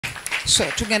So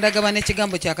tugenda gabana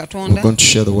ekigambo kya We're Katonda. going to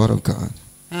share the word of God.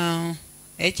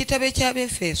 Ekitabo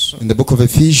eky'Abefeso In the book of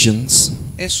Ephesians,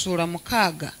 essula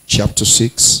 6 chapter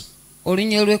 6,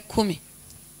 olunya olw'ekkumi.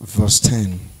 verse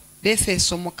 10.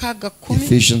 Befeso 6:10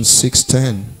 Ephesians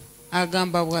 6:10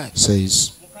 agamba bw'ati.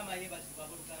 says,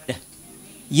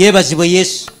 Yebazibwe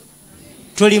Yesu.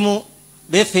 Tuli mu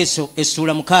Befeso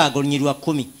essula 6 olunya lwa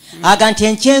 10. Aga nti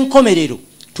enkyenkomerero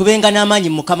tubenga n'amaanyi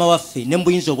mu Mukama waffe ne mu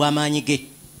buyinza obw'amaanyi ge.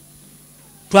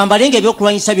 Twambalenga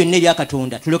ebyokulwanyisa byonna ebya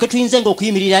Katonda tuloke tuyinzenga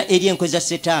okuyimirira eri enkwe za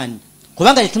Setaani,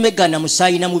 kubanga tetumeggana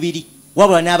musaayi na mubiri,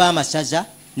 wabula n'ab'amasaza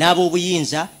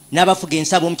n'ab'obuyinza n'abafuga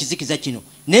ensi ab'omu kizikiza kino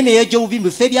n'emyoyo gy'obubi mu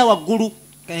bifo ebya waggulu.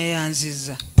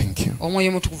 Yanziza thank you.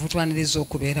 omwoyo mutukuvu twaniriza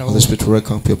okubeerawo. Holy Spirit, will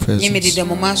welcome your presence. Yimiridde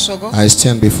mu maaso go. I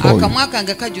stand before you. Akamwa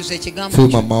kange kajjuza ekigambo Fill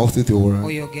my kyo. mouth with your word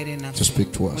Oyogere to naffe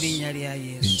speak to mu us. linnya lya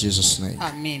In Yesu. Jesus' name.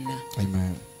 Amina.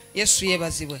 Amen. Yesu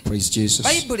yeebazibwe. Praise Jesus.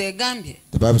 Bayibuli egambye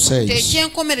The Bible says,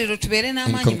 ekyenkomerero tubeere in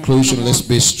n'amaanyi mu conclusion, Mukama let's waffe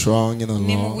be strong in the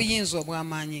ne mu Lord buyinza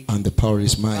obw'amaanyi ge. and the power of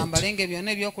His might, Twambalenga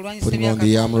byonna ebyokulwanyisa putting ebya on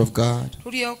the armor Katonda of God,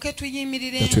 tulyoke that we may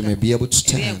tuyimirirenga be able to eri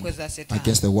stand enkwe za Setaani.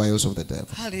 against the wiles of the devil.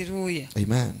 Haleluya.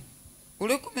 Amen.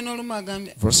 Olw'ekkumi n'olumu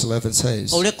agambye Verse 11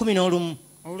 says, Olw'ekkumi n'olumu,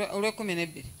 olw'ekkumi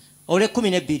n'ebbiri olw'ekkumi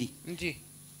n'ebbiri. nti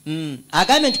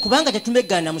Agambye nti kubanga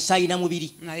tetumeggana musaayi na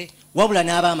mubiri, naye wabula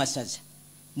n'ab'amasaza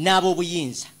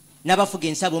n'ab'obuyinza n'abafuga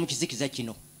ensi ab'omu kizikiza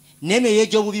kino n'emyoyo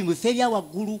gy'obubi mu bifo ebya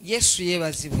waggulu. Yesu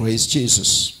yeebazibwe. praise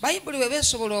Jesus. Bayibuli bwe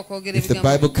beesobola okwogera If the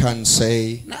ebigambo Bible can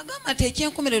say, n'agamba nti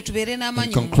ekyenkomerero tubeere in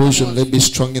n'amaanyi mu conclusion, Mukama let waffe be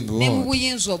strong in the ne mu Lord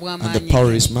buyinza and the obw'amaanyi power of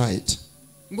ge. His might,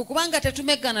 Mbu kubanga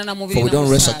tetumeggana na mubiri for we na don't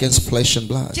wrestle musaayi. against flesh and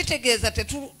blood, Kitegeeza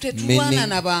tetulwana na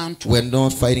meaning bantu. we're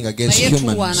not fighting against Naye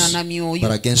tulwana humans, na myoyo.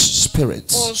 but against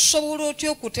spirits. Osobola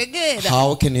otya okutegeera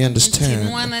How can you nti understand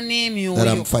nwana that I'm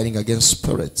n'emyoyo? fighting against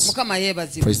spirits? Mukama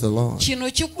yeebazibwe. Praise the Lord. Kino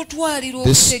kikutwalira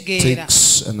This okutegeera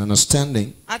takes an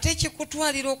understanding. ate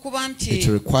kikutwalira okuba It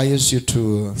nti requires you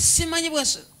to, simanyi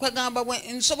kwegamba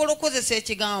nsobola okukozesa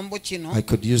ekigambo kino I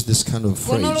could use this kind of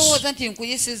phrase, onolowooza nti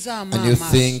nkuyisizaamu and you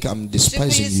amaaso. think I'm despising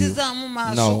you. Sikuyisizaamu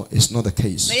maaso. No, it's not the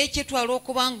case. Naye kitwala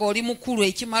okuba ng'oli mukulu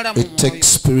ekimala mu It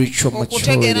takes spiritual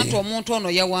okutegeera nti maturity omuntu ono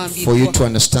for you yawambiddwa. to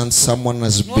understand someone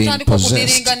has been N'otandika possessed,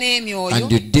 okudiringa n'emyoyo.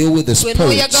 and you deal with the Gwe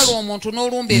n'oyagala spirits. omuntu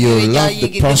n'olumba You emyoyo love the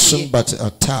gyayingidde person mu ye. but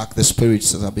attack the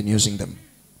spirits that have been using them.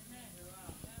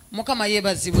 Mukama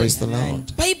yeebazibwe. Praise the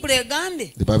Lord. Bayibuli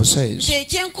egambye The Bible says, nti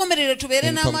ekyenkomerero tubeere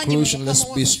in n'amaanyi mu conclusion, let's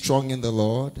Mukama be waffe. strong in the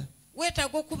Lord.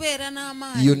 Weetaaga okubeera You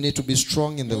n'amaanyi need to be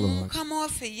strong in the mu Lord. Mukama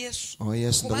waffe Yesu. Oh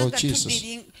yes, in the Lord Kubanga Jesus.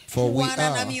 For we tulwana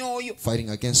na are myoyo. fighting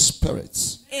against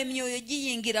spirits. Emyoyo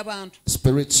giyingira bantu.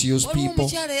 Spirits use Waliwo people.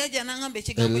 omukyala yajja n'angamba A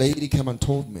ekigambo lady came and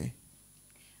told me,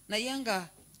 naye nga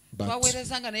but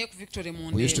twaweerezanga naye ku Victory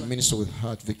mu we used to Ndeeba. minister with her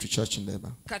at Victory Church in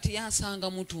Deba. Kati yansanga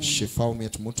Mutundu. She found me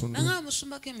at Mutundu. Nanga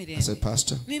musumba I Kemirembe. said,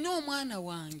 Pastor, Nina omwana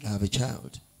wange. I have a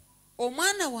child.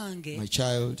 Omwana wange My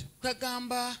child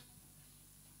kagamba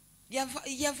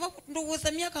yava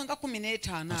ndowooza myaka nga 15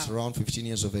 is awo. around 15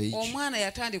 years of age. Omwana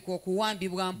yatandika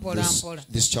okuwambibwa mpola mpola.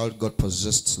 This child got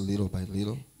possessed little by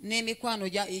little. N'emikwano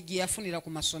gye yafunira ku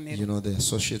masomero. You know, the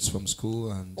associates from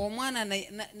school, and Omwana ne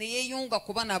yeeyunga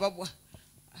kuba n'ababwa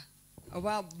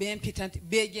oba bempita nti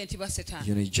beejenti ba Setaani.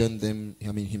 he joined them,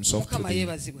 himself to Mukama the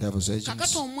yeebazibwe. devil's agents.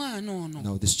 Kakati omwana ono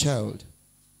Now this child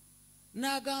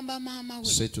n'agamba maama we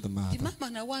said to the nti mother, maama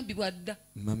nawambibwa dda.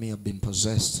 Mommy, I've been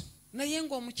possessed. Naye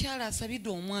ng'omukyala asabidde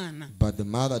omwana. But the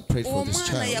mother had prayed for this Omwana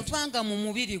child. yavanga mu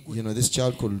mubiri gwe. This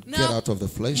child could get out of the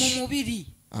Mu flesh mubiri.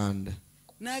 and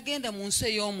N'agenda mu nsi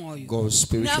ey'omwoyo. go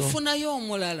spiritual, N'afunayo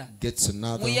omulala. gets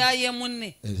another Muyaaye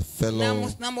munne. a fellow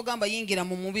N'amugamba yingira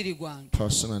mu mubiri gwange.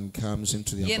 person and comes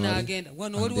into their Ye body. n'agenda.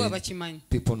 Wano And waliwo then abakimanyi.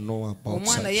 people know about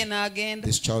Omwana ye such. n'agenda.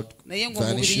 This child Naye ng'omubiri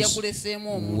vanishes yaguleseemu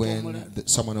omuntu when omulala.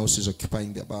 someone else is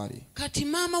occupying their body. Kati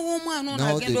maama w'omwana ono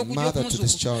Now agenda the okujja mother to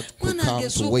this okumuzuukuka. child could Mwana come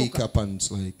to wake agezuukuka. up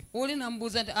and like, Oli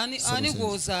n'amubuuza nti ani says,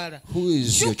 gw'ozaala? who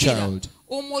is your Jjukira, child?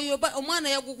 omwoyo omwana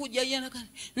yagukujja ye nakani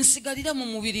nsigalira mu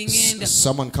mubiri ngenda.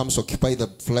 Someone comes to occupy the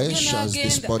flesh as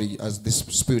this Agenda. body, as this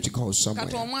spirit goes Kati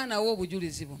somewhere. omwana awa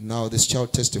obujulizi bwo. Now this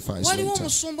child testifies Waliwo later.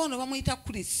 omusumba ono bamuyita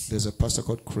Chris. There's a pastor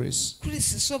called Chris,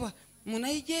 Chris soba mu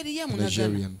Nigeria munagana.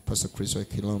 Nigerian. Pastor Chris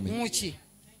Kilome, Muki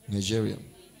Nigerian.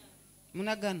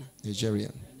 munagana.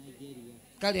 Nigerian.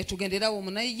 Kale tugenderawo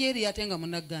mu Nigeria ate nga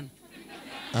munagana.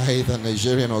 Either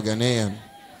Nigerian or Ghanaian.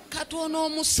 Kati ono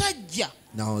omusajja.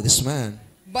 Now this man,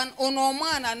 Ono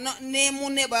omwana ne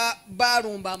munne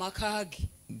baalumba amaka ge.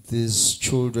 these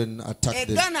children attacked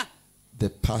Eggana the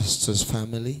pastor's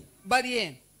family. bali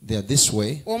eno. They are this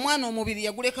way. omwana omubiri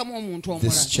yagulekamu omuntu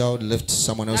This omulala child left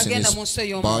someone else in Agenda mu nsi his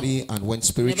ey'omwoyo. body and went ne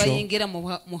spiritual. bayingira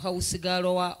mu house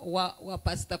girl wa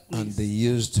Pastor And Chris. they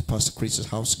used Pastor Chris's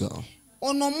house girl.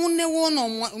 ono munne woono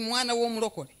omwana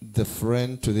w'omulokole The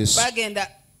friend to this bagenda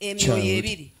emyoyo child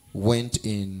ebiri went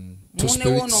in two munne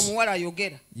woono spirits. omuwala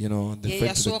ayogera You know, the ye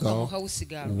friend to the yasooka mu girl house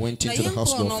girl went into naye the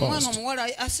house ono girl omwana first.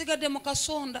 omuwala asigadde mu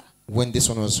kasonda When this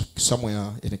one was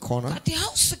somewhere in a corner, kati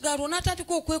house girl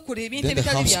n'atandika okwekola ebintu then the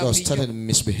ebitali house bya girl bulijjo started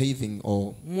misbehaving,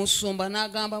 or musumba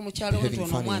n'agamba mukyalo we nti behaving ono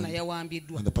funny. omwana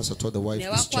yawambiddwa And the pastor told the wife,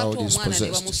 ne this bakwata child is omwana ne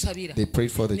possessed. bamusabira They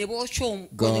prayed for ne the ne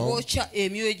bookya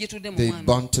emyoyo egitudde mu they mwana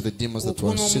burnt to the demons that okuno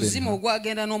were sitting omuzimu there.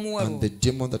 ogwagenda n'omuwala And the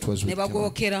demon that was ne with him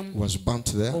bagwokeramu was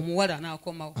burnt there. omuwala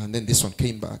n'akomawo And then this one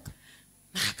came back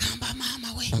n'agamba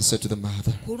maama we and said to the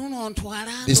mother, ku luno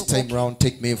ntwala this time ndokoke round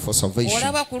take me for salvation.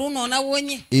 olaba ku luno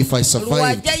onawonye If I survive,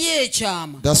 lwajjayo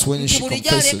ekyama that's when nti she buli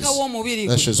confesses gyalekawo omubiri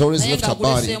that she's always naye left her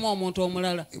body ng'aguleseemu omuntu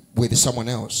omulala with someone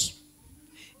else.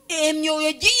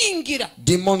 emyoyo giyingira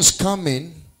Demons come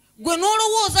in gwe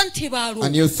n'olowooza nti baalo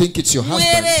and you think it's your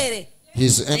husband. mwereere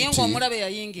He's naye empty. ng'omulabe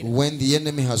yayingira When the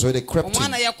enemy has already crept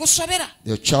omwana in, yakusobera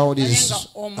your child naye is nga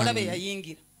omulabe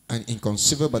yayingira and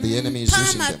inconceivable, but the enemy is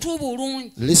using them. amatu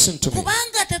bulungi Listen to me.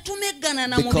 kubanga tetumeggana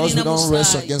na Because mubiri we na don't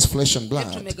wrestle musaayi against flesh and blood,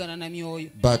 tetumeggana na myoyo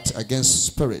but against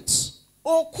spirits.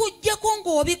 okujjako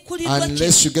ng'obikkuliddwa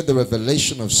Unless you get the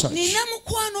revelation of such. nina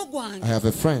mukwano I gwange have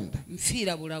a friend,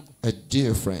 nfiira bulago a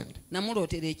dear friend.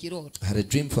 namulootera ekirooto I had a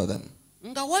dream for them.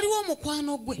 nga waliwo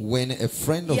omukwano gwe When a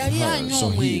friend of Yali hers anywa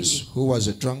or omwenge. his, who was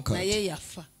a drunkard naye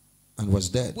yafa and was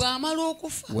dead, bw'amala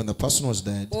okufa when the person was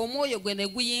dead, omwoyo gwe ne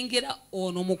guyingira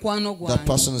ono mukwano that gwange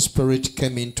person's spirit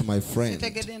came into my friend.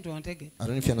 tegedde nti ontegedde I don't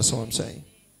know if you understand what I'm saying.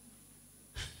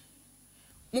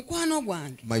 mukwano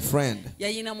gwange My friend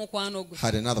yayina mukwano gwe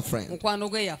had another friend, mukwano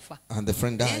gwe yafa and the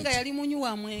friend naye nga died, yali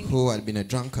munywa mwenge who had been a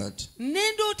drunkard.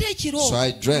 nendoota ekirooto So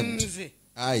I dreamt, nze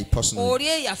I personally, oli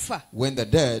eyafa when the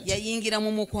dead yayingira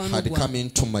mu mukwano had come gwange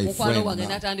into my mukwano friend gwange now.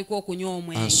 n'atandika okunywa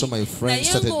omwenge And so my friend naye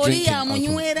started ng'oli drinking alcohol.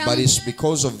 yamunyweramu But it's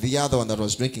because of the other one that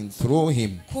was drinking through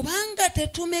him. kubanga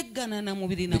tetumeggana na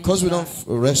mubiri na Because we don't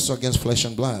musaayi, wrestle against flesh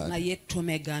and blood, naye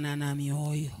tumeggana na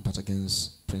myoyo but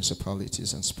against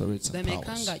principalities and spirits and bameka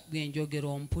powers. nga gwe njogera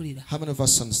ompulira How many of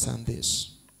us understand this?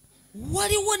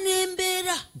 waliwo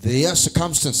n'embeera There are eri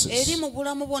circumstances mu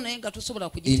bulamu bwo naye nga tosobola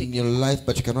in kugitegeka your life,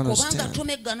 but you cannot kubanga understand.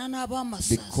 tumeggana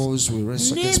n'ab'amasaasi Because we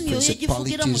wrestle against n'emyoyo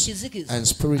egifugira mu principalities kizikiza and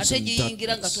spirits ate in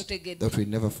giyingira nga darkness totegedde that we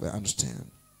never understand.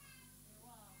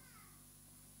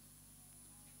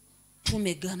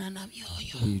 tumeggana na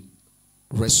myoyo We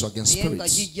wrestle against naye nga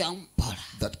spirits gijja mpala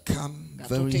that come nga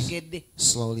very totegedde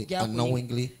slowly,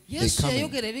 unknowingly. They yesu come in.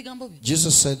 yayogera ebigambo bye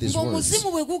Jesus said these words.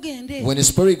 ng'omuzimu bwe gugenda When the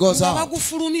spirit goes nga out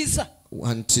bagufulumiza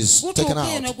and it is taken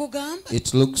gutuuka eyo ne out, gugamba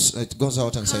it goes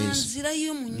out and says,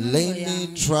 kanzirayo mu nyumba "Let me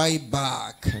yange try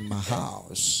back in my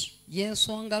house."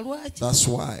 yensonga lwaki That's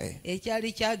why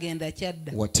ekyali kyagenda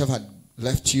kyadda whatever had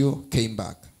left you came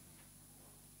back.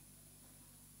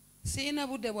 siina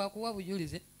budde bwakuwa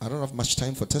bujulize I don't have much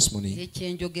time for testimony,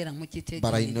 ekyenjogera but I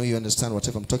mukitegeere know you understand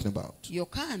whatever I'm talking about.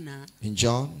 yokaana In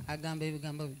John, agamba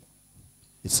ebigambo bino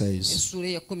it says, essuula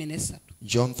eya 13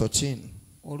 John 13,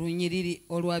 olunyiriri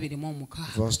olwabirimu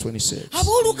omukaaga verse 26.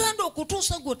 abooluganda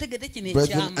okutuusa ng'otegedde kino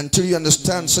Brethren, ekyama until you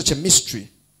understand such a mystery,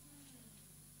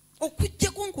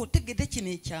 okujjako ng'otegedde kino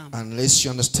ekyama unless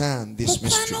you understand this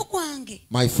mystery, mukwano gwange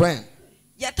my friend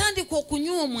yatandika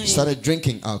okunywa omwenge started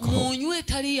drinking alcohol. mu nywa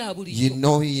etali ya You bulijjo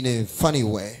know, in a funny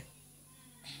way,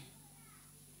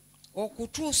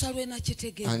 okutuusa lwe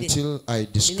nakitegedde until I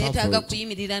neetaaga discovered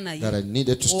kuyimirira that I naye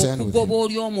needed to stand with okugoba him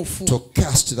oli omufu to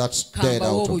cast that dead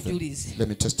Kambawo out of him. obujulizi. Let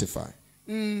me testify.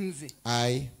 nze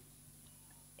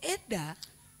edda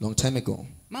Long time ago,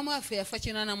 mama waffe yafa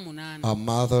 88 our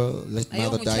mother, late naye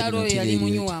mother, died in omukyalo oyo yali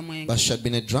munywa 1988, mwenge but she had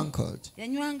been a drunkard.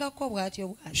 yanywangako bw'atyo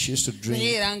bw'atyo She used to naye drink,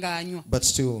 era ng'anywa but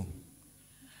still.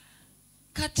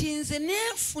 kati nze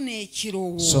neefuna So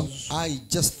ekirowoozo I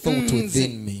just thought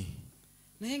within me,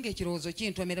 naye ng'ekirowoozo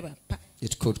kintomera bapa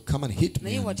it could come and hit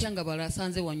naye me. watya nga bala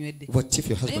asanze wanywedde What if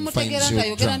your naye husband mutegeera finds nga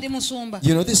you ayogera ndi drunk? musumba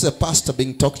You know, this is a pastor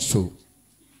being talked to.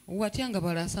 watya nga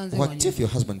bala asanze What if your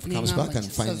husband Ne comes ngamba back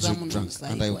and finds kisazaamu you drunk?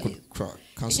 n'omusaayi And I gwa could Yesu.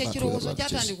 cancel ekyo that with ekirowoozo the blood of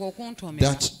Jesus. kyatandika okuntomera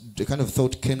That the kind of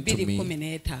thought came to me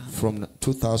 2015 from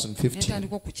 2015.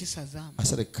 netandika okukisazaamu I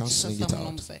started cancelling it Kisazaamu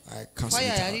out. n'omusaayi. I canceled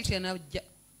fire it yali out. tenajja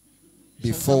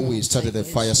Before we started the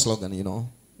fire slogan, you know,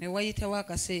 ne wayitawo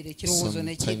akaseera ekirowoozo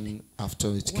ne kidde sometime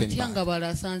after it came watya nga back. bala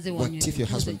asanze What if your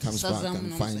husband comes back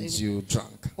and finds you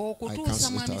drunk? I okutuusa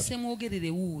canceled it mwami out. Ssemwogerere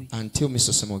wuuyo Until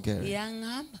Mr. Ssemwogerere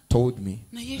yaŋŋamba told me,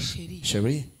 naye sheri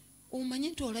Cherie, omanyi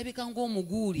nti olabika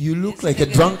ng'omuguuli you look like a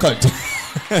drunkard.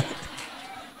 I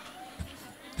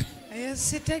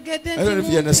don't know if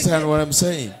you understand what I'm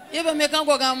saying.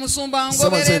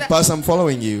 Someone said, Pastor, I'm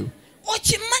following you.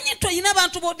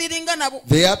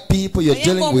 There are people you're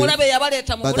dealing with, but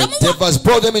the devil has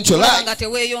brought them into your life.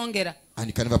 And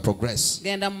you can never progress.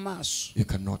 You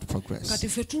cannot progress.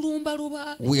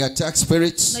 We attack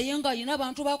spirits, yet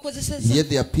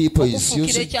there are people he's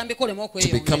using to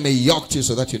become a yoke to you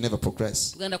so that you never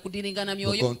progress. We're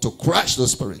going to crush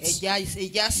those spirits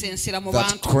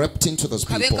that crept into those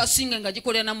people.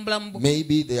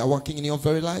 Maybe they are working in your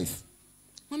very life.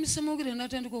 Mr. Ssemwogerere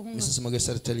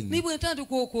started telling me,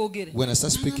 when I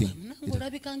start speaking,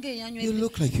 you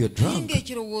look like you're drunk.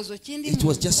 It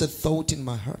was just a thought in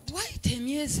my heart.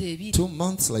 2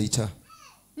 months later,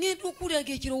 I felt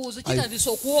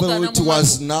it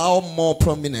was now more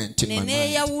prominent in my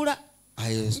mind.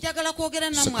 I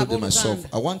secluded myself.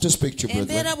 I want to speak to you,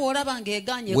 brethren.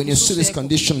 When you see this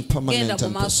condition permanent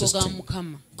and persisting,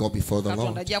 go before the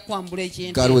Lord.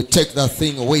 God will take that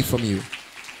thing away from you.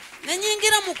 I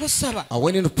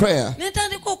went into prayer. I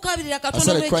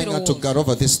started crying out to God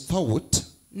over this thought,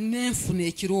 and I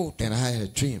had a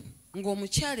dream. When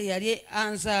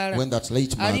that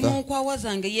late mother was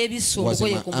in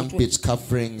my armpits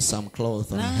covering some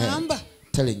cloth on her head,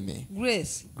 telling me,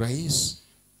 Grace,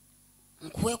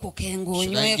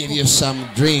 should I give you some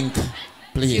drink,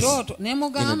 please? In a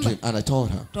dream. And I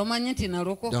told her,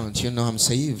 don't you know I'm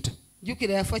saved? She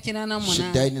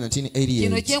died in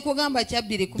 1988.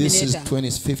 This is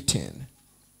 2015.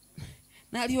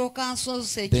 Then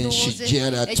she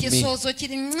jeered at me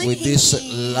with this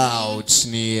loud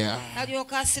sneer.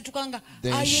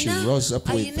 Then she rose up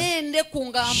with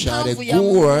she had a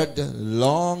gourd,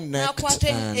 long-necked,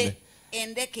 and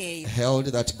held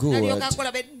that gourd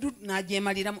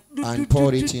and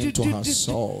poured it into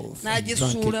herself and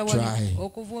drank it dry.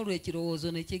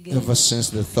 Ever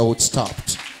since the thought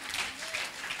stopped.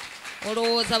 How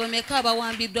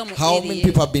many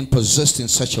people have been possessed in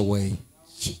such a way?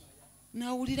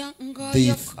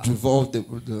 They've revolved the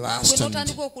last, and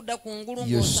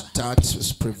you start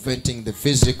preventing the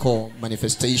physical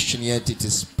manifestation, yet it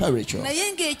is spiritual.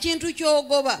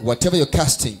 Whatever you're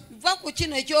casting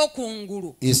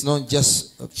is not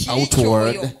just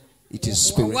outward, it is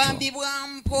spiritual. You've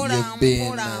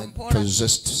been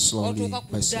possessed slowly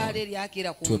by slowly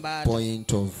to a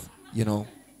point of,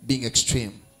 being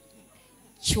extreme.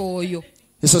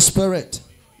 It's a spirit.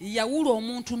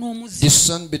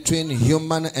 Discern between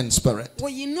human and spirit. There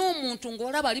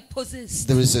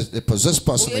is a possessed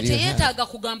person that you have.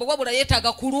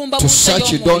 To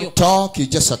such you don't talk, you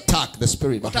just attack the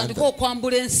spirit behind them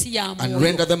and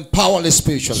render them powerless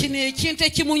spiritually.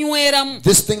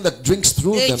 This thing that drinks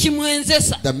through them,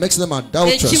 that makes them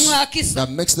adulterous, that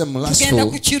makes them lustful, we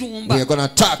are going to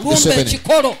attack this evening.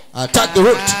 Attack the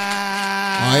root.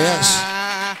 Oh yes.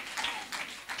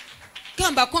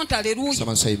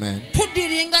 Someone say amen.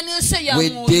 We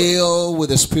deal with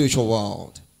the spiritual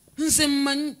world.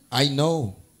 I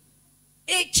know.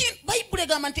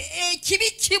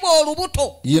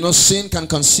 Sin can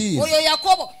conceive.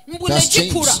 That's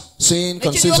change. Sin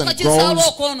conceives and grows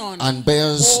and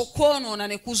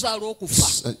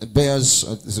bears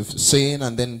sin,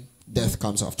 and then death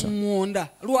comes after.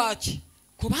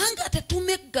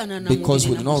 Because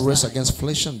we do not rest against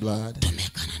flesh and blood,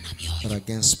 but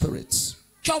against spirits.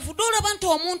 That's why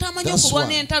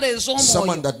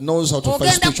someone that knows how to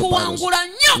fight spiritual battles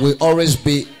will always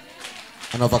be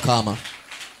an overcomer.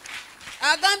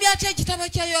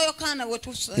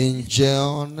 In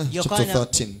John chapter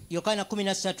 13, verse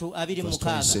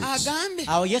 26.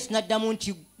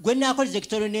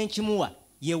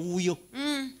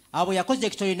 Abo yakoze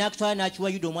ekitole n'akitwala n'akiwa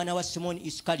Yuda omwana wa Simoni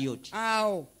Iskarioti.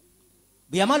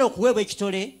 Bwe yamala okuweebwa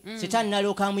ekitole, Setaani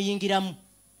n'alyoka amuyingiramu.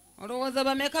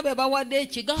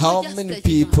 How many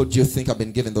people do you think have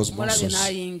been given those morsels?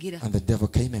 And the devil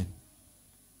came in.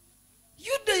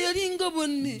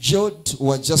 Jude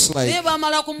was just like,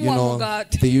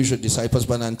 the usual disciples,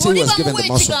 but until he was given the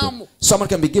morsel, someone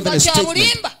can be given a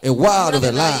statement, a word of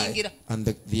a lie, and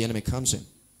the enemy comes in.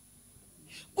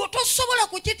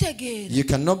 You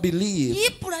cannot believe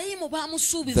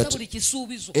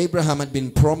that Abraham had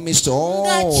been promised all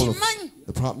of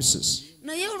the promises.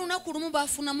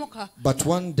 But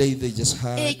one day they just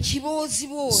had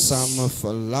some of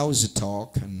a lousy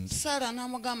talk, and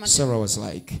Sarah was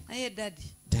like,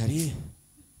 Daddy,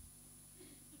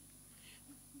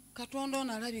 I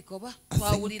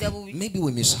think maybe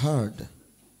we misheard.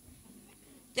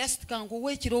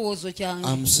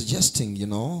 I'm suggesting,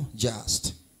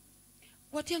 just.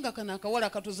 What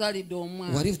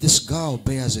if this girl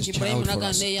bears a child for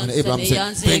us? And Abraham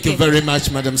said, thank you very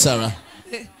much, Madam Sarah.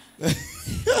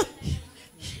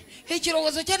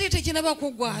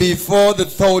 Before the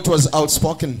thought was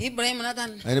outspoken, and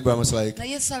Abraham was like,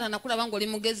 Sarah,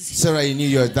 I knew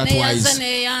you were that wise.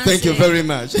 Thank you very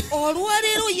much.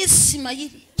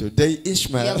 Today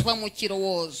Ishmael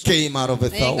came out of a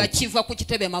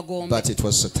thought, but it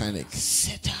was satanic.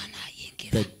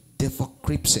 The devil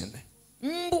creeps in.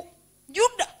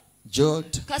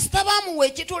 Jude,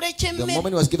 the moment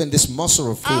he was given this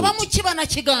morsel of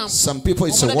food, some people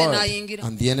it's a word,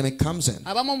 and the enemy comes in.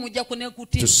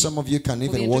 To some of you can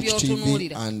even watch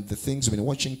TV, and the things you've been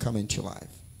watching come into your life.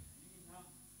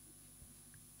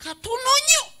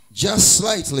 Just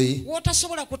slightly,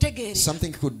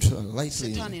 something could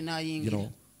lightly,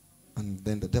 and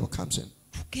then the devil comes in.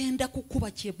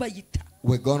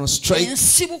 We're going to strike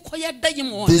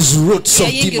these roots of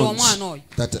demons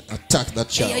that attack that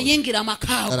child,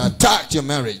 that attacked your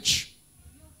marriage.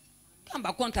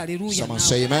 Someone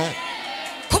say amen.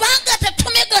 For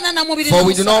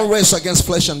we do not wrestle against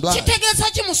flesh and blood.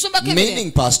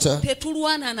 Meaning, Pastor,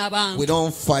 we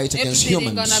don't fight against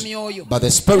humans, but the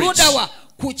spirits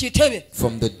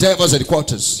from the devil's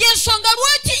headquarters.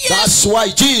 That's why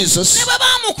Jesus,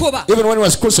 even when he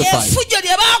was crucified,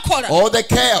 all the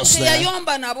chaos there,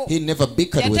 he never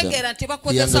bickered with them.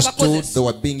 He understood they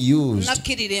were being used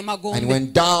and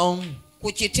went down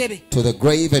to the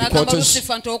grave headquarters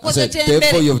and said,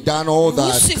 devil, you've done all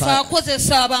that.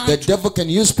 The devil can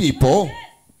use people.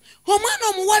 Some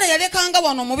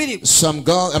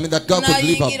girl, that girl could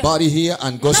leave her body here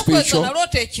and go spiritual.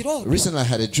 Recently I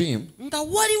had a dream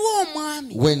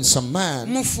when some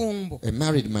man, a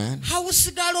married man,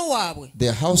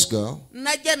 their house girl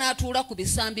came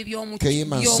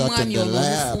and sat in the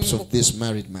laps of this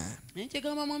married man. I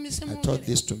told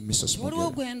this to Mrs.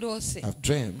 Ssemwogerere. I've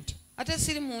dreamed. I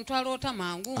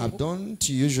don't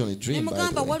usually dream, by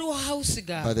the way,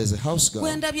 but there's a house girl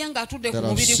that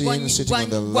I've seen sitting on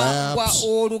the laps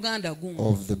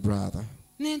of the brother.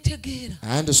 I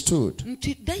understood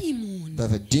that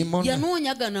the demon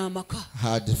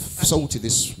had sought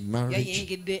this marriage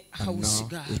and now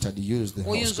it had used the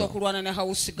house girl.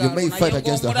 You may fight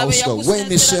against the house girl.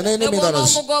 When it's an enemy that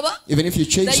has, even if you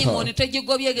chase her,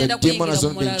 the demon has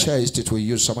not been chased, it will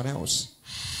use someone else.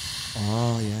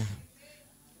 Oh, yeah.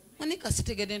 I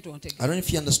don't know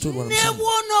if you understood what I'm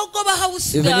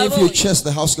saying. Even if you chase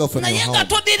the house girl from your home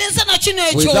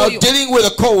without dealing with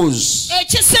the cause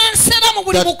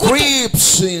that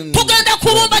creeps in, we're going to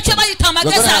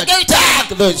attack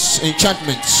those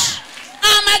enchantments.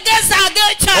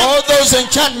 All those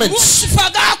enchantments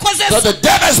that the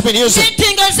devil has been using.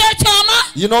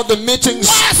 You know the meetings,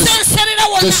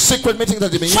 the secret meetings that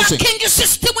they've been using.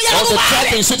 All the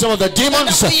tracking system of the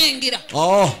demons.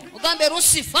 Oh.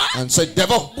 And said,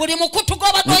 devil, whichever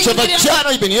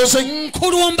channel you've been using,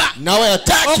 now I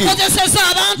attack you.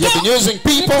 You've been using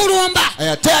people, I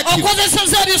attack you.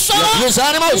 You've used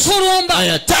animals, I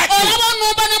attack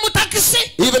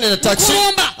you. Even in a taxi,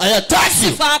 I attack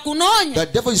you. The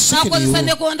devil is seeking you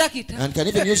and can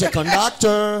even use a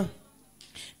conductor.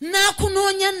 He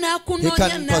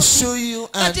can pursue you,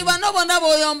 and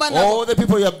all the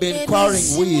people you have been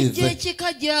quarreling with,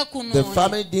 the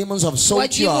family demons have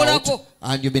sought you out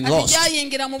and you've been lost.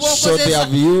 So they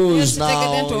have used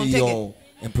now your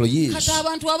employees.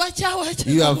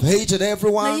 You have hated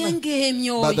everyone,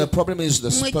 but the problem is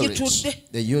the spirits.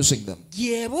 They're using them.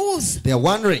 They're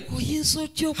wondering,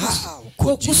 how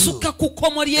could you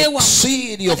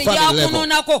exceed your family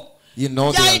level? You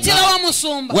know they are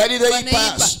not. Where did they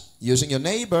pass? Using your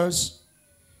neighbors.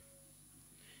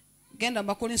 2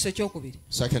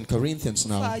 Corinthians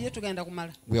now.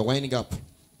 We are winding up.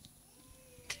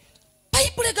 The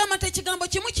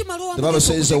Bible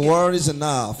says the word is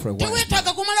enough for a while.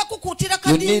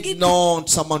 You need not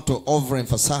someone to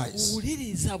overemphasize.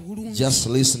 Just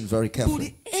listen very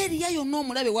carefully.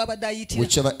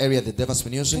 Whichever area the devil's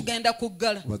been using,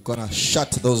 we're going to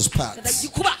shut those paths.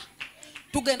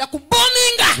 We're going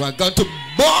to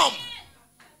bomb.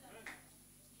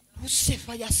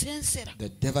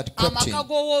 The devil crept in.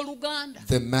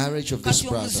 The marriage of this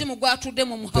brother.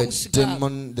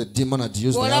 The demon had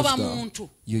used the house girl.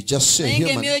 You just say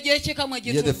human.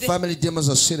 Yet the family demons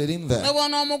are seated in there.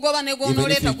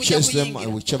 Even if you chase them,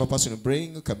 whichever person you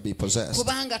bring can be possessed.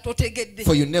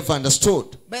 For you never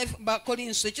understood. 2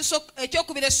 Corinthians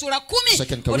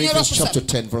chapter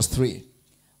 10 verse 3.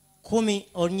 10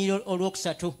 olunyiri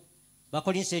olwokusatu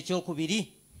Bakolinso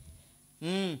ekyokubiri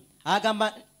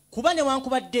agamba kuba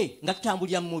newankubadde nga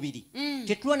tutambulira mu mubiri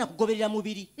tetulwana kugoberera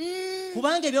mubiri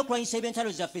kubanga ebyokulwanyisa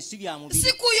eby'entalo zaffe si bya mubiri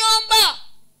sikuyomba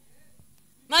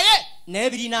naye naye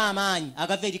birina amaanyi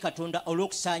agava eri Katonda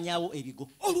olw'okusaanyaawo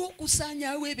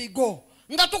ebigo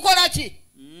nga tukola ki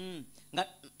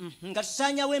nga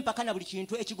tusaanyaawo empaka na buli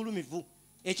kintu ekigulumivu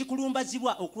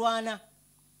ekikulumbazibwa okulwana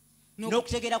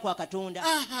n'okutegeera kwa Katonda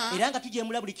era nga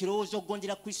tujeemula buli kirowoozo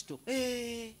okugondera Kristo.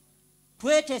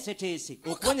 Tweteeseteese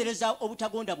okubonereza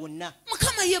obutagonda bwonna.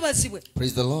 Mukama yeebazibwe.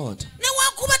 Praise the Lord.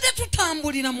 Newankubadde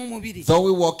tutambulira mu mubiri. Though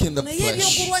we walk in the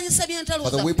flesh,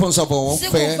 but the weapons of our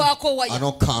warfare are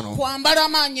not carnal. Kwambala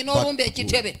amaanyi n'olumba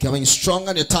ekitebe. Becoming strong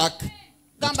and attack.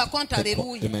 Gamba konta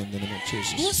hallelujah. Amen. In the name of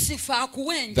Jesus. Lucifer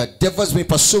akuwenja. The devil has been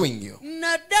pursuing you.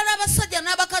 Naddala abasajja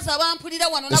n'abakazi abampulira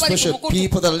wano n'abali ku Especially mukutu.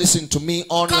 people that listen to me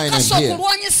online and here.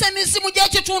 Okulwanyisa emizimu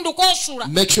gy'ekitundu kw'osula.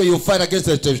 Make sure you fight against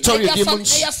the territorial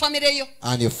demons eyafamireyo.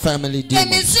 and your family demons.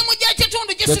 Emizimu gy'ekitundu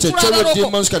The gisitula territorial abaloko.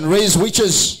 demons can raise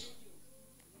witches.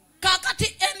 Kakati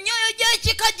emyoyo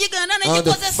gy'ekika gigenda ne The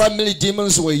gikozesa. family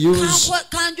demons were used.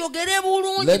 Kanjogere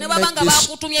bulungi Let ne me babanga make this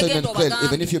bakutumye statement gendo clear. bagambe.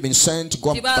 Even if you've been sent,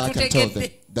 go back and tell them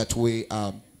that we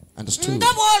understood. Nga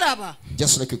bw'olaba.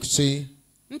 Just like you could see,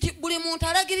 Nti buli muntu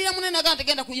alagirira munene agamba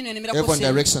tegenda ku Union Miracle everyone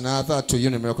Center. directs another to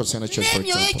Union Miracle Center Church, for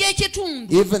N'emyoyo example.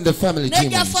 gy'ekitundu. Even the family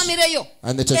demons N'egyafamireyo.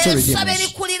 and the territorial Ensaba demons.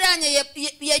 erikuliraanye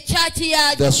ye kyaki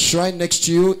yaagyo. The shrine next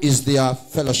to you is their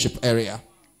fellowship area.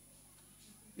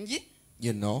 Nji?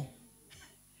 You know,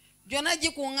 Gyonna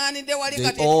gikuŋŋaanidde wali they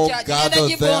kati all ekikya gather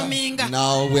gigenda there. giboominga.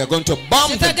 Now we are going to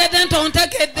bomb them. Sitegedde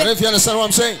ntontegedde. I don't know if you understand what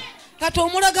I'm saying. Kati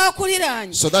omulaga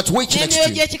akuliraanye. So that witch next N'emyoyo to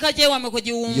you, gy'ekika gy'ewame kwe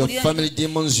your giwummulira. family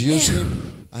demons use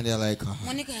him, and they're like,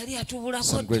 Monica yali atubulako.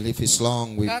 some relief is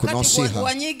long, we could not see Kakati her.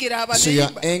 wanyiigira So you're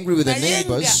abaneiba. angry with the Naye nga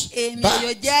neighbors, emyoyo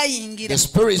but gyayingira. the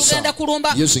spirits Tugenda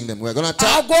kulumba. are using them. We're going to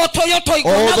attack Agotoyotoyi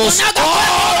all those gonna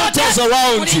altars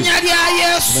around you. linnya lya In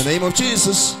Yesu. the name of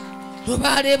Jesus,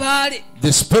 Lubaale.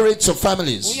 the spirits of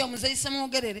families. Oyo omuzeyi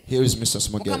Ssemwogerere. Here is Mr.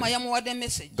 Mukama Ssemwogerere. yamuwadde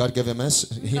message. God gave him a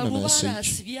Lubaale message.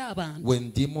 asibye abantu.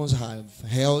 When demons have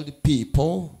held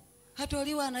people, Kati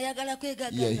oli wano ayagala you're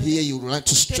kwegagana. here, you would like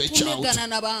to stretch out. Tetumegana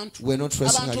n'abantu. We're not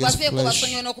wrestling Abantu against baveeko flesh.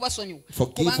 basonyiwe n'okubasonyiwa.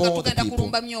 Forgive Kubanga all the tugenda people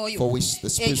kulumba myoyo. for which the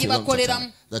spirits belong to Egibakoleramu.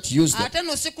 attack, that use them. Ate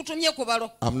no sikutumye ku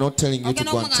balo. I'm not telling you to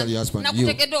Ogenda go and tell your husband. You,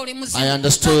 nakutegedde oli muzimu. I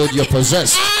understood you're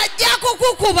possessed. Ajja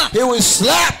kukukuba. He will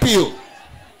slap you.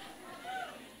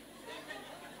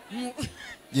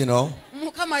 You know,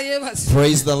 Mukama yeebase.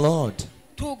 praise the Lord.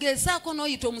 Togezaako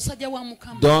n'oyita omusajja wa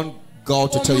Mukama. Don't go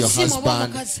to tell your Omuzimu oba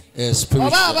husband omukazi. a spirit,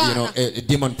 Oba abaana. a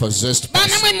demon possessed Baana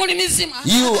person. mwe muli mizimu.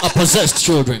 You are possessed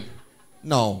children.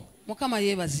 No, Mukama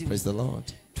yeebazibwe. praise the Lord.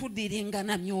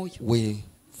 Tudiringana myoyo. We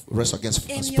wrestle against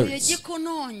Emyoyo spirits.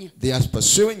 gikunoonya. They are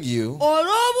pursuing you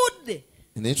Olw'obudde.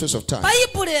 in the interest of time.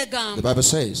 Bayibuli The egamba. Bible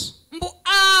says, Mbu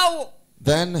awo.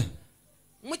 then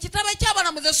Mu kitabo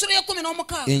eky'Abalamuzi essula y'ekumi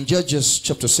in Judges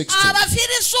chapter 16,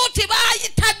 Abafirisuuti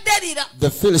baayita Delira.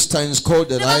 the Philistines called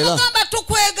Ne Delilah bamugamba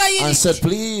tukwegayirira. and said,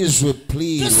 please, we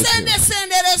plead with you.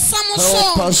 Tusendesendere Help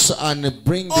Samusoni. us and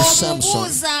bring this Samson.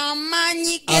 Omubuuza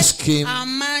amaanyi ge Ask him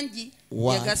amangi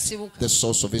what yagasibuka. the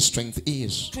source of his strength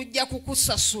is. Tujja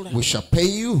kukusasula. We shall pay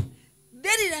you.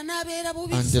 Delira n'abeera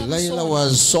bubi And Delilah Samusoni.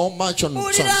 was so much on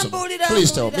Samson.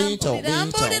 Please tell me, tell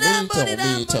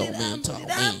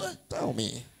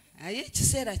me. Naye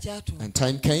ekiseera kyatuuka. And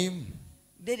time came,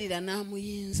 Delira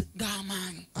n'amuyinza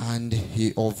ng'amaanyi. and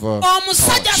he overpowered.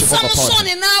 Omusajja She overpowered Samusoni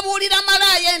him. n'abuulira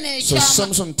malaaya eno So ekyama.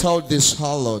 Samson told this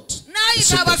harlot, the N'ayita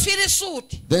secret.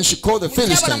 Abafirisuuti. Then she called the Eky'Abalamuzi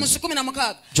Philistines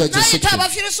 16. Judges N'ayita 16.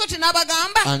 Abafirisuuti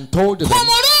n'abagamba. and told them, Ku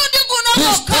mulundi guno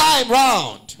this gwokka. time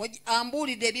round,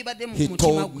 Ambuulidde ebibadde mu he mutima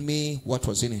told gwe. me what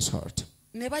was in his heart.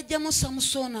 Ne bajjamu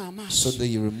Samusoni amaaso. So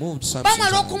they removed Samson's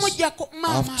Bamala eyes. okumuggyako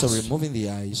After amaaso. removing the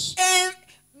eyes,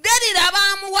 Delira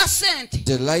baamuwa sente.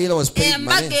 Delilah was paid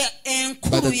money. Embaga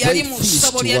But the enkulu yali great mu feast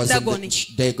ssabo lya was in Dagoni.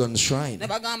 the Dagon shrine. Ne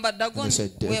bagamba And they Dagoni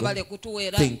said, weebale Dagon,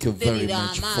 kutuweera thank you very Delira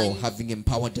much for amaanyi. having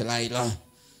empowered Delilah.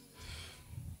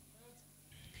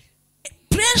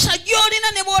 Pressure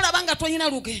gy'olina ne bw'olaba nga tolina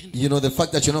lugendo. You know, the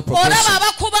fact that you're not Olaba progressing,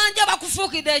 abakubanja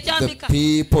bakufuukidde the ekyambika.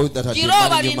 people that are Kiro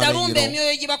demanding your obalinda money, lumba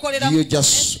emyoyo egibakoleramu. you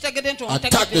just Tegedde nti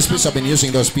attack the spirits have been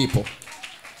using those people.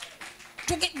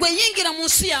 Gwe yingira mu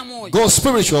nsi ya mwoyo. Go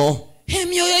spiritual.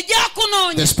 Emyoyo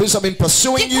gyakunoonya. The spirits have been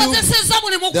pursuing you. Gikozesezza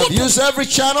buli They've mukutu. used every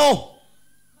channel.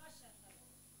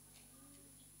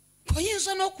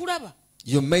 Oyinza n'okulaba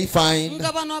You may find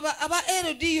nga bano aba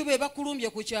LDU be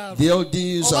bakulumbye ku kyalo. the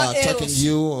LDs are Oba attacking LC.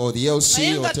 you, or the LC, Naye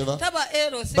or nga whatever. taba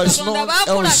LC, But it's Katonda not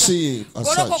baakulaga. LC as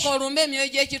Golokoka such. olumbe emyoyo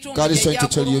gy'ekitundu God is trying to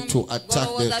tell you gy'egyakulumba. to attack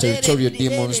the Golowooza territorial LD,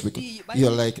 demons LD. because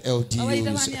you're like Abayita LDUs.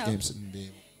 bani abo? Games.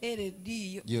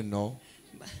 LDU. You know.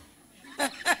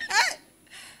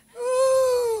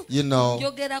 You know,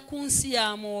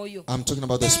 I'm talking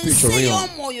about the spiritual realm.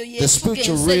 The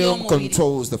spiritual realm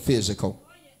controls the physical.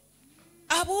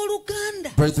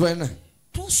 Brethren,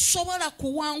 you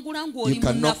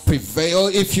cannot prevail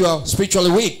if you are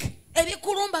spiritually weak.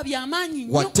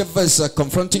 Whatever is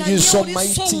confronting you is so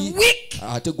mighty.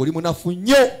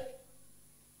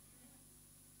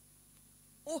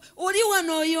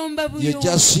 You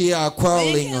just hear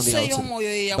quarreling on the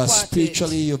outside, but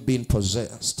spiritually you've been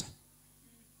possessed.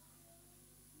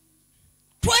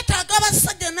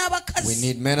 We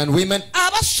need men and women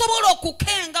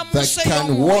that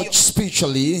can watch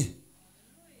spiritually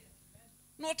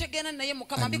and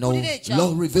know,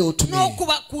 Lord, reveal to me.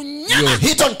 You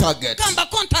hit on target.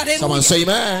 Someone say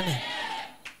amen.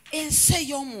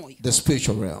 The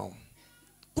spiritual realm.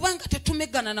 For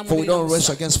we don't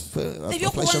wrestle against flesh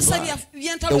and blood.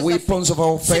 The weapons of our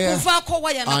warfare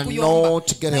are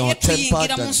not getting our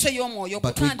tempered,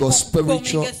 but we go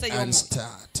spiritual and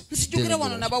start.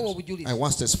 I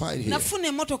once testified here. I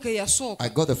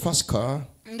got the first car.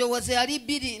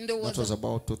 That was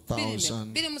about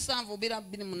 2000.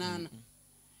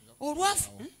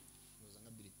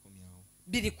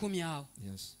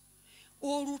 Yes.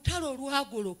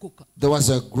 There was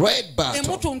a great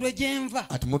battle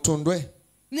at Mutundwe.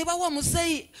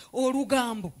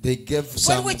 They gave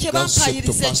some gossip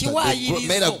to pastor. They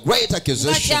made a great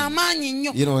accusation,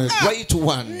 you know, a great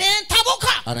one.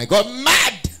 And I got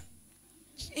mad.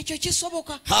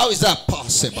 How is that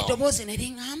possible? A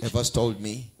voice told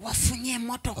me,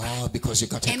 oh, because you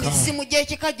got a car. So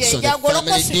the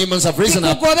family demons have risen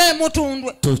up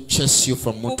to chase you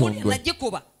from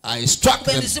Mutundwe. I struck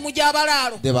them.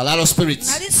 The Balalo spirits.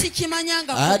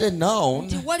 I hadn't known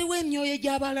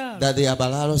that they are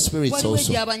Balalo spirits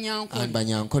also. And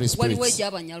Banyankori spirits.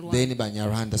 Then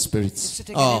Banyaranda spirits.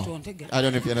 Oh, I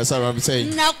don't know if you understand what I'm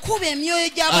saying.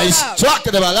 I struck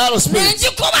the Balalo spirits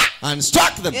and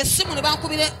struck them.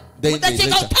 Then in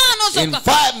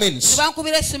 5 minutes,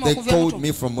 they called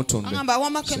me from Mutunde.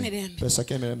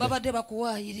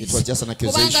 It was just an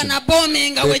accusation.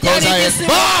 Because I had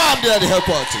bombed at the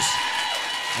headquarters.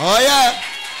 Oh yeah.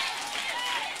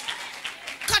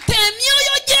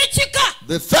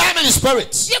 The family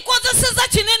spirits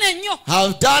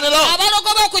have done it all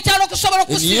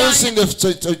in using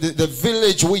the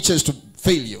village witches to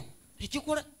fail you.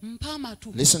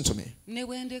 Listen to me.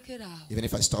 Even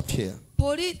if I stopped here.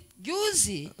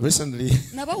 Recently,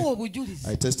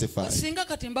 I testified.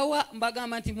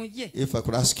 If I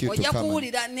could ask you to come, you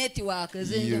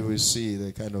will see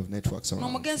the kind of networks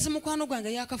around.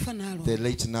 The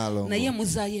late Nalo,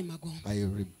 I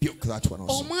rebuke that one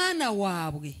also.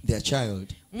 Their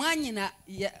child. The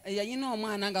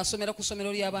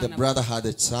brother had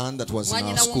a son that was in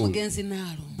our school.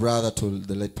 Brother to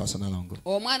the late person Alongo.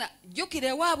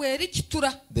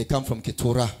 They come from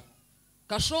Kitura.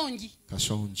 Kashonji.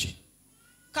 So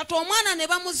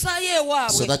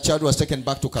that child was taken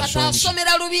back to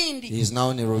Kashonji. He is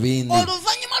now in Rubindi.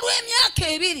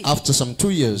 After some 2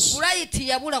 years,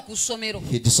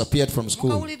 he disappeared from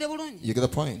school. You get the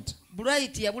point?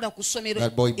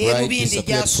 That boy Bright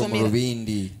disappeared from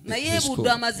Rubindi.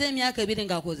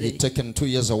 He taken 2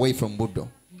 years away from Budo.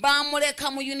 But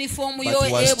he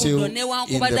was still in the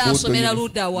Budo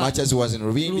uniform. Much as he was in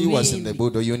Rubindi, he was in the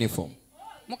Budo uniform.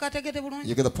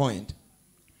 You get the point?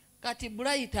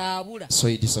 So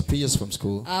he disappears from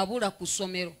school.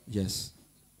 Yes.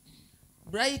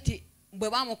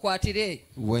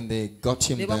 When they got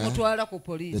him there,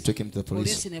 they took him to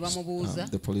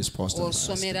the police post and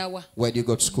asked him, where do you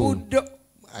go to school?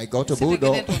 I go to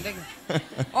Budo.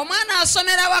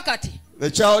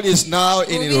 The child is now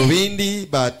in Rubindi,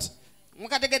 but you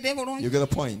get the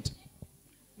point.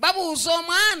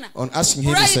 On asking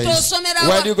him, he says,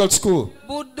 where do you go to school?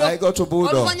 I go to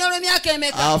Budo.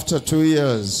 After 2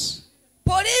 years.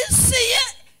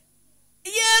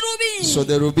 So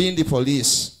the Rubindi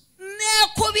police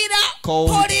called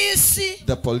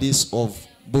the police of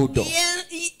Budo.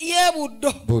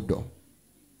 Budo.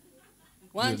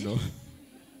 You know.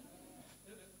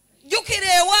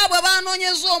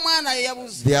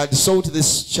 They had sought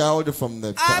this child from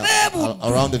the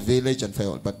around the village and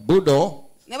failed. But Budo,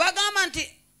 they're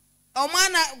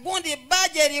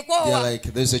like,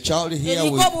 there's a child here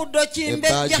with a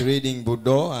badge reading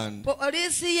Budo, and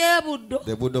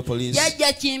the Budo police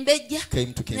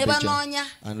came to Kimbeja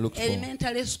and looked for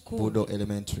Budo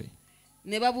Elementary.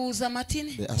 They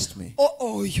asked me,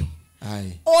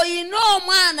 aye,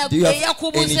 do you have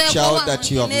any child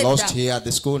that you have lost here at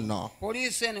the school? No.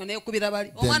 Then they called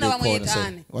and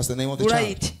said, what's the name of the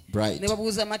child? Bright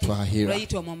to her hearer. Do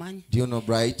you know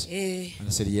Bright? And I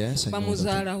said, yes, I know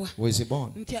that. Where is he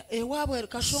born?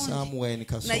 Somewhere in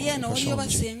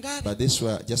Kashonji. But these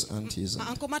were just aunties.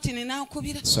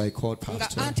 So I called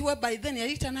Pastor.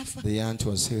 The aunt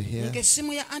was still here.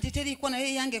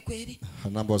 Her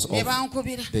number was off.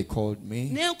 They called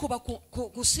me.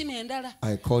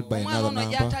 I called by another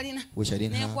number, which I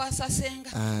didn't have.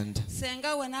 And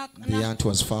the aunt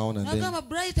was found. And then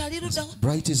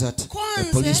Bright is at the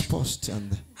police post,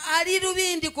 and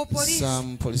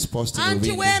some police post in the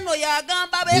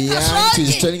Rubindi. The aunt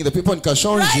is telling the people in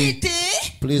Kashonji,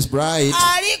 please, Bright is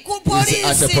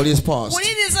at the police post.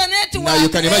 Now you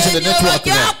can imagine the network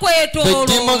there. The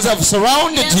demons have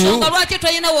surrounded you.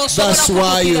 That's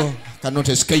why you cannot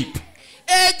escape.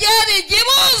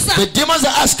 The demons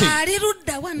are asking,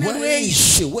 where is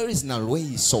she? Where is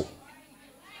Nalwe?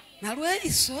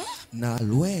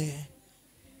 Nalwe,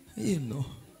 you know.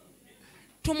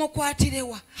 How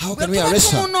can we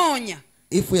arrest her?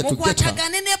 If we are to get her,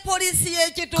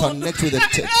 connect with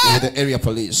the area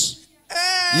police.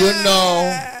 You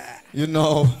know. Do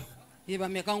you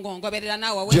understand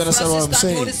what I'm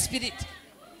saying?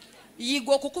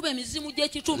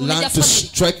 Learn to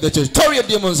strike the territorial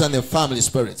demons and their family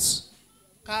spirits.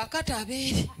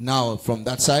 Now, from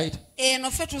that side, we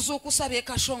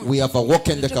have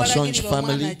awoken the Kashonji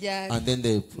family, and then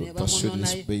they pursued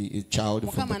this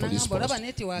child from the police post.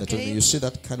 You see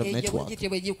that kind of network?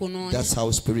 That's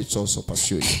how spirits also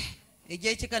pursue you. The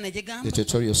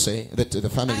territorial say, the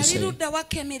family say,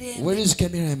 where is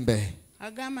Kemirembe?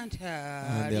 And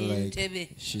they're like,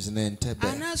 she's in Entebbe.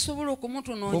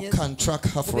 Who can track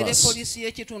her for us? Let's use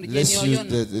the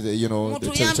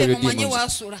territorial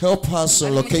demons. Help us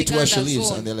locate where she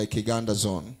lives. And they're like, Uganda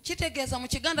zone.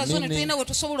 Meaning,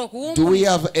 do we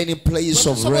have any place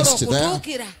of rest there?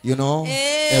 You know,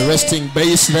 a resting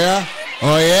base there?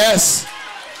 Oh yes.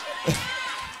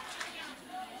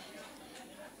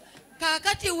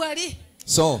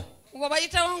 So you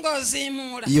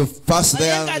pass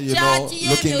there,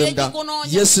 looking them down.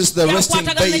 Yes, it's the resting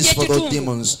base for those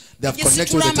demons. They have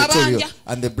connected with the territorial,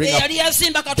 and they bring up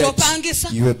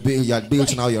debts. You are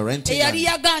built, now you're renting. You are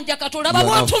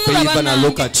now favor, and I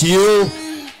look at you.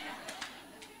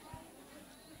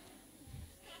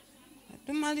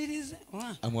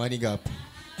 I'm winding up.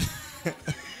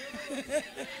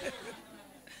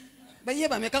 How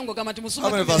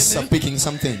many of us are picking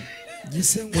something?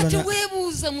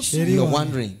 You're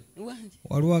wondering.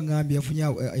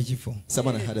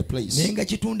 Someone had a place,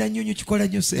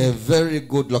 a very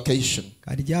good location.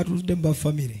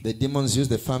 The demons use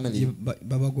the family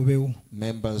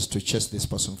members to chase this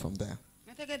person from there.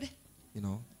 You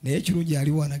know,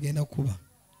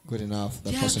 good enough,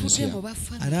 that person is here.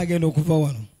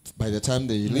 By the time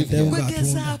they leave here,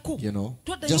 you know,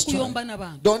 just try.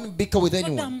 Don't bicker with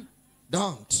anyone.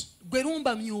 Don't.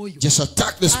 Just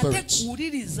attack the spirits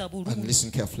and listen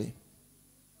carefully.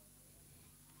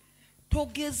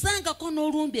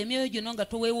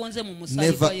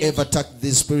 Never ever attack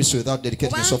these spirits without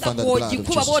dedicating yourself under the blood of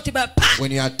Jesus.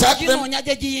 When you attack them,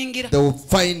 they will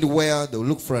find where they will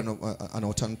look for an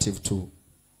alternative to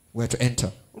where to enter.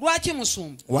 Why,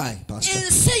 Pastor?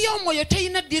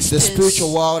 The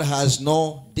spiritual world has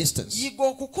no distance.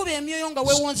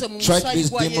 Strike these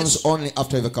demons only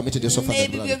after you've committed yourself under the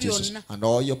blood of Jesus and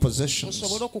all your possessions, so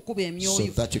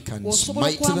that you can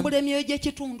smite them.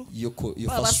 You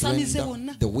first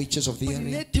surrender the witches of the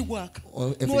area,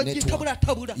 or every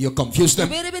network. You confuse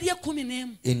them.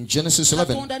 In Genesis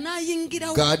 11,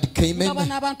 God came in when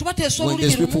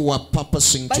these people were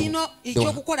purposing to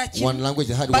one language,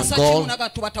 they had one goal.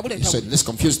 He said, let's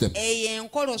confuse them.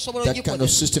 That kind of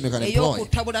system you can employ,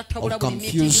 of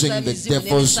confusing the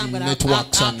devil's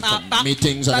networks and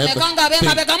meetings and everything.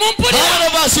 All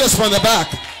of us, yes, from the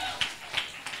back.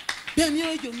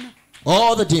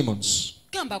 All the demons.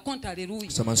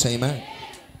 Someone say amen.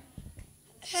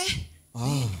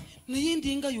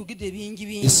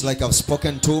 It's like I've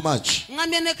spoken too much.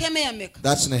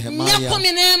 That's Nehemiah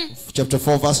chapter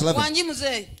 4 verse 11.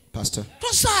 Pastor.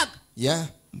 Yeah.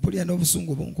 I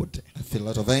feel a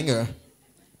lot of anger.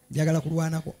 I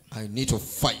need to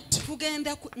fight. In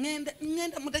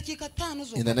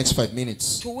the next 5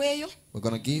 minutes, we're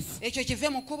going to give, and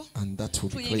that will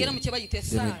be clear. Then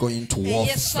we're going to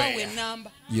warfare,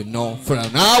 you know, for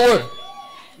an hour.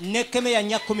 Nehemiah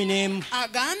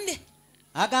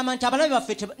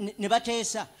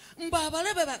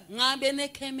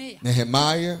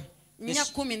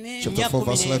chapter 4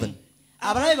 verse 11.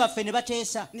 abalabe baffe ne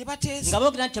bateesa nga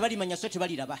boogera nti tebalimanya so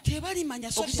tebaliraba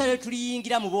okusalayo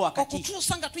tuliyingira mu bo wakati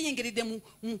okutuusa nga tuyingiridde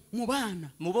mu baana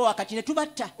mu bo wakati ne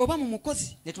tubatta oba mu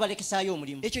mukozi ne tubalekesaayo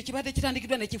omulimu ekyo kibadde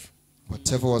kitandikiddwa ne kifu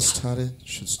whatever was started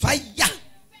should stop. fire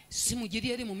simu giri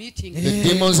eri mu meeting The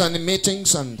demons and the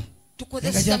meetings and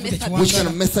which kind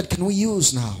of method can we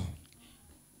use now?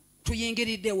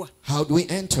 tuyingiriddewa How do we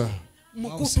enter?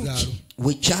 mukutuki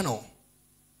We channel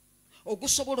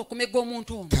okusobola okumega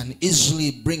omuntu ono can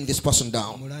easily bring this person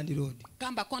down.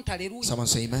 kambako nti aleluya Someone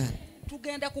say amen.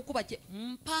 tugenda kukuba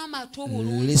mpa amatu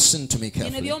bulungi Listen to me bino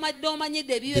carefully. byomadde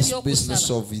omanyidde ebibe This business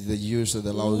byokusaba of the use of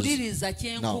the laws. wuliriza Now,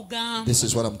 kyenkugamba this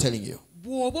is what I'm telling you.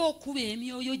 bw'oba okuba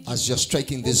emyoyo gye As you're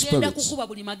striking these ogenda spirits, kukuba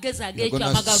buli magezi you're going to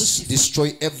ag'ekyamagalusifu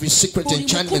destroy every secret Buli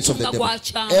enchantments of the mukutu devil. nga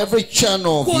gwakyama. Every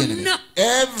channel of the enemy.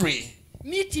 Gwonna.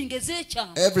 meeting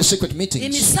ez'ekyama Every secret meetings.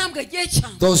 emisango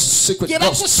egy'ekyama Those secret gye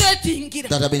ghosts bakusetingira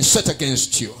that have been set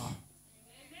against you.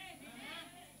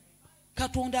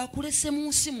 katonda akulese mu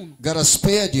nsi muno God has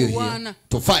spared you here Kulwana.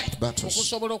 to fight battles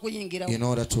okusobola okuyingirawo in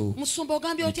order to, musumba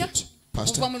ogambye otya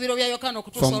Pastor, kuva mu biro bya yokaana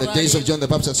okutuusa from the days of olwaleero John the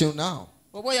Baptist till now,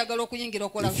 oba oyagala okuyingira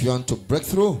okola if you want to break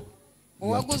through,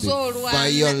 you have to owaguza olwana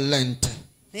be violent.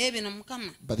 naye bino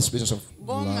mukama But this business of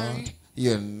Woman. Lord,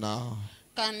 you know,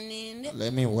 kaninde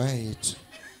let me wait.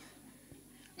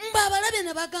 mba abalabe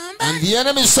ne bagamba And the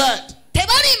enemy said,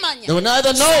 tebalimanya they will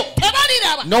neither know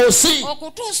tebaliraba nor see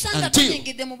okutuusa nga until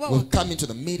tuyingidde mu we'll bawa come into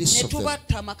the midst ne of them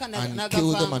tubatta amaka and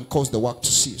kill them n'agafaamu and cause the work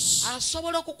to cease.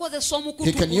 asobola okukozesa He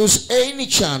omukutu can use any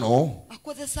channel,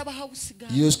 akozesa bahawusiga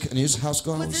can use house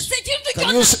girls, akozesa ekintu can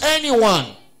kyonna use anyone,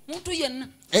 muntu yenna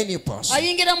any person.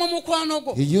 ayingira mu mukwano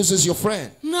gwo He uses your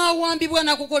friend n'awambibwa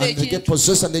nakukola and they get ekintu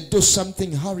possessed and they do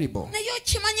something horrible. naye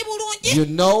okimanyi bulungi You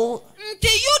know nti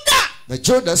yuda that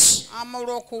Judas,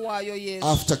 amala okuwaayo yesu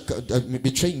after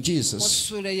betraying mu Jesus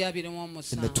ssula eya in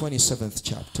the 27 27th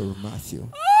chapter of Matthew,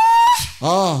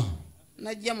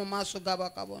 najja mu maaso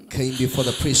g'abakabona came before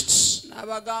the priests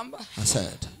n'abagamba and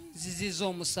said, ziziza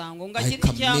omusango nga I kiri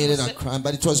committed a kyamuse crime,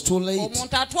 but it was too late.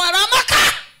 omuntu atwala amaka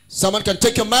Someone can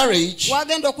take your marriage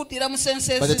wagenda okuddira mu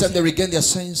by the time senses they regain their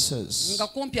senses. nga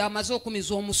kumpi amaze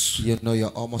okumiza omusu You know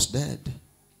you're almost dead.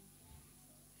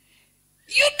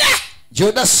 yuda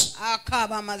Judas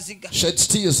akaaba amaziga sheds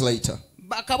tears later,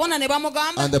 bakabona ne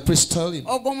bamugamba and the priest tell him,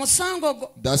 ogwo musango ogwo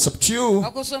that's up to you.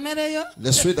 akusomereyo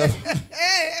Let's read that.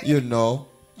 You know.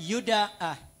 yuda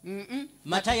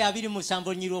matayo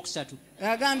 27:3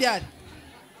 agambye ati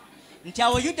nti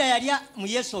awo yuda yali mu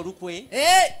yesu olukwe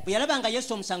bwe yalaba nga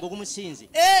yesu omusango ogumusinze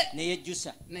ne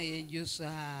yejjusa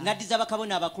neyejusa n'addiza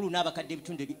bakabona abakulu n'abakadde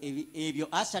ebitundu ebyo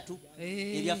 3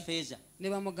 ebya ffeeza ne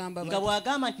bamugamba nga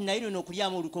bw'agamba nti naye nono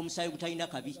okulyamu oluka omusaayi gutalina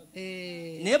kabi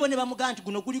naye bo ne bamugamba nti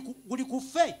guno guli ku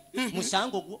ffe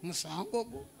musango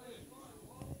gwo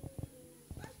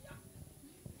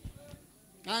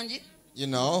angi You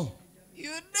know.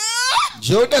 yuda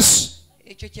Judas.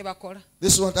 ekyo kye bakola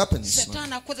This is what happens.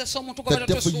 setaani akozesa omuntu The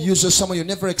devil uses someone you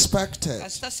never expected.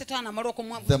 kasita setaani amala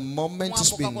The moment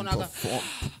it's been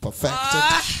perfected,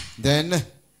 then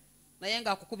naye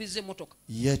ng'akukubiza emmotoka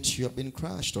yet you have been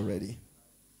crushed already.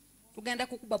 tugenda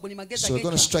kukuba buli magezi So we're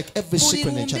going to strike every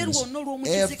secret enchantment,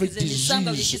 every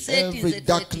disease, every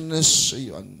darkness,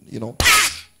 you know.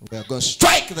 We are going to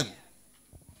strike them.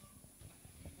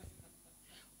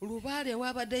 lubaale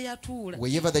wabadde yatuula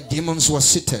Wherever the demons were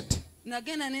seated,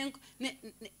 nagenda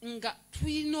nga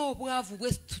tulina obwavu bwe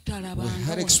we had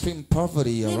tutalabanga extreme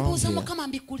poverty around nembuuza here. mukama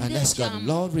mbikkulira And asked God, ekyamu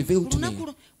Lord, reveal to me.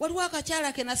 olunaku waliwo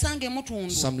akakyala ke nasanga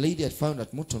emutundu Some lady had found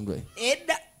at Mutundwe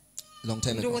edda long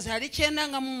time ago, ndowooza ali kyenda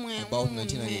nga mu about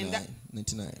mwenda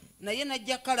 1999. naye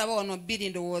najja kalaba wano 2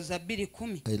 ndowooza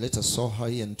 2:10 I later saw her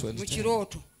here in mu 2010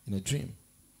 kirooto in a dream.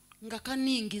 nga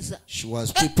kaningiza She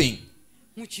was peeping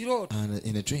mu kirooto and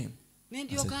in a dream.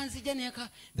 nendyoka nzija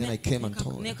Then I came and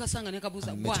told her. nekasanga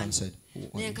nekabuuza I met her and said,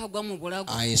 nenkagwa mu bulago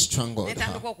I strangled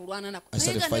netandika her. okulwana nako I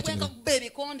started fighting her. bwenkakuba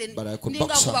ebikonde But I could box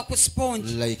ningakuba her ku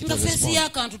sponge like it nga was a feesi sponge.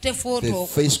 y'akantu The tefootooko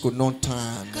face could not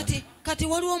turn. kati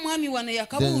waliwo omwami wano Then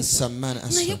yakabuuza some man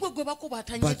asked naye her, gwe gwe bakuba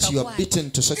atanye but you are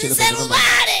beaten to such a nze level.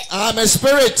 lubaale I'm a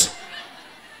spirit.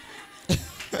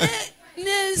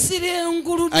 n'ensira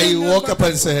engulu I woke up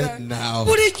and said, now.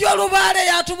 bulijjo lubaale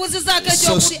yatubuzizaako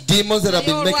So ekyokulya demons that have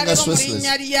been making us restless,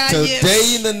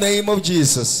 today in the name of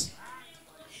Jesus,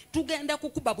 tugenda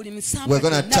kukuba buli misambo we're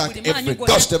going to attack every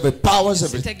ghost, every powers,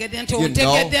 every, tegedde nti you know.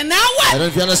 ontegedde I naawe don't know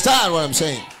if you understand what I'm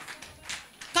saying.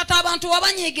 kati abantu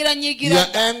wabanyiigira You are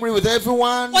angry with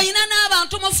everyone. olina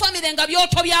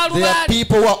There are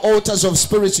people who are altars of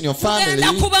spirits in your family,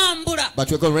 but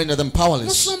you're going to render them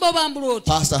powerless.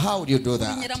 Pastor, how would you do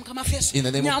that? In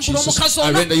the name of Jesus,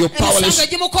 I render you powerless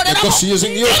because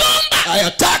using you, I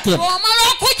attack them.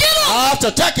 After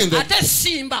attacking them,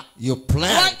 you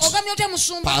plant.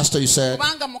 Pastor, you said,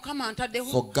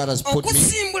 for God has put me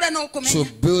to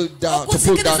build down, to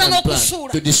pull down and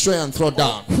plant, to destroy and throw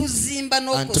down,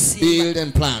 and to build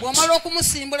and plant.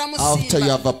 After you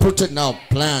have uprooted, now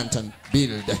plant and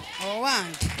build.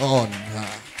 Oh no.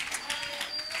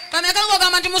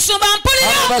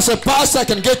 I said, Pastor, I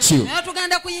can get you.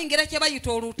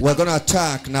 We're going to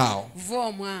attack now.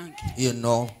 You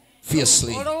know,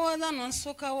 fiercely.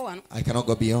 I cannot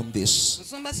go beyond this.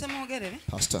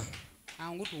 Pastor.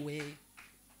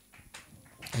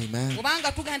 Amen.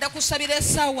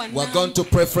 We're going to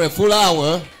pray for a full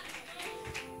hour,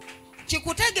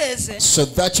 so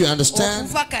that you understand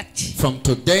from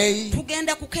today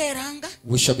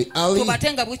we shall be early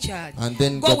and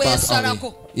then go back early.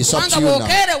 It's up to you now.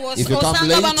 If you come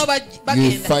late,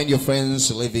 you find your friends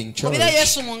leaving church.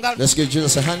 Let's give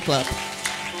Jesus a hand clap.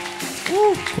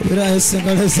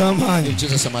 Give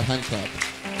Jesus a hand clap.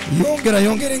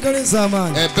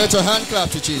 A better hand clap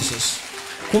to Jesus.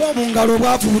 Clap and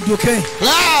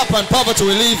poverty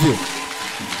will leave you.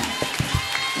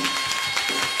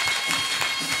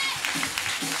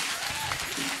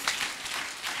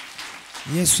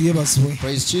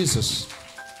 Praise Jesus.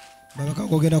 How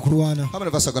many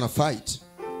of us are going to fight?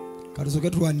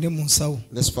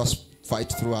 Let's first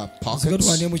fight through our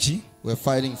pockets. We're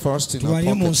fighting first in our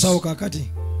pockets.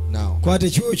 Now,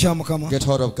 get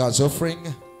hold of God's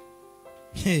offering.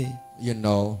 You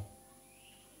know,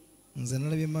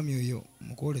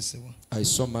 I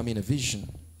saw mommy in a vision,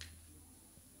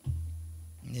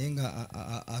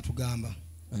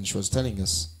 and she was telling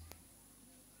us,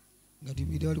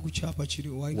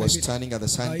 was standing at the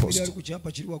signpost.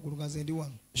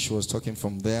 She was talking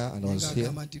from there and I was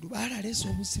here.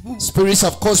 Spirits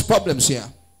have caused problems here.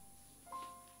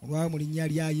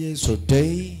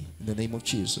 Today, in the name of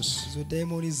Jesus,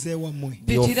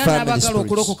 your family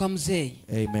spirits.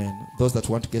 Amen. Those that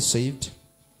want to get saved,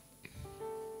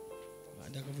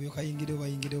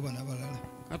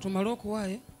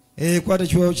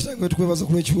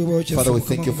 Father, we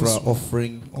thank you for our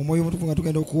offering. Holy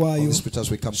Spirit, as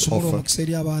we come to offer,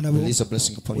 release a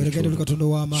blessing upon your children.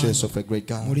 Show yourself a great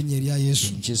God.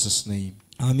 In Jesus' name.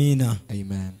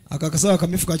 Amen.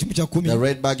 The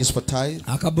red bag is for tithe.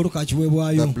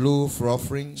 The blue for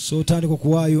offering.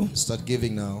 Start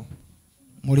giving now.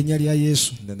 In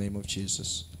the name of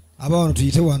Jesus.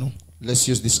 Let's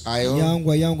use this aisle.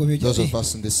 Those of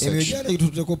us in this section.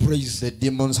 The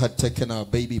demons had taken our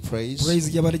baby praise.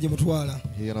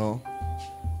 You know.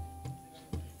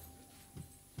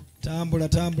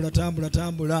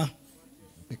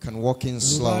 We can walk in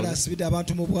slowly.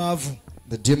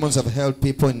 The demons have held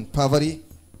people in poverty.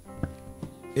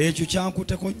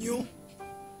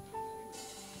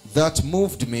 That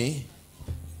moved me.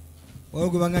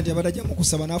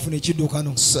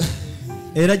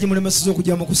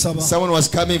 Someone was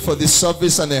coming for this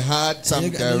service and they had some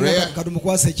diarrhea.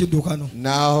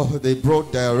 Now they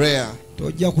brought diarrhea.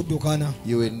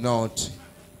 You will not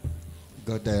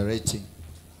go diarrheating.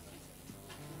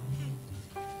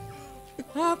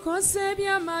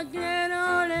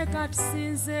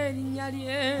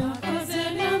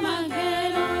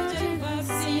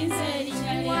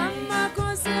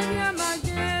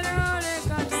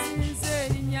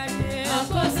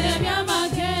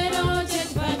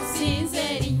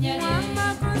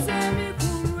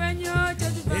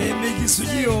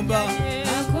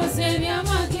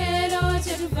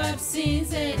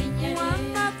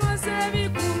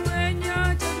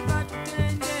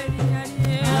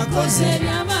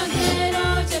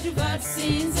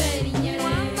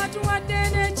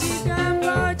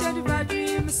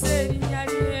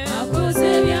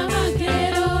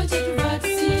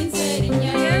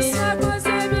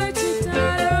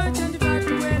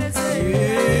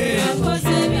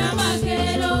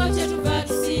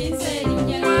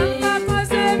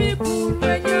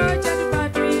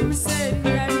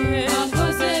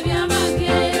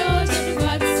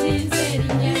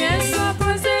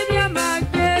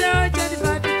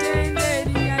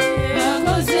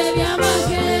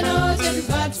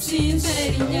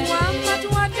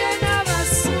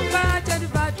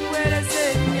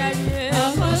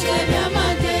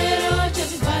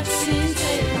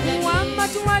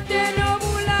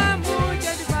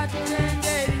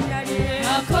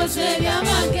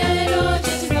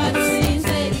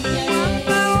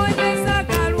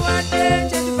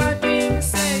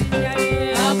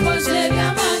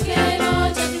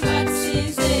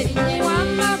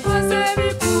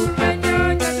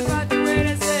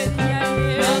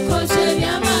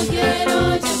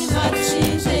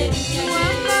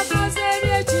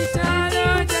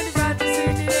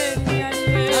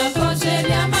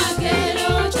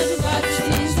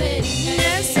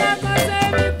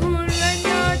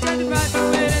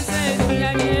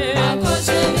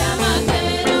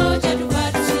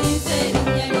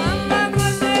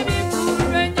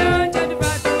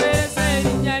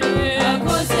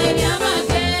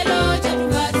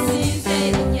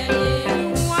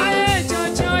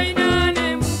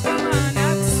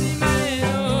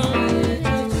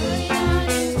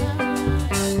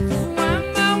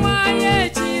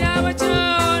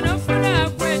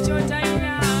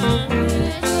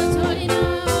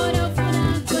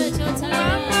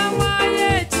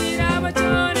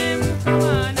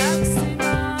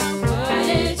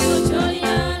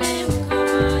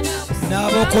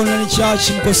 Online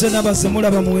church mukose namba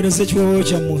zemulaba muweereze ekiweebwayo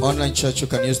kyammwe. Online church, you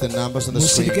can use the numbers on the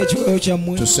screen Musirike ekiweebwayo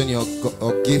kyammwe. to send your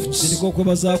gifts, Musirike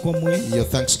okwebaza kwammwe. your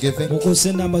thanksgiving.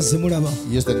 Mukose namba zemulaba.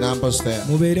 Use the numbers there.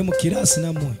 Mubeere mu kiraasi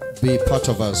nammwe. Be part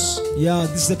of us. Yeah,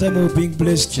 this is the time of being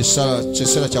blessed.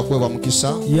 Kiseera kya kuweebwa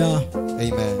mukisa. Yeah.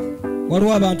 Amen.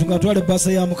 Waliwo abantu nga twala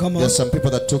ebbaasa ya Mukama. There are some people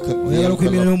that took the Oyagala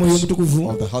okuyimirira n'omwoyo omutukuvu.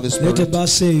 of the Holy Leeta Spirit.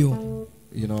 ebbaasa eyo.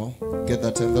 You know, get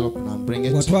that envelope and bring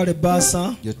it. Watwala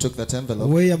ebbaasa. You took that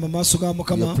envelope. Weeyama mu maaso ga You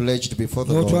Mukama. pledged before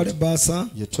the N'otwala Lord. ebbaasa.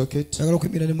 You took it. Oyagala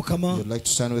okuyimirira ne Mukama. You'd like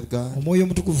to stand with God. Omwoyo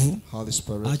omutukuvu Holy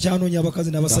Spirit. akyanoonya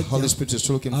abakazi The Holy n'abasajja Spirit is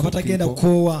looking for abatagenda people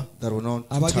kukoowa, that will not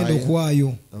abagenda tire,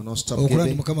 okuwaayo that will not stop okulaba nti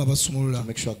giving, Mukama abasumulula. to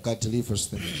make sure God delivers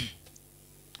them.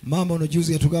 Maama ono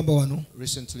juzi yatugamba wano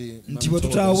Recently, nti Mom bwe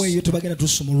told tutaawo us eyo tebagenda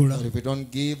tusumulula. that if we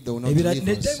don't give, they will not Ne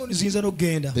deliver us. dayimoni ziyinza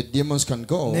n'okugenda The demons can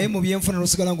go, naye mu byenfuna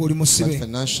n'osigala ng'oli but musibe.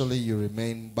 financially you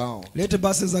remain bound. Leeta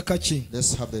ebbaasa eza kaki.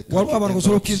 Let's have the Waliwo abantu osobola envelopes.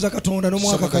 okukkiriza Katonda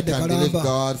n'omwaka Someone that kadde can believe kalamba.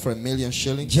 God for $1,000,000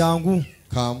 shillings. Jangu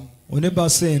Come one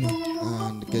ebbaasa eno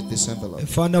and get this envelope.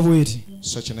 efaana bw'eti.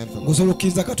 Such an envelope. Osobola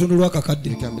okukkiriza Katonda olw'akakadde.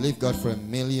 You can believe God for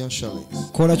 $1,000,000 shillings.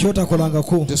 Kola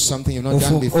kyotakolangako Do something you've not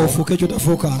done before ofuuke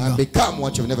kyotafuukanga. and become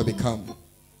what you've never become.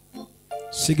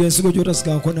 Siga ensigo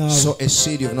gy'otasigangako naawe. Sow a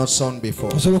seed you've not sown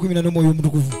before. Osobola okuyimirira n'omwoyo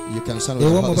omutukuvu. You can stand with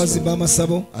the Ewammwe Holy bazimba Spirit.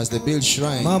 amasabo. As they build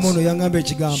Maama ono shrines, yaŋŋamba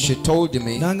ekigambo. she told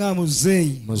me, Nanga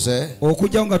muzeeyi Mose,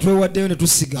 okujjawo nga twewaddeyo ne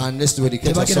tusiga unless we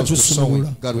dedicate tebagenda ourselves to sowing,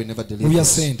 tusumulula God will never mu deliver bya us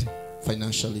ssente.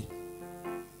 financially.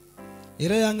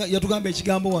 Era yatugamba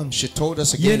ekigambo wano. She told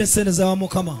us Ye ne again, ssente za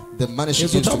Mukama. the money she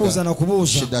Ezo gives to tabuuza na God,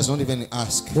 she kubuuza. does not even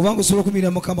ask. Bw'obanga osobola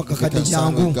okuyimirira Mukama If you kakadde can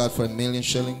stand jangu. with God for $1,000,000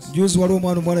 shillings. Juzi waliwo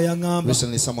omwana omuwala yaŋŋamba.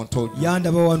 Recently someone told me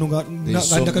Yandaba wano nga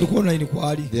ndakali ku online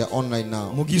kwali. they are online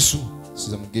now. Mugisu. This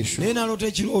is a Mugishu. Naye n'aloota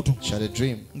ekirooto. She had a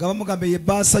dream. Nga bamugamba ye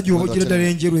bbaasa gy'oba ogira ddala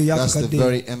enjeru That's the ey'akakadde.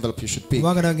 very envelope you should pick.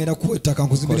 Kubanga nagenda kuwa ettaka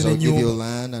nkuzimbire Because I'll give you n'ennyumba.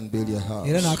 land and build your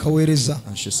Era house. n'akaweereza.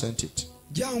 And she sent it.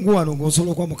 Jangu wano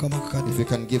ng'osobola okuwa Mukama akakadde. If you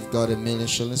can give God $1,000,000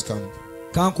 shillings, come.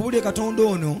 Kankubulire Katonda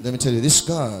ono Let me tell you, this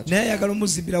God naye ayagala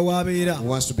omuzimbira w'abeera.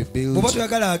 wants to be built Bw'oba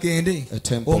toyagala agende a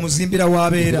temple. omuzimbira If you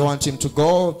w'abeera. don't want him to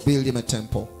go, build him a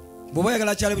temple. Bw'oba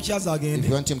oyagala akyale bukyazi If agende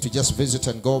you want him to just visit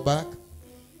and go back,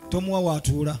 tomuwa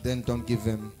w'atuula. then don't give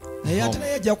him Naye ate home.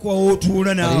 naye ajja kuwa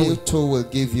w'otuula But naawe. he too will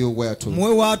give you where to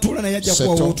Muwe w'atuula naye ajja kuwa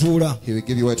settle. w'otuula. He will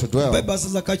give you where to dwell. Ebbaasa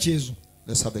za kaki ezo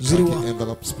Let's have the Ziriwa. khaki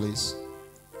envelopes, please.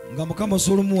 nga Mukama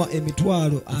osobola omuwa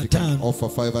emitwalo If you can 5,000 offer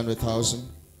 500,000,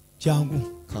 jangu.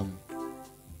 come.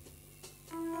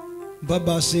 Mpa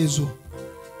bbaasa ezo.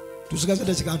 Tusigaze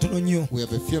dakika ntono nnyo. We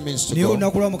have a few minutes to Naye go.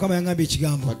 olunaku lwa Mukama yaŋŋamba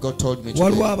ekigambo. But God told me Waliwo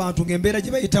today, abantu ng'embeera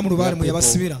gye bayitamu lubaale mwe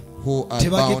yabasibira. who are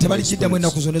bound by Tebaligiddamu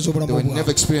ennaku spirits. zonna They ez'obulamu will never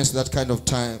bwabwe. experience that kind of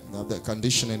time, that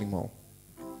condition anymore.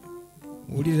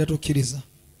 Wulirira tokkiriza.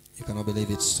 You cannot believe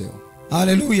it still.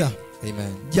 Haleluya.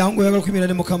 Amen. Jangu oyagala okuyimirira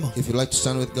ne Mukama. If you like to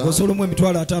stand with God, Osobola omuwa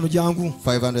emitwalo 5 jangu.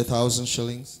 500,000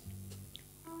 shillings.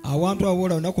 Awantu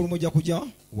awoola olunaku lumu ojja kujja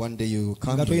One day you will nga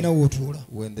come tolina here w'otuula.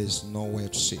 when there's nowhere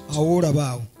to sit. Awoola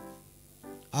baawo.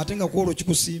 Ate nga kwolwo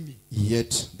kikusimbye.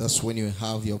 Yet that's when you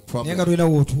have your Naye nga problem. tolina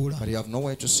w'otuula. But you have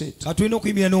nowhere to sit. Ka tulina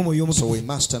okuyimirira n'omwoyo So we omutukuvu.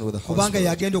 must stand with the Holy Kubanga Spirit.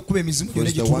 yagenda okukuba emizimu Who gyonna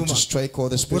is gye the one to tuluma. strike all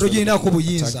the Bwe spirits that togirinaako are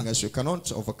buyinza. attacking us. You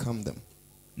cannot overcome them.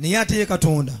 Naye ate ye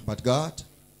Katonda. But God,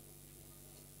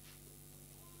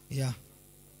 Ya.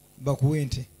 Bakuwe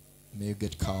ente. may you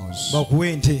get cows.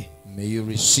 Bakuwe ente. May you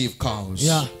receive cows.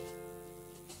 Ya.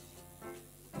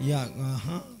 Ya.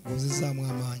 Aha. Ng'ozizzaamu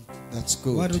amaanyi. That's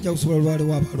Wali good. tojja kusobola lwale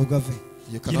w'abaalo gave.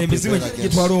 You Gino cannot emizimu prevail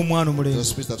against gitwala omwana those omulenzi.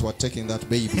 spirits that were taking that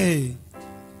baby. Hey.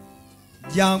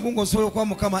 Jangu ng'osobola okuwa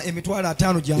Mukama emitwalo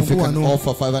 5 If you jangu can wano.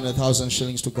 offer 500,000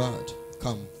 shillings to God,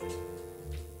 come.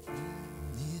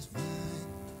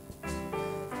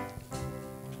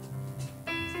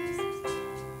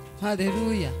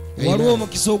 Haleluya. Waliwo Amen.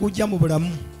 omukisa ogujja mu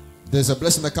bulamu There's a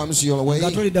blessing that comes your way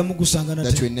nga toliddamu gusanga that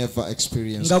nate. we never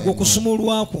experience Nga gwe anymore.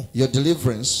 kusumulwako Your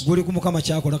deliverance guli ku Mukama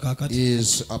kyakola kaakati.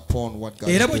 is upon what God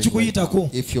Era is bwe doing right kikuyitako, now.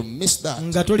 If you miss that,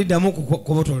 nga toliddamu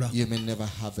kukobotola. you may never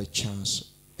have a chance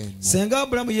anymore. Senga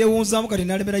Abulamu yeewunzaamu kati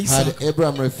n'alemera Had Isaaka,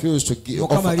 Abraham refused to give,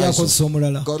 Mukama offer yali Isaac, akozesa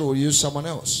omulala. God will use someone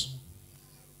else.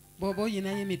 Bw'oba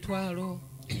oyinayo emitwalo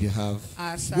If you have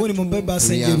Gwoli mu asatu,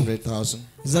 bbaasa enjeru. 300,000,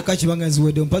 Zaka kibanga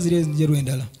nziwedde mpa ziri enjeru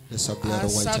endala. let's have the other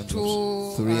white Asatu,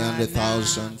 envelopes.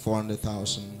 300,000,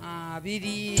 400,000,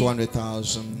 200,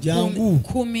 200,000, Jangu.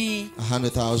 10,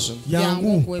 100,000.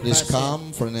 Jangu. Please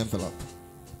come for an envelope.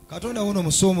 Katonda wono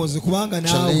musoomoozi kubanga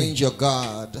naawe Challenge your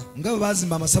God. nga bwe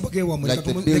baazimba amasabo g'ewammwe Like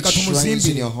they leka build shrines in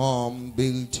tumuzimbire. your home,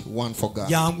 build one for God.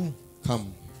 Jangu. Come.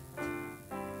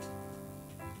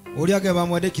 Oli agaba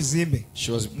bamuwadde ekizimbe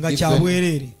She was nga given kya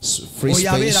bwereere. free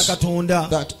Oyo abeera space Katonda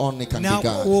that only can be n'akuwa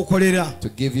God w'okolera. to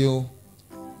give you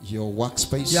your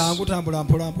workspace.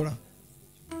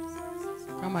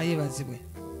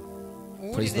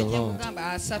 Praise the Lord.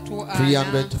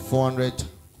 300, 400,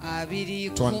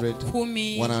 200,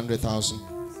 100,000.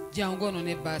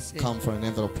 Come for an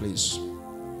envelope, please.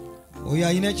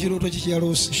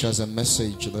 She has a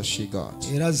message that she got.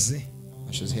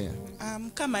 She's here.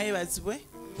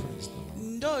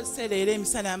 Ndose leero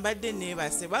emisana mbadde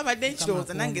neebase babadde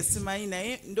nkirowooza nange simanyi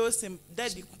naye ndose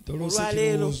dadi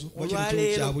olwaleero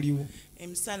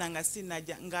emisana nga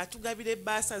sinajja ng'atugabira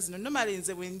ebbaasa zino nomale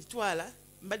nze bwe nditwala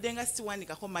mbadde nga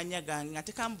siwandikako manya gange nga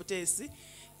tekambuteesi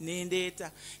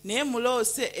nendeeta naye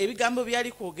muloose ebigambo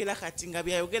byali kwogera kati nga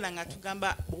byayogera nga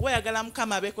tugamba bwe oyagala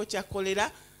mukama abeeko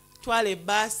kyakkolera twala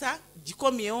ebbaasa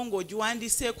gikomyewo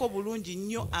ng'ogiwandiseeko bulungi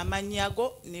nnyo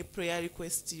amanyago ne prayer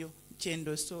request yo. Some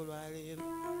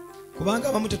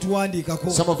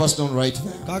of us don't write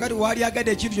that.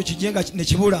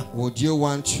 Would you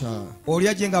want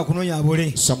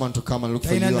someone to come and look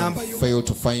for you and fail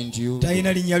to find you? You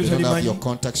don't have your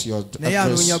contacts, your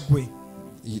address.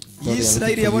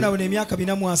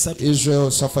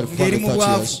 Israel suffered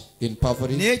 430 years in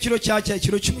poverty,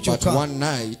 but one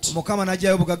night God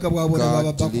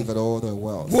delivered all the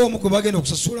wealth.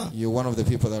 You're one of the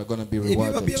people that are going to be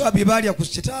rewarded.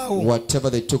 Whatever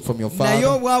they took from your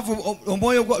father,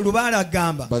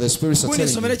 but the Spirit is telling you.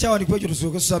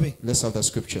 Let's have the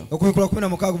scripture.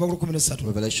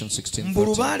 Revelation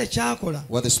 16:14.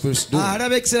 What the Spirit do at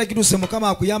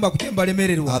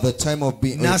the time of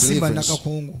being deliverance,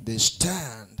 they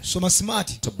stand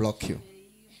to block you.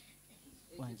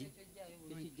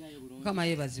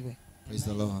 Praise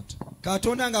the Lord.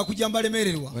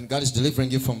 When God is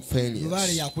delivering you from failures,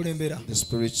 the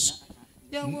Spirit's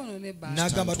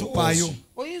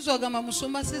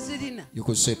you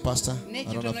could say, Pastor, I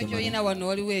don't have the money.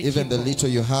 Even the little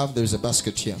you have, there is a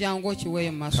basket here. Come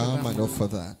and offer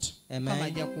that.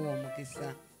 Amen.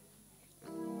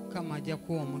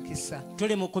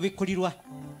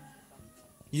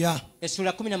 Yeah.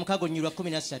 Essula 16 nnyirwa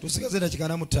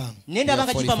 13.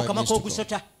 Nendabanga kiva mu kamwa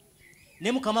k'ogusota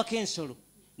ne mu kamwa k'ensolo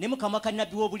ne mu kamwa ka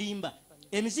nnabbi w'obulimba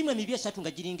emizimu emibi esatu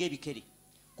nga giringa ebikere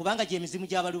kubanga gye emizimu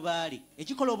gy'abalubaale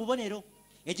ekikola obubonero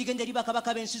ekigenda eri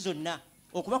bakabaka b'ensi zonna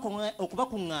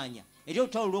okubakuŋŋaanya eri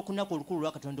olutalo lw'okunaku olukulu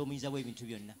lwa Katonda omuyinza w'ebintu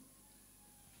byonna.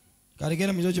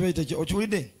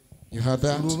 You heard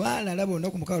that? On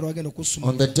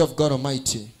the day of God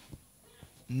Almighty,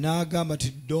 they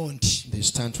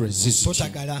stand to resist you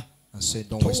and say,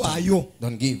 don't waste time.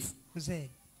 Don't give. Praise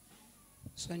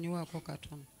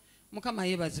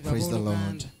the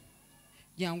Lord.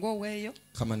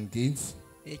 Come and give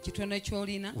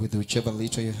with whichever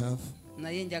little you have. But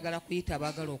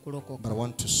I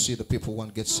want to see the people who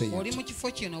want to get saved.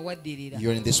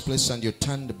 You're in this place and you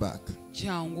turned back.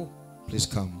 Please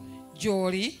come.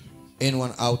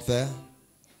 Anyone out there?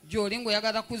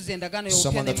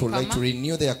 Someone that would like to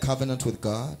renew their covenant with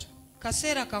God.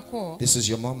 This is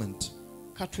your moment.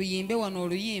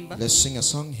 Let's sing a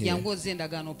song here as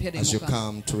you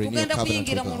come to renew your covenant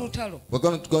with God. We're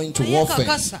going to go into warfare,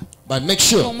 but make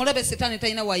sure that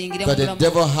the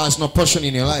devil has no portion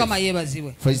in your life.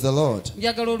 Praise the Lord.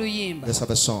 Let's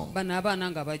have a song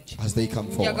as they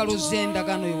come forward.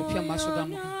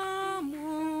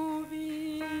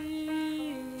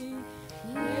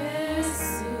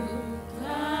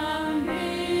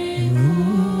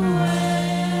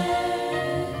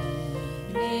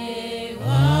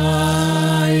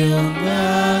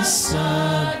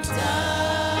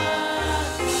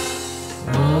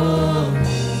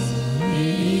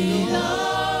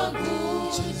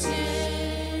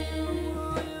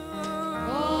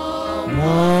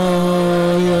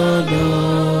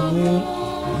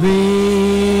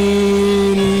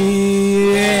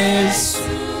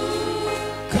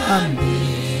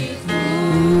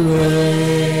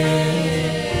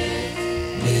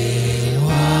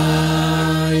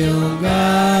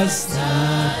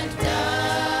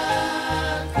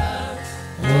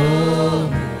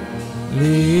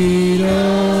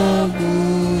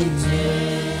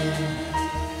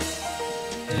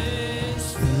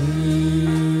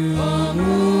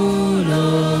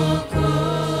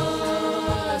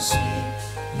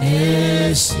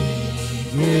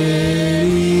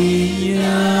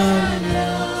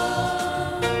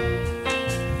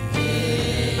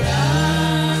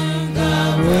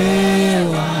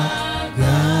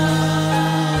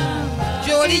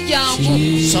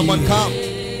 Someone come.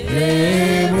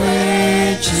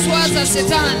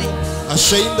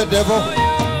 Ashame the devil.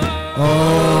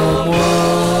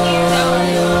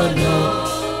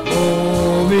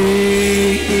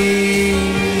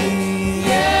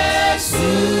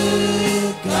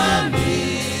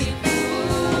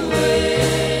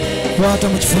 kwata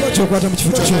mu kifuba kyo, kwata mu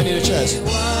kifuba kyo.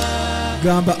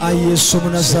 Gamba ayi Yesu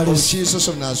Munazareti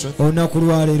olunaku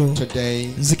lwaleero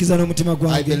nzikiza n'omutima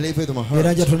gwange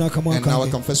era njatona akamwa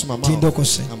kange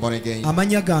tindokose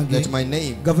amannya gange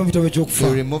gava mu kitabo ekyokufa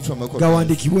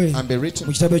gawandiikibwe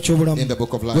mu kitabo eky'obulamu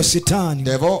gwe sitaani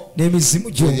n'emizimu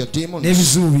gyo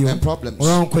n'ebizibu byo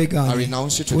olwankweganye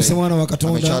ose mwana wa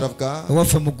Katonda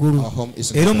ewaffe mu ggulu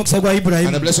era omukisa gwa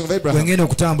Ibulayimu gwe ngenda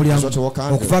okutambuliramu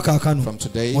okuva kaakano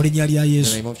mu linnya lya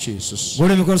Yesu.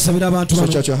 Gwola emikono tusabire abantu bano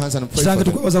Kitange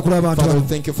tukwebaza kulaba abantu bano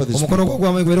omukono gwo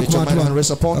gw'amaanyi gubeere ku bantu bano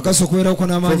kakasa okubeerawo ko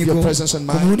n'amaanyi go ku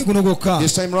mulundi guno gwokka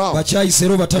bakyayise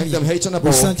era obatamye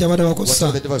ossa nti abadde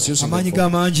bakozesa amaanyi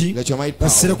g'amangi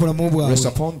bassire ku bulamu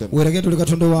bwabwe weerage tuli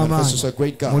Katonda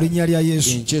w'amaanyi mu linnya lya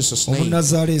Yesu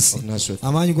Omunnazaaleesi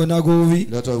amaanyi gonna ag'obubi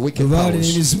lubaale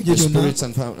n'emizimu gye gyonna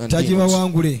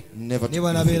tagibawangule ne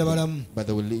banabeera balamu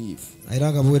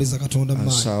era nga buweereza Katonda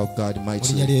mu maanyi mu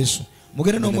linnya lya Yesu.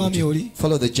 Mugere n'omwami oli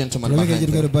follow the gentleman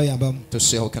behind them to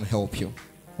see how can help you.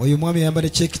 Oyo mwami ayambadde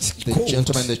the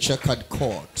gentleman in the checkered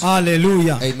coat.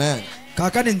 Hallelujah. Amen.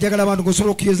 Kaakati njagala abantu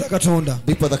gosobola okukkiriza Katonda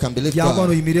people that can believe God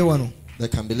oyimire wano they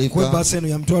can believe God basa eno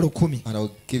ya mitwalo 10 and I'll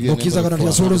give you a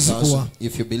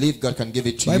if you believe God can give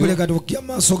it to Bible you. Bible okya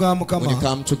maaso ga Mukama when you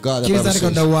come to God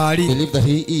believe that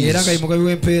he is era nga yimugabi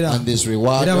w'empeera and this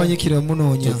reward era abanyikire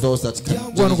munoonya to those that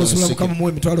can do Mukama mu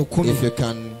emitwalo 10 if you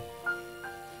can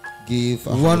give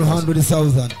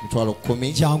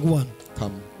 100,000 jangu wano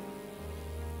come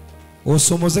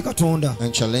osomoze Katonda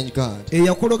and challenge God.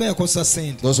 Eyakuloga yakosa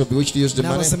sente Those who bewitched to use the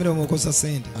money n'abasemere bamukosa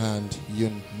sente and you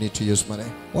need to use money.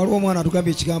 Waliwo omwana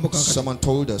atugambye ekigambo kakati Someone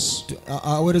told us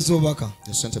aweereza obubaka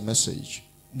they sent a message,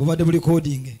 bubadde bu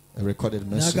recording a recorded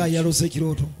naga message yalose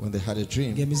ekirooto when they had a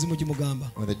dream, ng'emizimu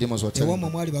gimugamba when the demons were telling ewamwe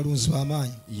them mwali balunzi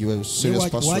b'amaanyi you were serious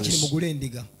waakiri pastors, mugule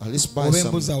endiga at least buy oba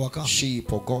embuzi some awaka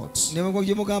sheep or goats. ne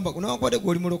gimugamba nawankwadde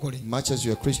gwe oli mulokole Much as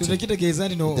you are kino Christian, tekitegeeza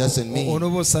nti doesn't mean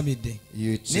onoba osamidde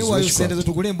it's naye waayo sente witchcraft. zo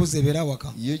tugule embuzi ebeera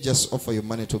awaka You just offer your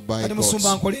money to buy kati musumba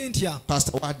goats. nkole ntya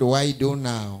Pastor, what do I do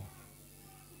now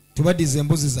tubaddiza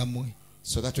embuzi zammwe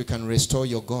so that we can restore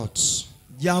your goats?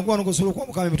 jangu wano gosobola okuwa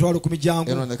Mukama emitwalo 10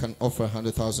 jangu Anyone that can offer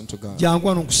 100,000 to God, jangu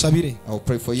wano nkusabire I'll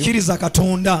pray for you. kkiriza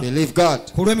Katonda Believe God.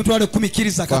 ku lw'emitwalo 10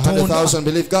 kkiriza For Katonda 100,000,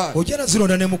 believe God. ojja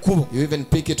nazirondera ne mu kkubo You even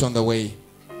pick it on the way.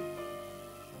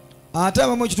 ate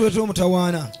abamu ekituleetera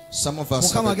omutawaana Some of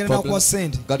us Mukama have a agenda problem. nakuwa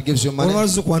sente God gives you money, olumala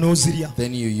zikuwa n'ozirya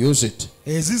then you use it.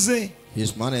 ezize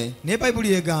His money. naye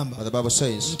bayibuli egamba But the Bible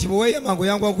says, nti bwe weeyamanga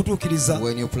oyanguwa okutuukiriza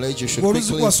when you pledge, you should ng'oluzi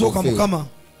quickly kwasooka fulfill. Mukama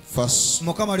First,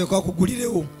 Mukama alyoka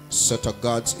akugulirewo settle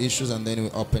God's issues, and then we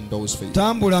open doors for you.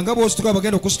 tambula nga bw'osituka bagenda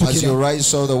As you okusitukira rise,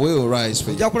 so the will rise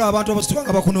for you. ojja kulaba abantu abasituka nga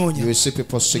You bakunoonya will see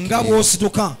people seeking nga you.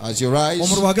 bw'osituka As you rise,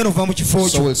 omululu agenda okuva mu kifo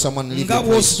so kyo will someone leave nga your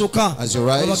place. bw'osituka As you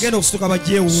rise, bagenda okusituka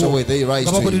bajjeewuwo so will they rise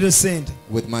nga to bakulire you sente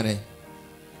with money.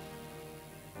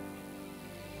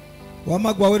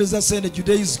 wamma gwaweereza sente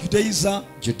judaiza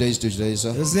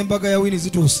Judaism, ez'embaga ya wini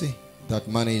zituuse that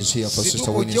money is here for Sister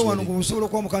ojje wano Winnie's. ng'osobola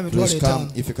okuwa Mukama emitwalo Please come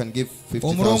 5 if you can give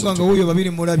omulongo 50,000 nga to wuuyo babiri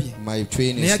mulabye my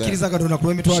twin naye is there. akkiriza Katonda ku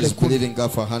lw'emitwalo She's 10 believing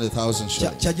God for 100,000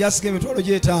 shillings. kyajja emitwalo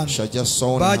gye 5 She just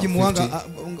sown baagimuwanga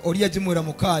 50. oli yagimuwera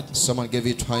mu kaadi Someone gave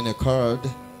it her in a card.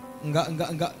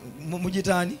 nga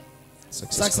mugitaani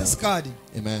success card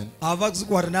Amen. ava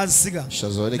kuzikwata n'azisiga She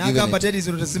has already given n'agamba it. teri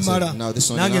zino tezimala Now this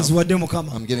one nange enough. nziwadde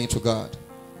Mukama I'm giving to God.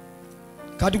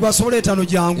 kati gwasobola etaano If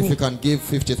jangu you can give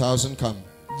 50,000, come.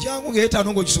 jangu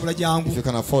ng'etaano ng'ogisobola jangu If you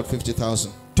can afford 50,000,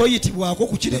 toyitibwako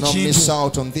ku kino do not miss ekintu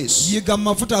out on this. yiga mu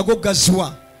mafuta ago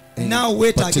gaziwa And naawe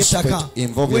weetaaga ettaka participate,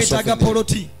 involve yourself weetaaga in the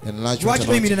poloti enlargement lwaki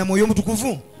toyimire na mwoyo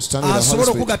omutukuvu Stand with the Holy asobola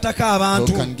Spirit. okugattako Who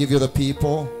abantu can give you the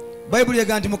people. bayibuli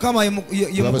ega nti Mukama ye The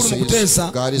Bible mukulu mu says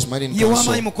kuteesa God is mighty in ye w'amaanyi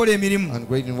counsel mu kukola emirimu and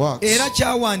great in works. era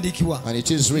kyawandiikibwa And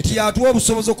it is nti written, yatuwa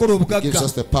obusobozi okukola He gives obugagga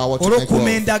us the power to make olw'okukuuma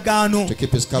wealth, endagaano to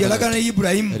keep His yalagana covenant, ne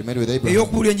Ibulayimu that He made with Abraham,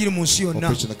 ey'okubuulira enjiri mu nsi for yonna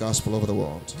preaching the gospel over the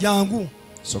world. jangu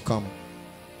So come.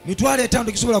 mitwalo etaano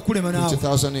tekisobola kukulema naawe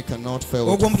 50,000 you cannot fail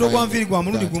ogwo to omutwe gwa find nviiri gwa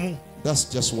mulundi that. gumu That's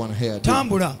just one hair.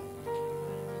 tambula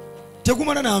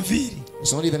tegumala na nviiri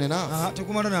It's not even enough.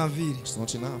 tegumala na nviiri It's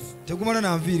not enough. tegumala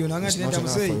na nviiri onanga It's nti not nedda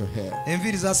enough for muzeeyi your hair.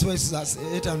 enviiri zasiba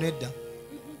etaano nedda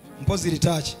mpozi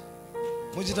litaaki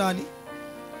mukitaani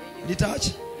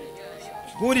litaaki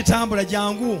gundi tambula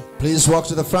jangu Please walk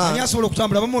to the ani front. asobola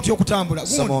okutambula bamu otya okutambula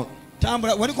gundi Someone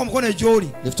tambula wanika omukono egy'oli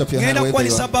lift up your hand ngenda wherever you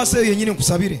kukwanyisa are. bbaasi eyo yennyini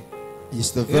nkusabire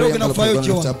It's the era very ogenda envelope kufayo you're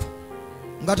going to lift jjo up.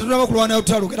 nga tetunaba kulwana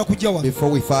lutalo ogenda kujja wano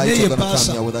Before we fight, Naye you're going to paasa.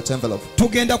 come here with that envelope.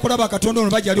 tugenda kulaba katonda ono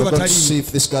bajja ali We're going to see batali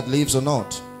if this God lives or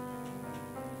not.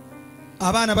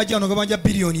 abaana bajja wano gabanja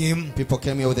biliyoni emu people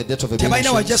came here with the debt of a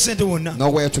tebalina wajja billion. sente wonna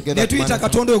Nowhere to get ne that money tuyita from.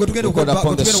 katonda oyo gwe tugenda We called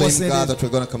upon the okugenda same God okubaseereza that we're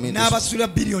going to commit this n'abasula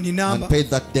biliyoni namba and paid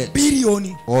that debt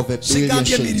biliyoni of a billion sigambye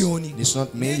shillings. miliyoni It's not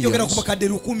njogera ku millions. bakadde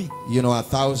 1,000 You know,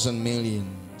 1,000 million.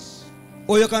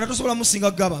 oyo kana tosobola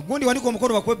musinga gaba gundi wanika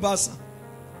omukono bakwe baasa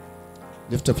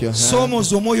Lift up your hand.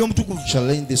 soomooza omwoyo omutukuvu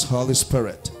Challenge this Holy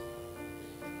Spirit.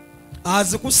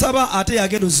 azikusaba ate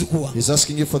yagenda ozikuwa He's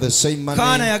asking you for the same money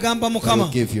kaana yagamba I will mukama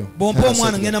give you. bw'ompa Hannah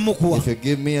omwana said, ngenda mukuwa if you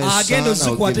give me a son, agenda I'll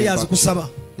ozikuwa give ate him back to you. yazikusaba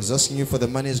He's asking you for the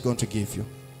money he's going to give you.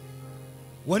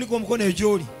 wanika omukono eyo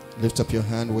gy'oli Lift up your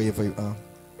hand wherever you are.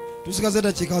 tusigaze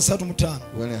eddakiika 35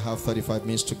 We only have 35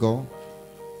 minutes to go.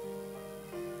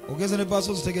 ogeze ne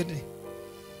baasi ozitegedde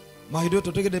maido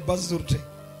totegedde baasi zolute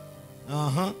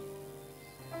aha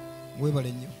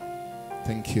mwebale nnyo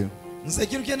Thank you. nze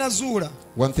ekintu kye nazuula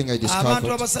One thing I abantu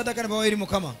discovered, abasaddaaka ne bawa eri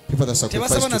mukama people that sacrifice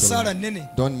tebasaba na to the saala Lord nnene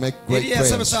don't make eri great eyasaba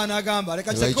prayers. saala n'agamba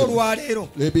leka Elijah, kiteke olwaleero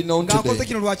let it be known ng'akoze today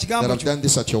kino lwa that kigambo I've kyo done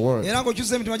this at your word. era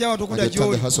ng'okyusa emitima gy'abantu And okudda they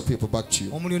turned the gy'oli hearts of people back to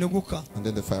you. omuliro ne gukka And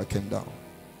then the fire came down.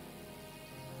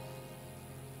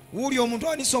 wuuli omuntu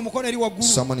anisa omukono eri waggulu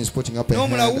Someone is putting up a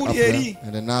hand n'omulala up wuuli there, eri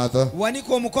and another.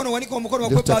 wanika omukono bakwe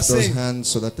Lift up baasi those eyo hands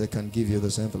so that they can give you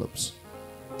those envelopes.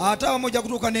 ate abamu ojja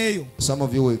kutuuka n'eyo Some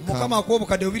of you will mukama come, akuwa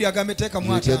obukadde bubiri agamba eteekamu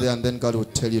you get there, ataano and then God will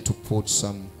tell you to put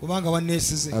some kubanga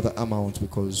wanneesize other amount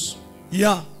because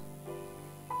ya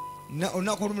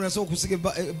olunaku olumu nasobola okusiga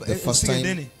the first esiga time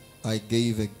ennene I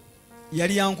gave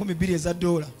yali ya 2,000 eza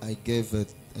 $. I gave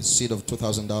a seed of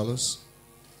 $2,000,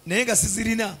 naye nga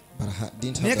sizirina but I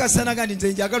didn't naye have that money. kasanaga nti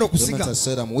nze njagala The moment okusiga I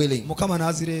said I'm willing, mukama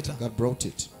n'azireeta God brought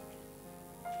it.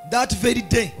 that very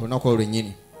day Olunaku olwo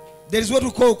lwennyini there is what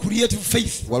we call creative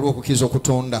faith waliwo okukkiriza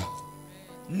okutonda.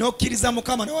 n'okkiriza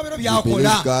mukama newabeera You believe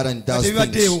byakola God and nga does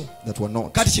tebibaddeewo things that were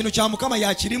not. kati kino kya mukama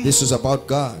yakirimu This is about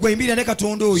God. gwembirira ne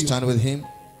katonda oyo Stand with Him.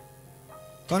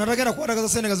 kana tagenda kukwatagaza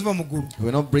sente nga ziva mu ggulu He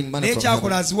will not bring money naye from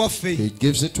kyakola heaven. aziwaffe He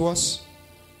gives it to us.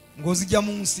 ng'ozijja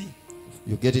mu nsi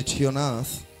You get it here on earth.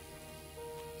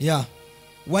 ya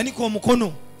wanika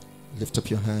omukono Lift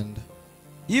up your hand.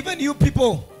 even you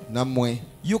people Nammwe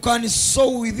you can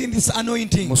sow within this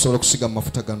anointing. musobola okusiga mu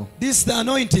mafuta gano. This is the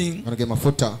anointing Gano ge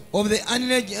mafuta of the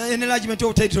enlargement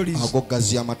of territories.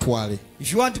 ag'okugaziya amatwale.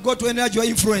 If you want to go to enlarge your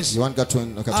influence, You want God to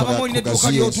abamu olina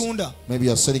edduuka ly'otunda maybe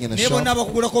you're selling in a naye bonna shop,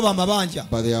 bakugulako bamabanja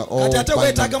but they are all kati ate buying on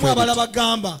weetaagamu abalala credit.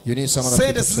 bagamba You need some other sente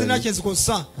people to sizirina tell kye you,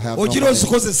 zikosa I have no ogira money.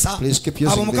 ozikozesa Please keep using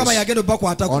abo mukama this. yagenda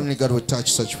obbakwatako. Only God will touch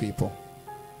such people.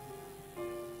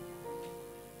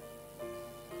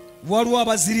 waliwo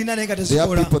abazirina naye nga There are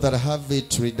tezikola people that have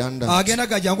it redundant. agenda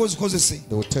gajangu ozikozese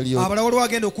They will tell you, abalala waliwo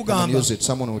agenda you can okugamba use it.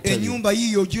 Someone will tell you, ennyumba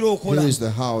yiyo ogira okola here is the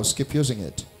house, keep using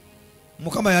it.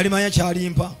 mukama yalimanya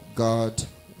kyalimpa. God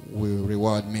will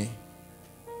reward me.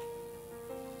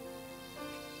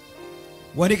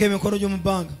 wanika emikono gy'omu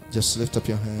bbanga, Just lift up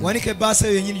your hand. wanika ebbaasa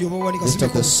eyo yennyini gy'oba wanika, Lift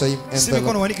up the same si mikono,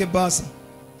 envelope. wanika ebbaasa.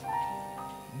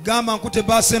 gamba nkute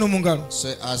ebbaasa eno mu ngalo.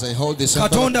 Say, as I hold this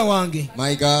envelope, katonda wange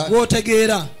my God,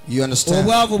 gw'otegeera you understand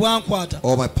obwavu bwankwata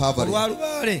all my poverty,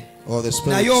 olwalubaale all the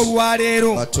naye spirits.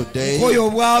 olwaleero But today, nkooyo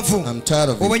obwavu I'm tired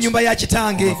of it. obw'ennyumba ya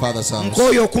kitange, My father's house.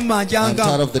 nkooyo I'm okummanjanga,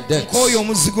 tired of the debts. nkooyo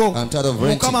omuzigo. I'm tired of renting.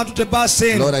 mukama ntute ebbaasa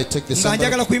eno Lord, I take this nga njagala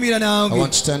envelope. kuyimirira I nange,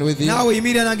 want to stand with you. naawe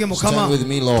yimirira nange mukama, Stand with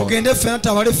me, Lord. tugende ffenna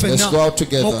tutabale ffenna Let's go out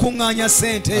together okuŋŋaanya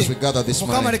sente. as we gather this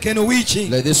mukama morning. leka eno wiiki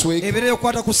Let this week ebeere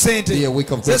okukwata ku sente be a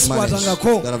week of great monies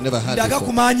zesikwatangako, that I've never had ndaga before.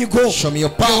 ku maanyi go Show me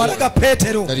your power walaga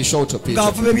Peetero that he showed to Peter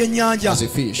ng'avuba ebyennyanja as he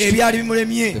fished. ebyali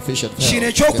bimulemye. The fish had failed. kino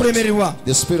ekyokulemererwa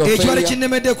The spirit of ekibale failure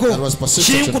kinnemeddeko that was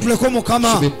persistent kinkutuleko mukama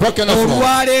should be broken off, Lord.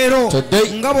 olwaleero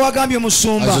Today, nga bwe wagambye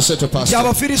musumba as you said to Pastor, nti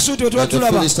abafirisuuti bwe tuba that the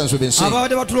tulaba Philistines we've been seeing,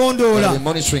 ababadde batulondoola, that have been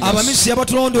monitoring us, abamisiri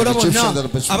abatulondoola the Egyptians bonna that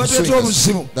have been abatuleeta pursuing us,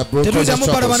 obuzibu that brought tetuddamu us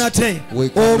balaba troubles, nate. we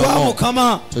come no olwa more.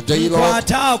 mukama Today, Lord,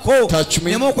 nkwataako touch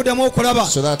me nemu okuddamu okulaba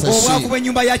so that I obwavu see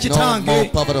bw'ennyumba ya no kitange more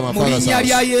poverty of my mu father's linnya house.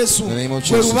 lya yesu In the name of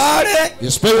bwe Jesus. lubaale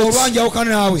Your spirits,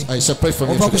 olwanjawukana naawe I separate from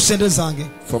you ova ku today, ssente zange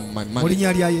from my mu money.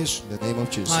 linnya lya yesu. In the name of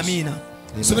Jesus. amiina.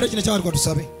 Amen. tusomere kino ekyawalikuwa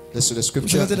tusabe. Let's do the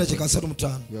scripture. tusigaze eddakiika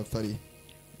 35 We have 30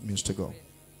 minutes to go.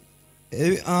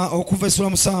 okuva essula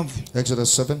 7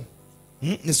 Exodus 7,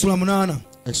 essula 8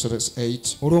 Exodus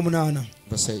 8, olw'omunaana.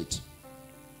 verse 8.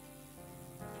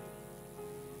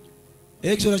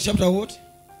 Exodus chapter what?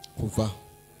 Kuva.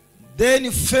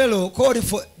 Then Pharaoh called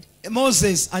for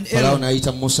Moses and Farao Aaron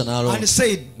n'ayita Musa n'Alooni and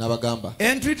said, n'abagamba,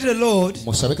 entreat the Lord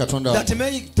musabe Katonda that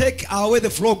may take away the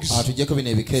frogs atugyeko bino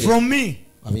ebikere from me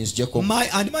abinzigyeko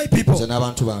and my people, nze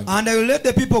n'abantu bange, and I will let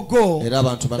the people go era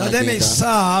abantu that they may banagenda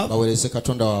serve, baweereze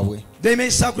Katonda waabwe, they may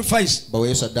sacrifice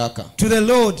baweeyo saddaaka to the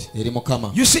Lord. eri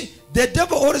Mukama. You see, The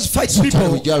devil always fights people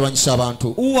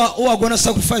who are going to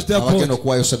sacrifice their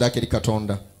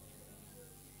God.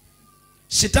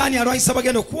 Sitani alwanyisa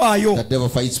bagenda okuwaayo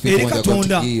eri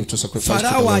Katonda.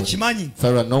 Farao akimanyi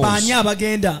baani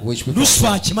abagenda,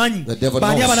 Lusifa akimanyi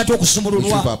baani abanate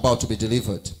okusumululwa.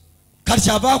 Kati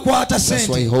kyava akwata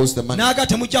sente n'aga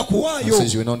temujja kuwaayo.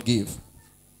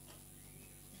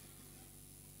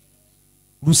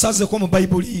 Lusazeko mu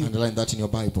Bayibuli.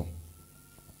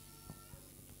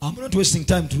 I'm not wasting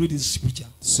time to read this scripture.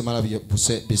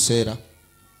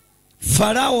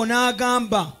 Farao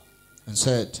n'agamba and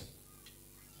said,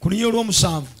 on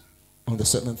the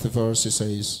 7th verse he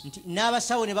says,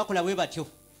 n'abasawo ne bakola bwe batyo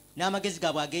n'amagezi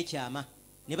gaabwe ag'ekyama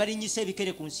ne balinyisa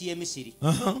ebikere ku nsi y'e Misiri.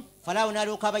 Falaawo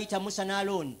n'alyoka abayita Musa ne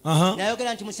Alooni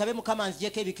n'ayogera nti musabe Mukama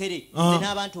anzijeko ebikere nze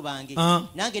n'abantu bange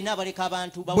nange n'abaleka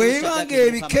abantu bwebanga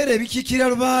ebikere bikikira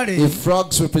lubaale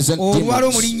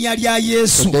olwala mu linnya lya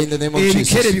Yesu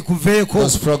ebikere bikuveeko.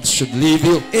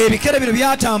 Ebikere bino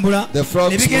byatambula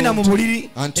ne bigenda mu buliri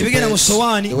ne bigenda mu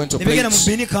sowaani ne bigenda mu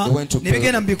binika ne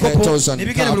bigenda mu bikopo ne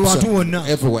bigenda buli wantu wonna.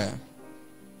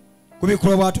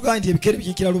 Kubikula bw'atugamba nti ebikere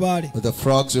bikikira lubaale. The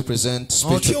frogs represent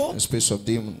spirits of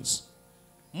demons.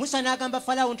 Musa n'agamba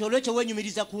Falaawo nti olwekyo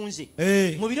weenyumiriza ku nze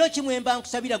mu biro ki mwemba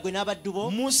nkusabira gwe n'abaddu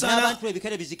bo n'abantu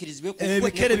ebikere bizikirizibwe ku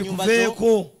nnyumba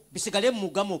zo bisigale mu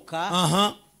mugga mokka.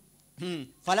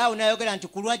 Falaawo n'ayogera nti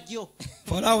ku lwajjo.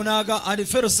 Falaawo n'agamba, and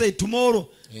Pharaoh said, tomorrow,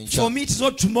 for me it is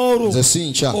not tomorrow.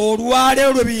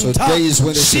 Olwaleero lwe binta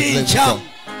sinkya.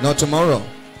 Not tomorrow.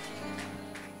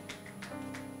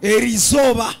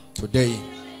 Erizooba. Today.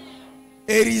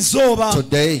 Erizooba.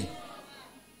 Today.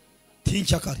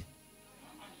 Tinkya kale.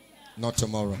 Not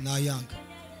tomorrow. Nayanga.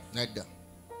 Nedda.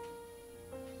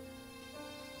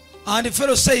 And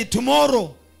Pharaoh said,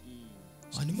 tomorrow.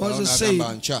 And Moses said,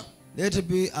 let it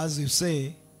be as you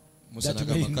say, that you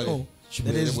may know that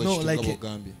there is no like it,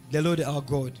 the Lord our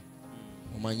God.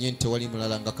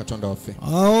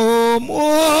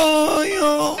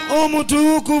 Omwoyo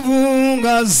omutukuvu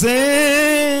nga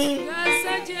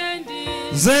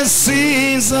ze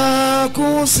sinza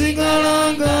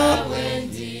kusigalanga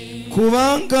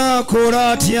kubanga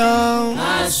akola atya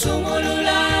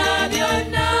asumulula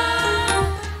byonna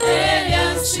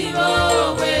ebyansibo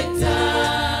bwetta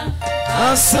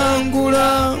asangula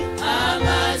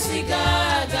amaziga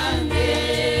gange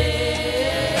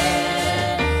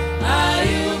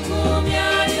ayukumya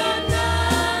byonna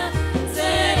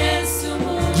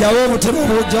zeresumu. Jawo obutebe,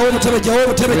 jawo obutebe, jawo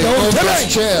obutebe, jawo obutebe.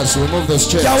 Remove those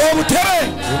chairs. Jawo obutebe.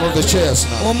 Remove the chairs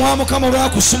now. Omwa Mukama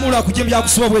olwakusumula akugye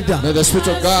byakusiba bwedda. May the Spirit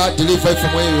of God deliver you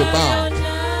from where you are bound.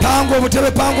 Panga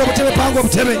obutebe, panga obutebe, panga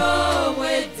obutebe.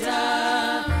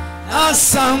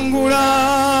 Asangula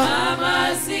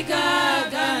amaziga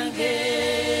gange.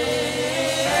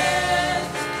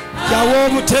 Jawo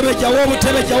obutebe, jawo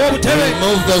obutebe, jawo obutebe.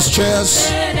 Remove those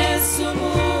chairs.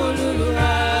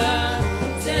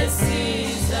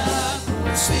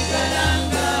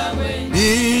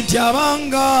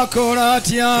 Ntyabanga akola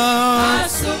atya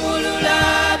asumulula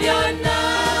byonna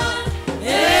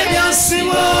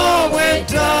ebyansibo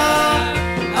bwetta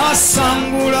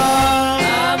asangula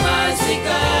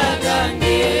amaziga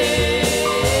gange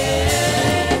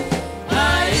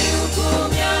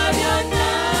ayukumya byonna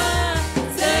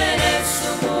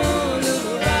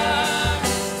zeresumulula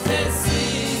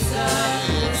zesiza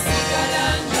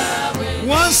sigalanga bwe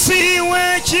wansi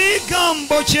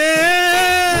w'ekigambo kye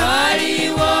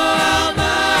waliwo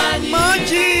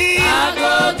mangi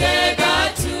agoge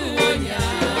gatuwonya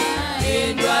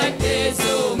endwadde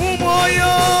z'omu mu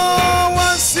mwoyo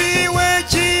wansi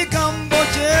w'ekigambo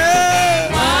kye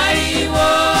waliwo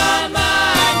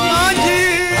amaanyi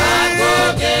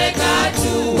agoge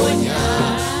gatuwonya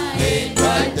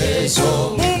endwadde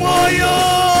z'omu mu mwoyo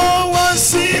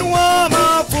wansi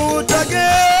w'amafuta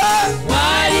ge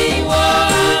waliwo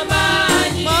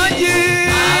amaanyi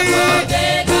agoge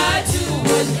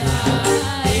gatuwonya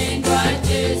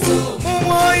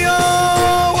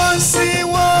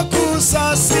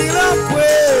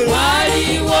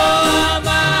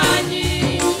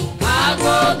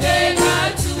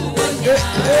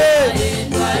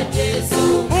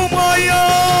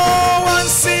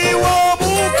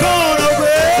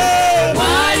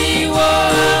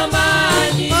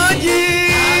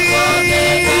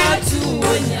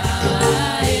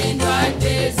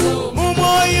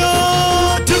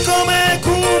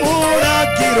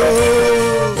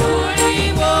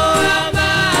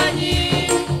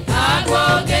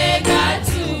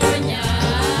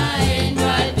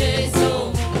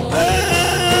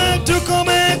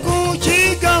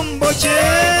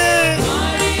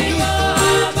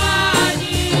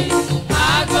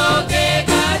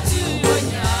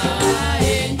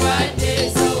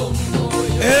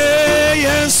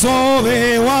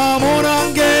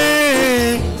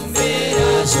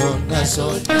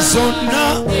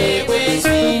zonna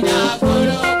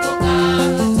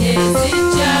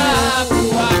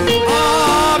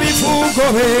abifugo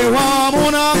bewa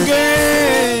munange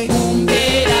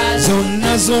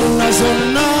zonna zonna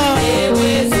zonna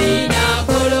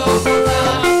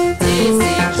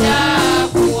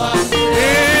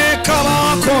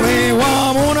kabako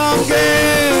bewa munange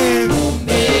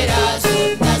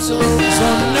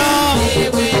zonna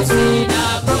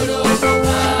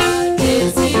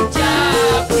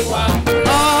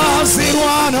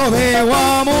azirwano bewa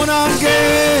munange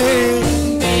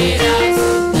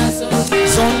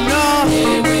zonna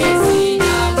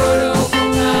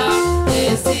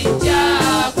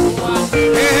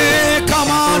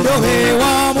kamando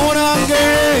bewa munange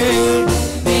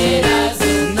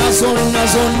na zonna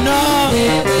zonna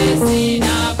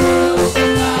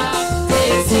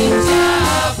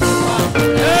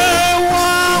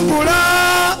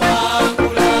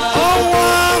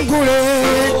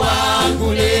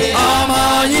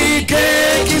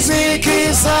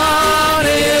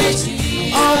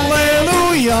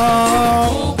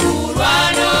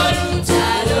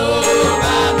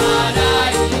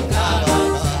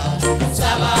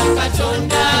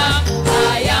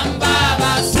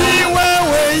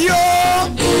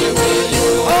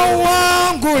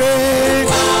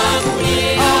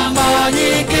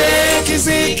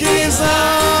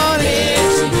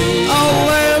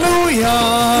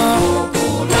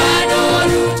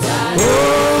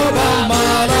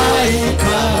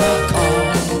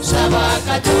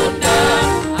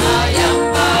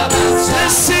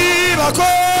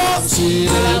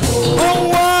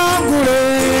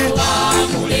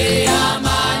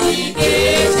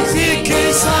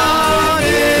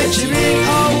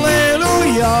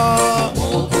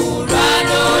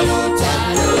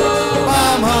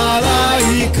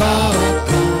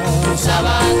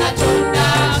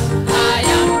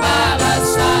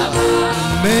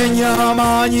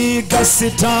Manyi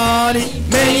gasitani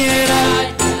menyera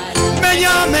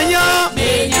menya menya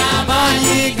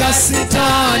manyi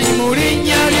gasitani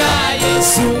mulinya lya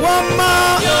Yesu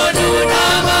wama yonuna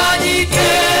manyi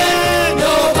ke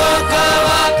no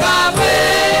bakabakabe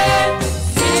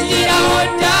sinjira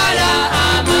odala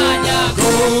amanya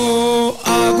go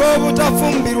ago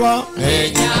butafumbirwa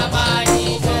menya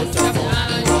manyi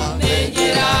gasitani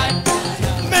menyera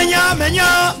menya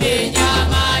menya manyi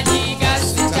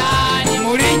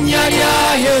mulinya lya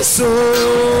Yesu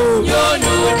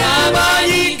yono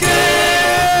nabayike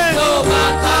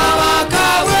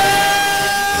bakabakawe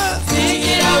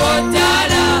singira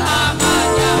wotala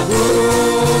amanya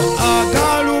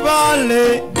agalubale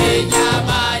menya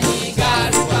manyi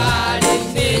galubale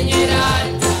menyera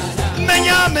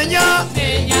menya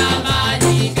menya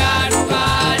manyi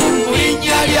galubale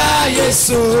mulinya lya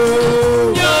Yesu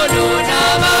yono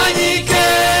nabayike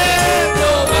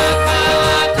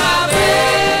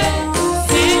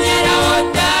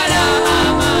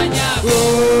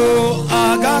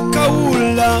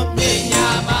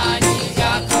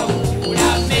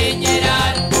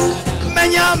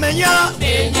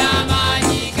menya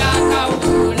manyi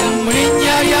gakawula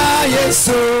mulinya lya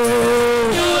Yesu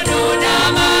yono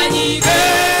namanyi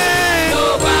no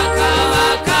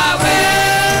bakabakawe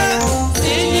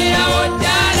sinjira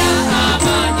odala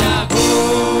amanya go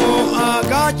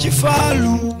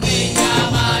agachifalu menya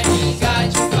manyi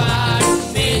gachifalu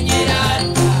menyera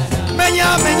menya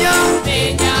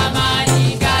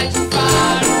manyi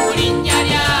gachifalu mulinya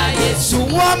lya Yesu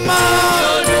wama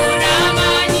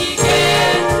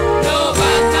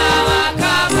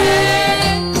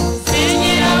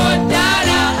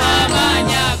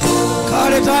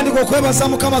tandika okwebaza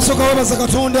Mukama soka webaza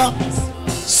Katonda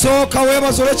soka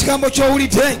webaza olw'ekigambo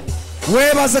ky'owulidde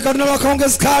webaze Katonda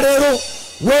lw'akawungezi ka leero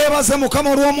webaze Mukama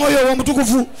olw'omwoyo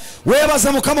omutukuvu webaze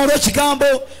Mukama olw'ekigambo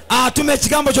atuma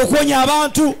ekigambo ky'okuwonya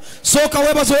abantu soka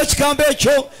webaze olw'ekigambo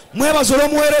ekyo mwebaze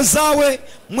olw'omuweereza we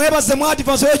mwebaze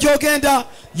mwadivansi olw'egyogenda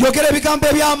yogera ebigambo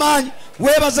eby'amaanyi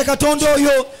webaze Katonda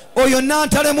oyo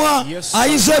nantalemwa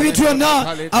ayiza ebintu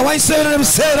byonna awayisa byonna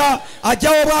n'ebiseera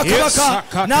ajjawo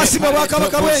obwakabaka n'asimba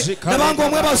obwakabaka bwe nabanga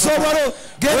omwebaza olwalo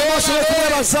genda maaso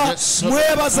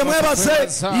okumwebaza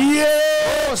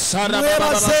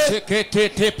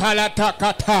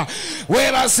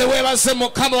mwebaze webaze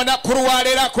Mukama olunaku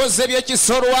lwaleero akoze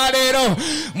ebyekisa olwaleero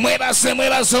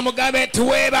mwebaze omugambe nti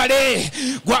weebale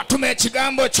gwatuma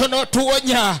ekigambo kyo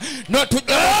n'otuwonya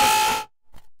n'otujja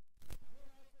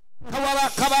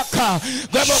kabaka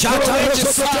gwe mukulu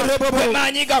w'ekisa gwe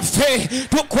maanyi gaffe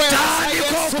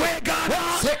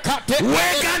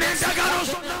weegana endagano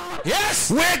zonna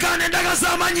weegana endagano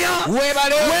z'amanya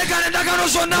weegana endagano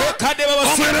zonna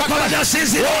omuleme kwabadde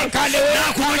asinzira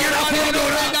nakunoonya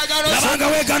nakulondoola nabanga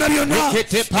weekana byonna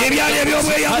ebyali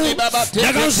ebyobweyamu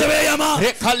naganze beeyama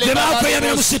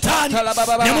tebakweyamira mu sitaani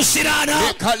ne musiraana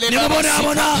ne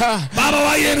mubonaabona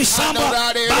babawaire emisamba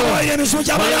babawaire emizimu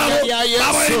gy'abalaabo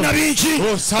babawaire nabingi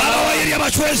babawaire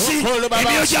eryabacwezi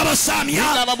emyoyo gy'abasaamya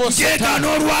gyegana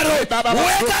olwalo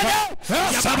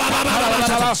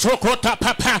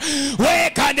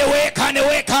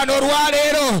weekane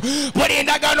olwaleero buli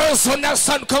endagaano zonna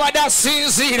sanuka badde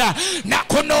asinziira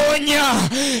nakunoonya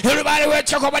olubale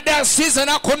lw'ekyako badde asiize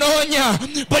nakunoonya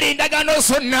buli endagaano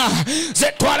zonna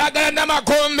zetwalagala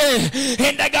n'amagombe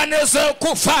endagaano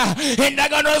ez'okufa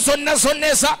endagaano zonna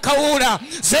ezakawula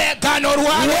zeegana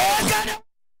olwaleero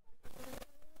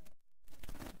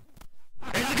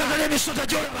ezikagala emisota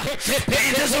gyolaba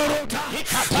ente z'olota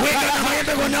weegana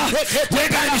amayembe gonna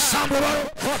weegana emisambo olwalo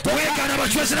weegana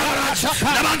abacwezi n'abalaki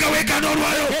nabanga weegana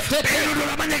olwalo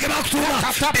ebirondoola amanya ge bakutuuma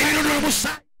ebirondoola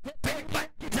musa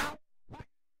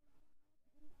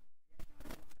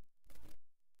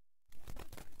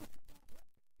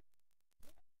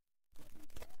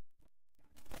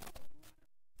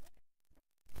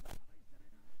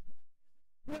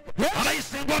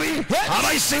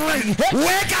abayisengwabi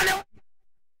weegane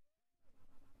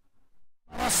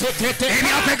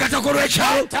ebyakwegata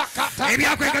kulw'ekyalo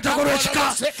ebyakwegata kulw'ekika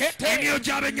emyoyo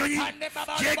gy'abennyonyi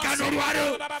gyegana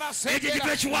olwaleero ekyo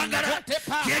kiva ekiwangala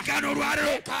gyegana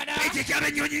olwaleero ekyo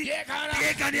ky'abennyonyi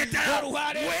byegana eddala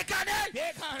weegane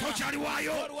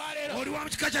tokyaliwaayo oli wa mu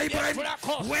kika kya ibulayimu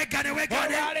weegane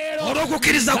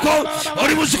olw'okukkiriza kwo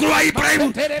oli muzzukulu wa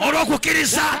ibulayimu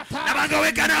olw'okukkiriza nabanga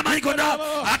weegane amaanyi gonna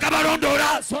agabalondoola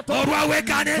olwa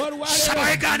weegane saba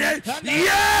weegane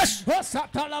yes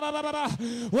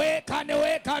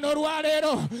weekane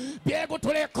olwaleero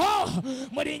byegutuleko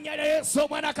mu linnya lya Yesu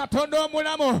omwana Katonda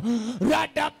omulamu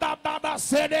radda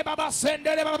babasendere baba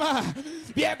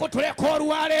byegutuleko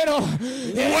olwaleero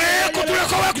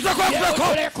weekutuleko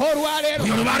olwaleero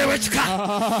olubale w'ekika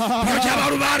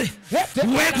byogy'abalubale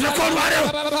weekutuleko olwaleero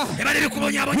ebali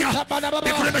bikubonyabonya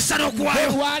bikulembesa n'okuwaayo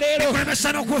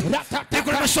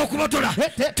bikulembesa okubotola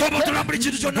tobotola buli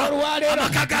kintu kyonna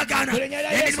amaka gagaana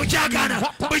emirimu gyagaana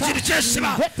buli kintu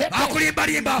kyesiba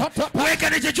akulimbalimba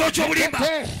weegane ekyo ky'obulimba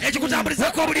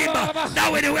ekikutambulizako obulimba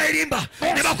naawe ne weerimba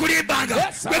ne bakulimbanga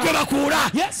gwe gwe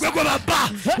bakuula gwe gwe babba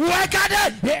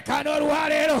weekane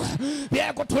olwaleero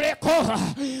byekutuleko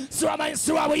siwamanyi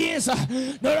siwa buyinza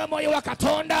n'olw'omwoyo wa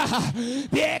Katonda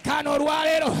byekane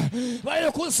olwaleero bali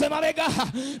okussa emabega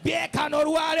byekane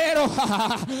olwaleero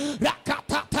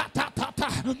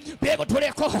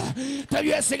byekutuleko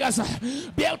tebyesigaza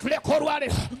byekutuleko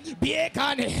olwaleero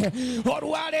byekane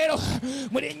olwaleero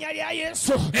mu linnya lya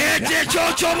Yesu ekyo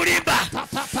ky'obulimba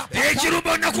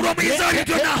ekirumba olunaku lw'omuyinza wali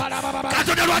byonna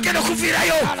Katonda lwagenda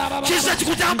okuviirayo kiza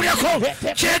kikutambuleko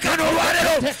kyekana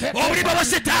olwaleero obulimba bwa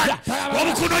Setaani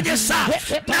obukunonyesa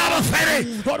n'abafere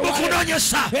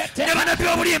bukunonyesa ne bannabbi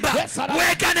obulimba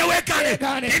weekane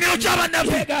emyoyo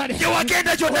gy'abannabbi gye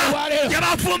wagenda gyonna gye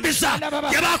bafumbisa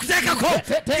gye bakuteekako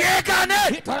byekane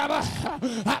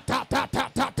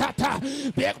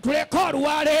byekutuleko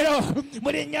olwaleero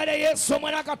mu linnya lya Yesu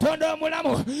omwana Katonda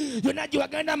omulamu yonna gye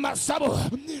wagenda mu masabo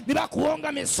ne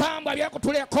bakuwonga misambwa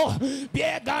byekutuleko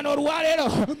byegana olwaleero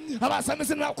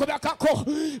abasamizi ne bakubakako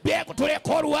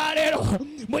byekutuleko olwaleero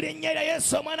mu linnya lya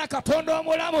Yesu omwana Katonda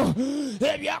omulamu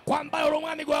ebyakwambala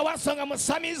olw'omwami gwe wawasonga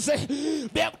musamize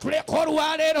byekutuleko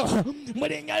olwaleero mu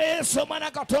linnya lya Yesu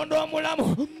omwana Katonda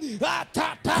omulamu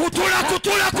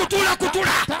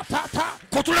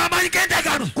kutula amaanyi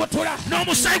g'endagaano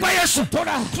n'omusaayi gwa Yesu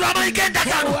kutula amaanyi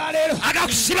g'endagaano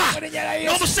agakusiba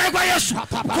n'omusaayi gwa Yesu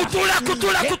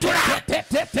kutula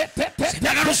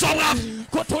endagaano z'obwavu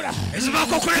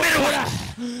ezivaako okulemererwa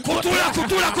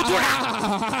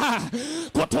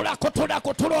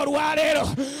kutula olwaleero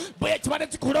bwe kibadde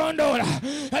kikulondoola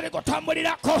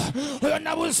ebikutambulirako oyo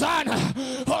nabuzaana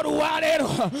olwaleero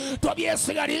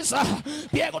tobyesigaliza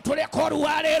byekutuleko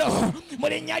olwaleero mu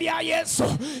linnya lya Yesu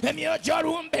emyoyo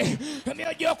gy'olumbe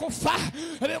emyoyo gy'okufa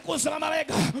ebikuzima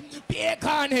amabega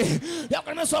byekane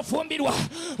byakulemesa ofumbirwa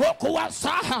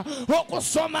okuwasa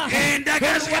okusoma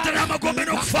endagala zigata n'amagombe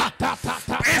n'okufa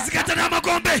ezigata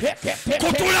n'amagombe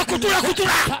kutula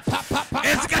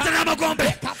ezigata n'amagombe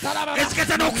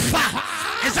ezigata n'okufa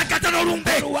ezigata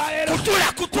n'olumbe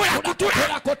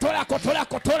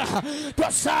kutula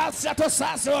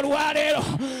tosaasira olwaleero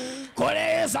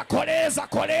koleza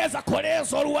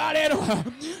olwaleero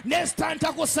nesitaani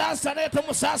takusaasira naye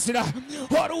tomusaasira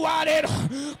olwaleero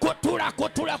kutula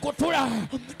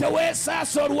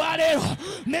teweesaasa olwaleero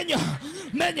nenya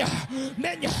menya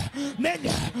menya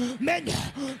menya menya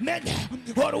menya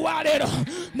olwalero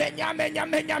menya menya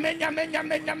menya menya menya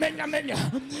menya menya menya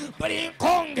buli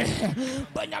nkonge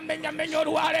menya menya menya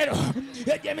olwalero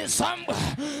ejemisambwa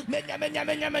menya menya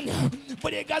menya menya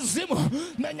buli gazimu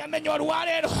menya menya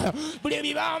olwalero buli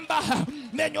bibamba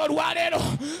menya olwalero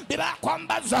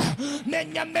bibakwambaza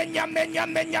menya menya menya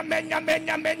menya menya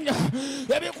menya menya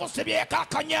ebikusi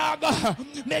byekakanyaga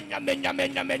menya menya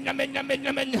menya menya menya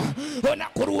menya menya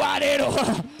onakulwalero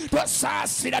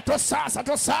tosasira tosasa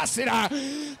tosasira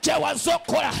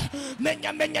kyewazokola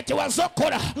menya menya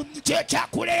kyewazokola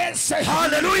kyekyakulense.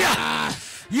 Hallelujah.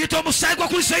 Yito omusaigo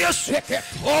kulisa Yesu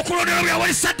okulondera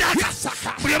byawali sadaka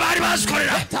buli baali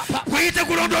bazikolera kuyite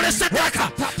kulondora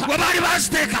sadaka wabaali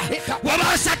baziteeka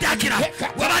wabasadakira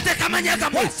wabateeka amanya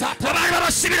gamwe wabaali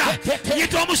babasibira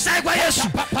yito omusaigo wa Yesu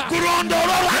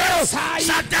kulondora olwaleero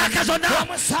sadaka zonna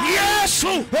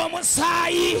Yesu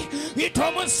omusaayi yito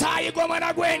omusaayi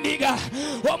gw'omwana gw'endiga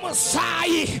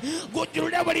omusaayi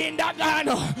gujjulule buli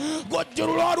ndagaano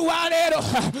gujjulule olwaleero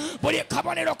buli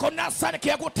kabonero konna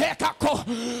sanikire guteekako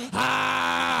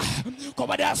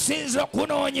kuba asinze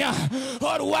okunoonya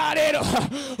olwaleero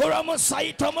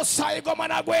olw'omusaayi omusaayi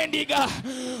gw'omwana gw'endiga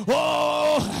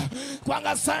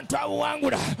kubanga santu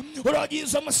abuwangula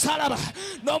olw'ogiza omusalaba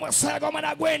n'omusaayi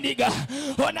gw'omwana gw'endiga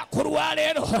onaku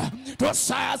lwaleero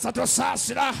tosaasa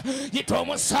tosaasira yita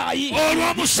omusaayi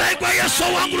olw'omusaayi gwa Yesu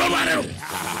owangula olwaleero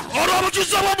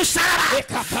olw'obujuzi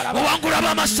obw'omusalaba owangula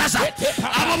ab'amasaza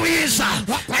ab'obuyinza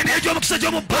emyoyo gy'omukisa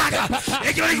gy'omu bbanga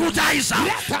egibali kutayiza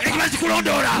egibali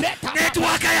kulondora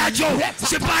network yakyo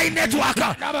sipayi network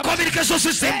communication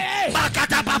system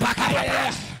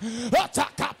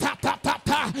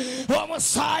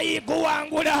omusaayi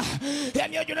guwangula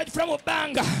emyoyo gyonna gifuna mu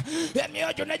bbanga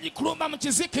emyoyo gyonna gikulumba mu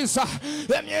kizikiza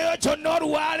emyoyo gyonna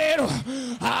olwaleero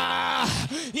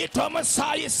yita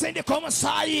omusaayi sindika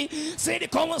omusaayi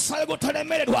sindika omusaayi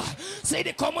gutalemererwa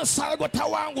sindika omusaayi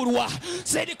gutawangulwa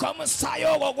sindika omusaayi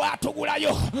ogwo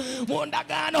gwatugulayo mu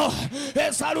ndagaano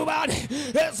ezalubaale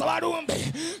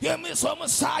ezabalumbe yemisa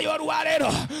omusaayi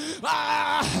olwaleero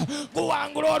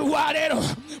guwangula olwaleero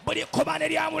buli kkomane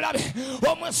lya mulabe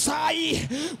omusaayi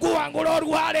guwangula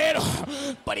olwaleero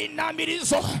buli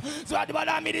nnambirizo zibadde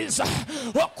balamiriza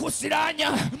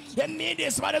okusiranya ennindi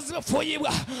ezibadde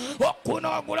zifuuyibwa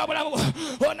okunoogula obulamu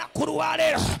onaku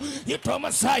lwaleero yita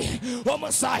omusaayi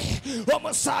omusaayi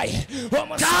omusaayi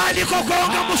tandika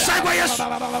okulonga omusaayi gwa Yesu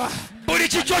buli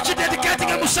kikyo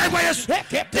kidedicating omusaayi gwa Yesu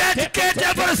dedicate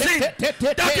everything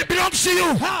that belongs to you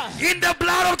in the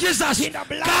blood of Jesus.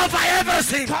 Cover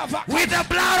everything with the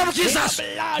blood of Jesus.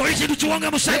 Buli kintu kiwonge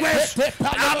omusaayi gwa Yesu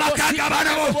amakaga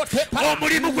abaana bo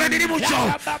omulimu gw'emirimu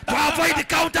gyo to avoid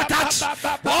counter attacks.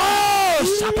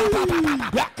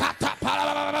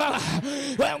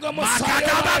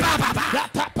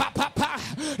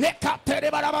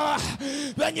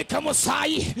 Benyika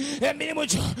musaayi emirimu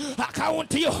gyo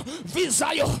akawunti yo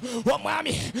visa yo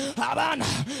omwami abaana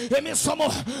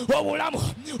emisomo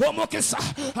obulamu omukisa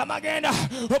amagenda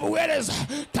obuweereza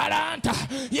talanta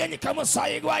yenyika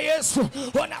musaayi gwa Yesu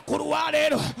onaku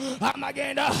lwaleero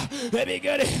amagenda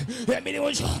ebigere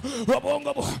emirimu gyo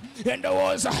obwongo bwo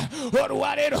endowooza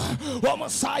olwaleero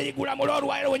omusaayi gulamula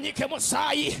olwaleero wenyike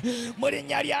musaayi mu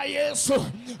linnya lya Yesu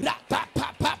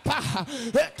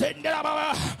etendera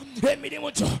baba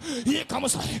emirimu gyo yika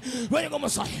musaayi wenyiga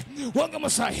omusaayi wonge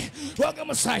musaayi wonge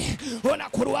musaayi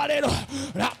onaku lwaleero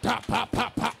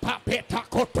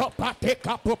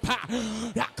petakotopatekapopatekapopa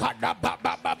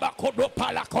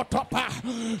lakadabababakudopalakotopa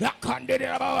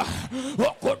lakanderera baba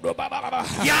okudobababa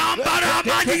yambala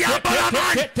amanyi yambala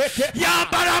amanyi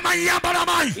yambala amanyi yambala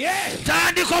amanyi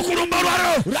tandika okulumba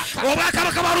olwaleero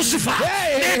obwakabaka bwa Lusifa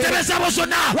n'entebe zaabo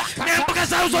zonna n'embuga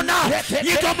zaabo zonna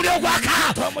yita omuliro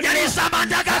gwaka yaliisa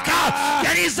amanda gaka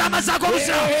yaliisa amazzi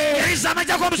ag'omuzira yaliisa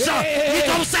amajja g'omuzira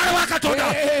yita obusaale bwa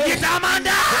Katonda yita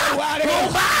amanda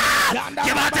lumba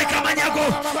gye baateeka amanyago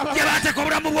gye baateeka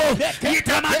obulamu bwo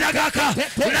yita amanda gaka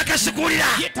olakasikulira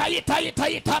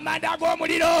yita amanda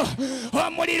ag'omuliro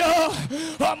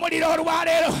omuliro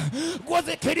olwaleero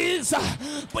guzikiriza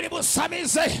buli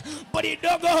busamize buli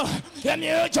ddogo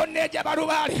emyoyo gyonna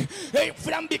egy'abalubaale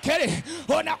eyifira mu bikere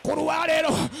onaku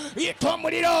lwaleero yita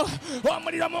omuliro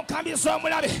mu nkambi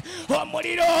z'omulabe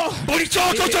omuliro buli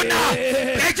kyoto kyonna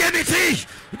egy'emiti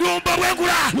lumba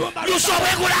bwengula lusa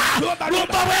obwengula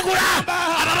lumba bwengula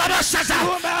ababa basaza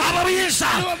ab'obuyinza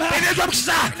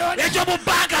eby'omukiza egy'omu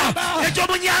bbanga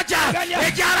egy'omu nnyanja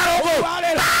egy'alalogo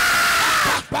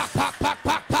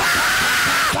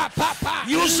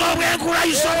yusa obwengula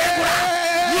yusa obwengula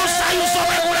yusa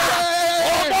obwengula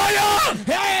omwoyo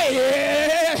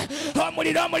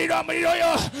omuliro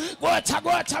yo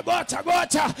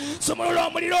gocha sumulula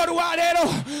omuliro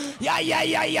olwaleero ya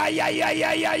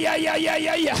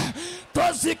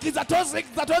tozikiza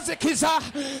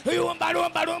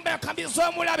lumba ekambisa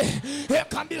omulabe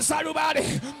ekambisa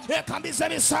lubaale ekambisa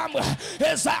emisambwa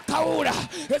ezakawula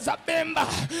ezabemba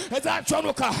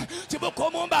ezaconuka kibuka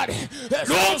omumbale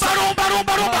lumba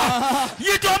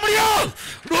yita omuliro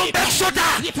lumba ekisota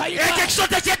ekyo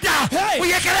ekisota kyedda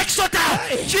uyekera ekisota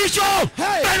kikyo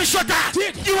bemisota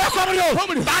giweko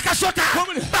omuliro bakasota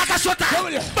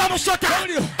bamusota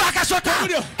bakasota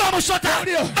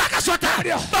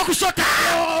bakusota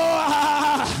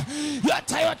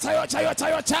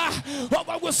yota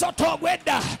ogwo gusota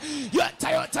ogwedda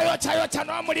yota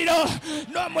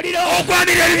n'omuliro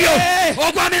ogwamira ebyo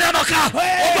ogwamira amaka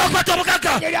ogwakwata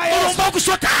obugaga olumba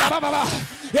okusota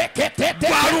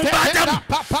gwalumbatamu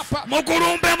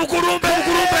mukulumbe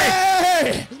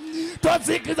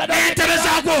tozikiza entebe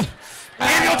zaagwo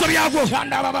ebyoto byagwo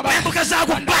embuga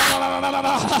zaagwo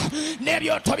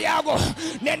n'ebyoto byagwo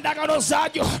n'endagano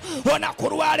zaagyo onaku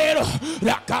lwaleero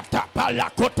lakatapa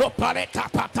lakotopa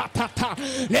lekapatata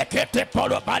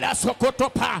leketepolo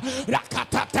balasokotopa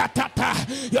lakatatata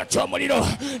yoca omuliro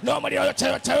n'omuliro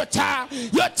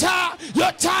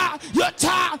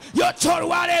yoca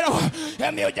olwaleero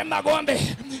emyoyo gy'emagombe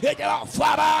egyabafu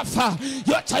abafa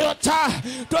yoca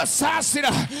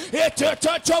tosaasira ekyo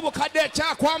ky'obukadde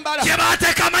ekyakwambala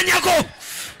yabateka amanyako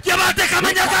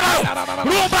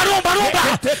lumba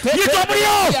yita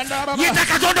omuliro yita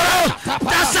katonda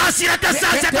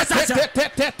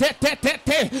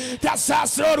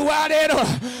tasaasira olwaleero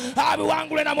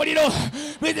abiwangule na muliro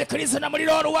bizikirize na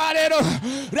muliro olwaleero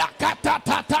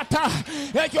rakatatata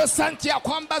ekyo santi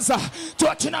yakwambaza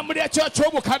kyokina muliro ekyo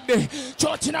ky'obukadde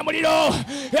kyokina muliro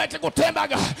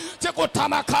ekikutembaga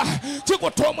kikutamaka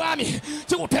kikuta omwami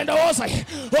kikuta endowooza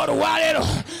olwaleero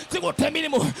kikuta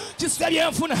emirimu kisika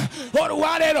byenfuna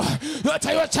olwaleero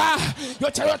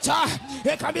yoca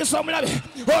ekambisa omulabe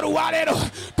olwaleero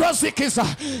tozikiza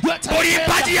buli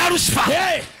mpaji ya lusifa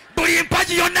buli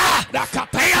empaji yonna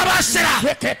eyabasera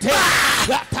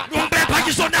lumba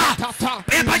empaji zonna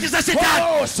empaji za setaani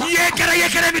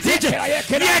yekera emitije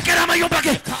yekera amayumba ge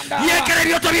yekera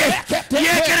ebyoto bye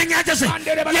yekera ennyanja ze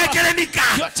yekera emigga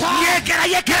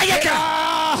yekera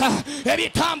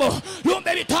ebitambo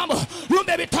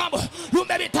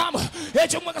lumba ebitambo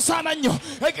ekyo mwekasa amannyo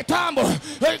ekitambo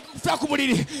ekikufa ku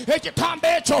buliri ekitambo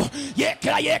ekyo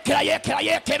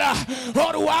yekera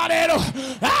olwaleero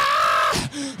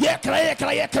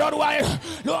yekera olwaleero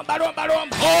lomba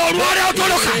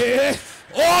olwaleero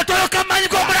otoloka manyi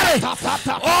g'omulabe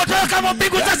otoloka mu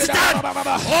mpingu za sitaani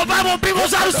oba mu mpingu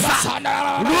za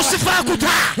lusifa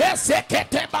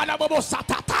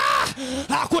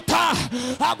akuta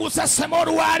agusesema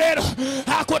olwaleero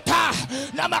akuta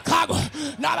n'amakago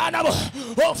n'abaana bo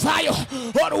ofaayo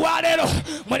olwaleero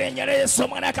mulinnya lya Yesu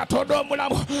omwana wa Katonda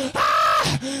omulamu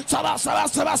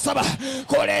saba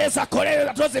koleeza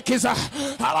tozikiza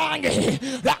abange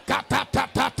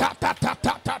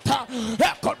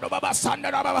ekono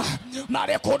babasandalaba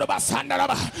malekono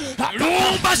basandalaba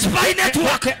lumba spy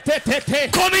network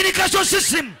communication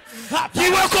system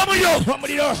yiweko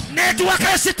omuliro network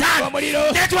ya sitaani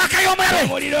network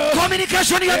y'omulabe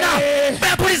communication yonna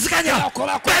bempuliziganya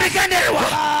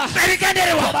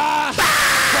bebigendererwa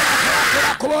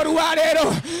kuba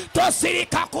olwaleero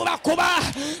tosirika kuba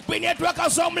bwinetwaka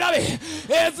z'omulabe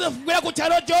ezivugire ku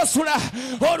kyalo gy'osula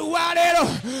olwaleero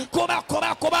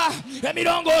kuba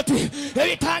emirongooti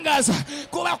ebitangaza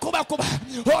kuba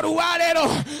olwaleero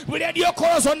buli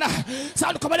edyokolo zonna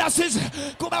sanduka balasizi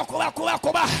kuba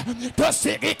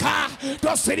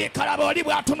tosirika laba oli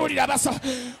bwatunulira basa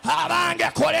abange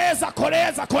koleza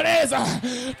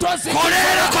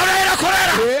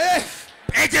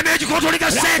ekyo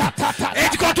ekikotoliga sente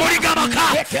ekikotoliga amaka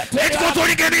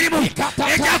ekikotoliga emirimu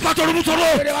ekyakwata olubuto lwo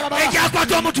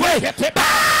ekyakwata omutwe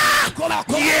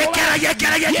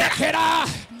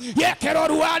yekera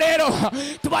olwaleero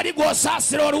tubali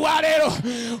gwosaasira olwaleero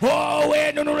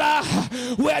wenunula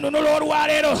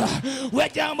olwaleero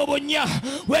wejja mu bunnya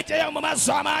wejjayo mu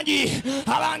mazzi amangi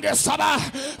abange saba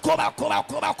kuba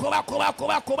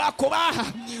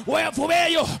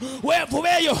wenvubeeyo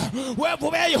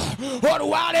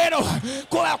olwaleero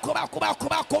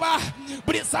kuba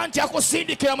buli santi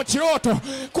akusindikira mu kirooto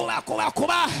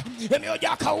kuba emyoyo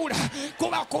gyakawula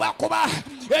kuba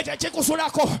ekyo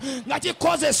kikusulako nga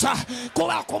kikozesa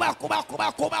kuba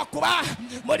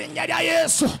mu linnya lya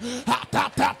Yesu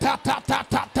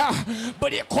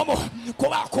buli kumu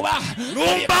kuba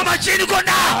lumba amajini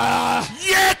gonna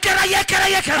yekera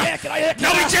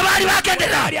nawe kye baali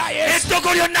bagendera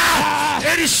eddogo lyonna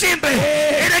erisimbe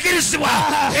eregeresibwa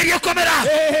eryekomera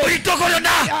buli ddogo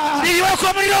lyonna liriweko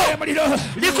omuliro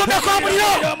likomeko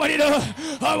omuliro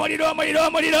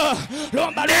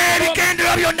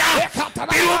n'ebigendero byonna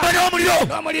birumbe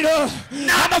n'omuliro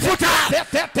n'amafuta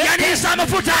yanisa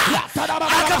amafuta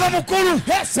akava mukulu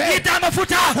yita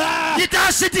amafuta yita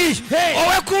asidi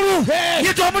owekulu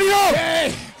yita omuliro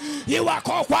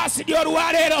yiwako kwasidi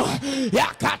olwaleero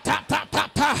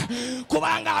yakatatata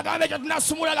kubanga agambe ekyo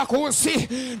tunasumulaga ku nsi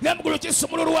n'emugulu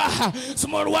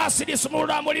kisumululwa asidi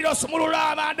sumulula muliro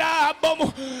sumulula amanda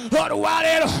bomu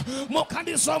olwaleero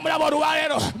mukambisa omulabo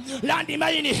olwaleero landi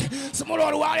mayini sumula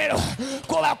olwaleero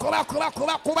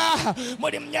kuba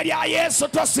muli mnya lya Yesu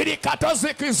tosirika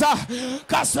tozikiza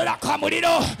kasera ka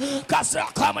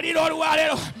muliro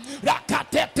olwaleero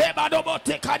lakatete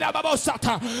badobotekana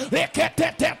babosata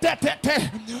leketete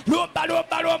lumba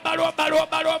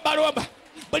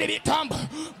buli bitambo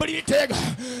buli bitega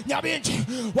nyabingi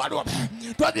walumba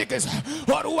twazikiza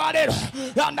olwaleero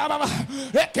yandababa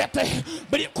lekete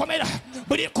buli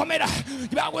komera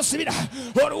bagusibira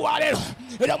olwaleero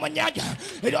era mu nyanja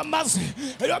era mazzi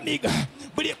era miga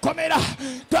buli komera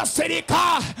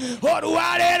twasirika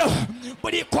olwaleero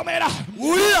buli komera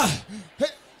ulira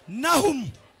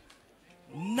Nahum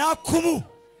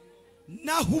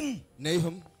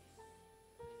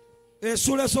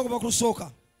esula esooka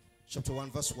bakusooka chapter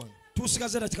 1 verse 1.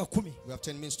 tusigaze dakika 10. We have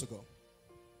 10 minutes to go.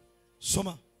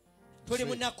 Soma. Tuli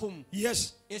mu Nakumu.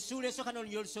 Yes. Esula esooka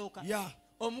n'olunyiriri olusooka. Yeah.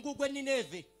 Omugugu gw'e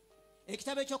Nineve.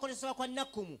 Ekitabo ekyokozesebwa kwa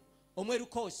Nakumu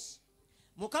omwerukoosi.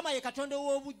 Mukama ye Katonda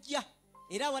ow'obujja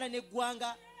era awala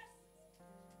n'eggwanga.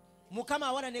 Mukama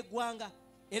awala n'eggwanga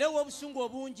era ow'obusungu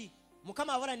obungi.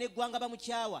 Mukama awala n'eggwanga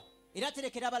bamukyawa. Era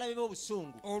terekera abalabe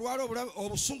b'obusungu. Olwalo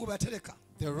obusungu batereka.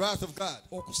 The wrath of God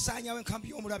okusaanyawo enkambi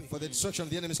y'omulabe for the destruction of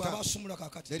the enemy's camp.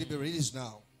 Let it be released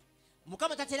now.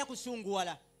 Mukama tatera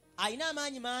kusunguwala. Alina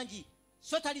amaanyi mangi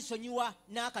so talisonyiwa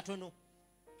n'akatono.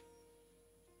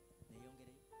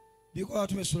 Bikola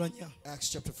tumesula nnya. Acts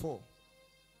chapter 4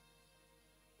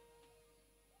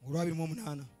 olwabiri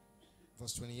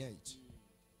verse 28.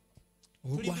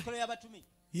 Tuli mikolo y'abatumi.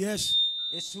 Yes.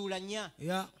 Esula nnya.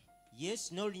 Yeah.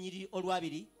 Yes, n'olunyiriri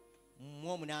olwabiri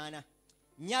mu 8.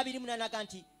 Nyabiri munanaga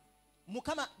nti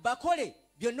Mukama bakole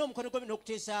byonna omukono gwe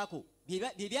n'okuteesaako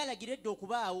bye byalagira edda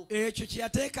okubaawo. Ekyo kye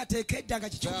yateekateeka edda nga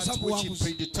kikikutuusa ku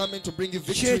buwanguzi.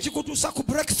 Kikutuusa ku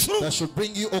breakthrough. That should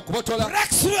bring you okubotola.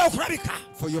 Breakthrough okulabika.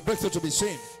 For your breakthrough to be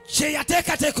seen. Kye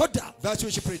yateekateeka odda. That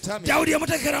which you predetermined. Dawudi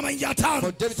yamuteekera amayinja 5.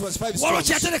 For David was 5 stones. Waliwo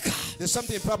kye yatereka. There's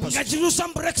something in purpose. Nga kituusa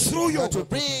mu breakthrough yo. That will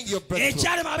bring your breakthrough.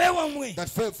 Ekyalema abeewamwe. That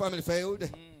family failed.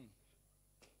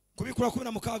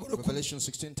 Revelation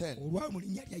 16:10.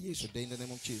 Today in the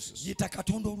name of Jesus.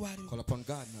 Call upon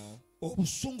God now.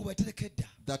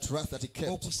 That wrath that he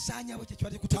kept. To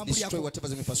destroy whatever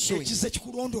is pursuing.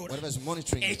 Whatever is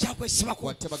monitoring.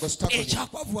 Whatever got stuck on you.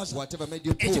 Whatever made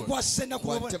you poor.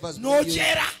 Whatever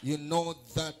made you know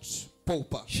that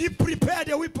pauper. He prepared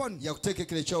a weapon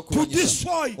to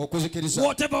destroy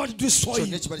whatever want to destroy.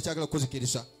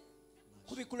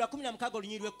 Kubikula 16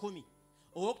 olunyiriri 10.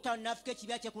 Owokutaano n'afuka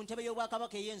ekibya kye ku ntebe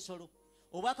y'obwakabaka ey'ensolo.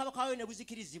 Obwakabaka bwe ne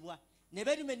buzikirizibwa. Ne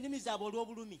beerima ennimi zaabwe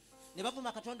olw'obulumi. Ne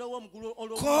bavuma Katonda ow'omugulu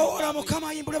olw'obulumi. Koola Mukama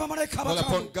ayimbule bamalayika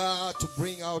abakaamu.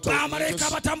 Bamalayika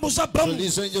abatambuza bbamu.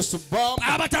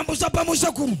 Abatambuza bbamu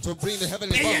zeggulu.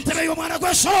 Ey'entebe y'omwana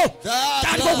gw'ensolo.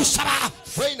 Tandika okusaba.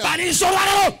 Baniisa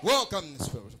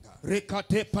olwaleero.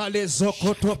 Rekate pale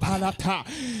zokoto palata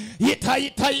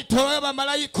ita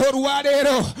bamalayika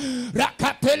olwaleero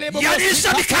rakatele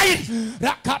yanisa Mikayiri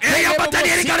eyambatani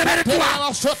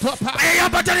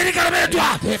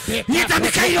erigalemereddwa yita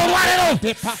Mikayiri olwaleero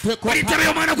buli ntebe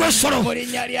y'omwana gw'ensolo buli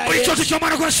kyoto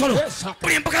ky'omwana gw'ensolo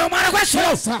buli mbuga y'omwana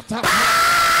gw'ensolo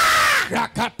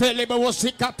rakatele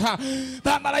bosikata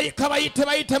bamalayika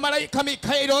bayite malayika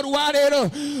Mikayiri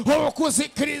olwaleero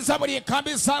okuzikiriza buli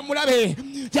nkambi za mulabe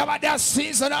yabadde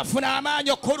asinza n'afuna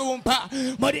amaanyi okulumba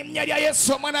mu linnya lya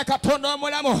Yesu omwana Katonda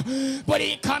omulamu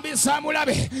buli nkambi za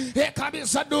mulabe enkambi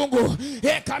za ddungu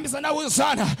enkambi za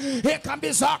nawuzaana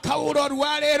enkambi za kawulo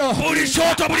olwaleero buli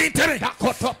kyoto buli ntebe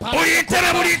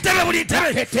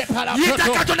yita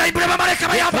Katonda ayimbule bamalayika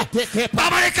bayamba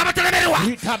bamalayika batelemerwa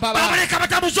bamalayika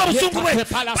batambuza obusungu bwe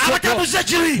abatambuza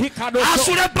ekibi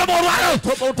asula ebbamu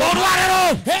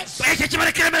olwaleero ekyo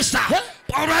kibalekere mesa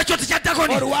olwakyo tekya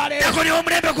Dagoni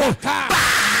w'omulembe gwo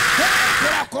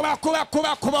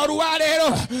kuba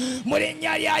olwaleero mu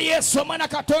linnya lya Yesu omwana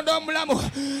Katonda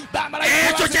omulamu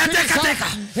ekyo kyateekateeka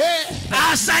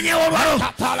asanye olwalo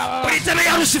bulitebe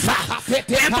ya Lucifer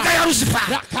embuga ya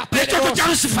Lucifer ekyoto kya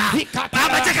Lucifer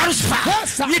amaje ga Lucifer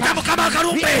yita mukama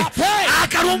akalumbe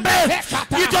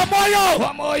yita omwoyo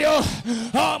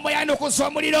ayana okuza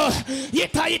omuliro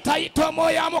yita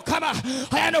omwoyo amukama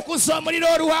ayana okuza omuliro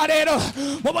olwaleero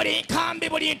mu buli nkambi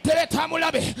buli ntebe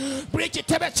tamulabe buli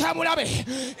kitebe kyamulabe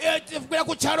ekivugera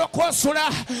ku kyalo kwosula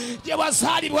gye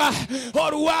wazaalibwa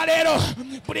olwaleero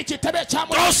buli kitebe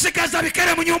kyamulabe tosigaza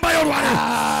bikere mu nyumba y'olwaleero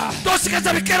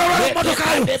tosigaza bikere olwaleero mu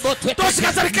motoka yo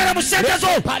tosigaza bikere mu sente zo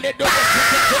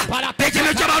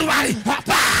ekibyo ky'abalwale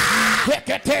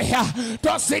eketeya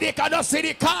tosirika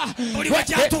buli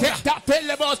wekyatuga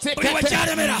buli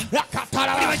wekyalemera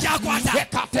buli wekyakwata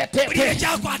buli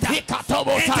wekyakwata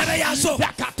entebe yazo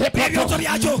ebyoto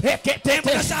byakyo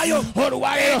embuga zaayo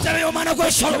entebe y'omwana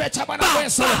gw'ensolo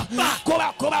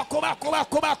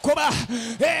kuba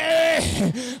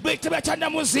bitebe kya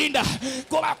namuzinda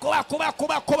kuba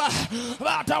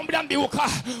batambula mbiwuka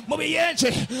mu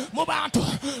biyenje mu bantu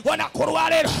wona ku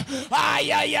lwaleero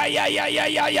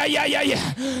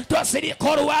tosirika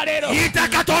olwaleero yita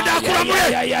katonda akulamule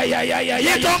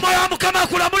yita omwoyo wa mukama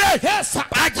akulamule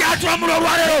ajja atulamula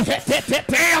olwaleero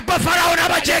eyabba farawo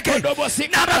n'abajeke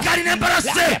n'abagali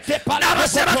n'embalase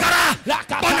n'abasebakala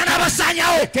bonna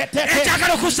n'abasanyawo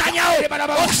ekyagala okusanyawo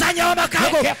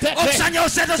amakago okusanyawo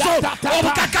sente zo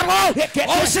obukaka bwo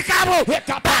obusika bwo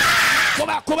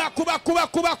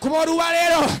kuba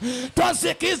olwaleero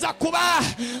tonsikiriza kuba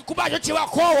kyo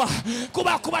kiwakoowa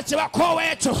kuba kiwakoowa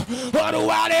ekyo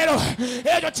olwaleero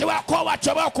ekyo kiwakoowa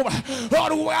kyoba okuba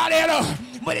olwaleero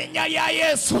mu linnya lya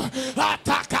Yesu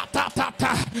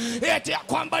atakatata ekyo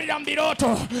yakwambalira mu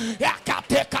birooto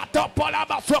yakatekatopola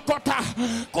basokota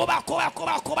kuba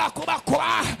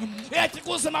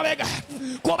ekikuze mabega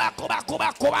kuba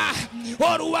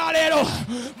olwaleero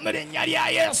mu linnya lya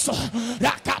Yesu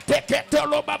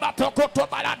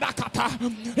lakateketolobabatokotobaladdakata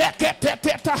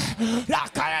eketeteta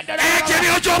lakaendera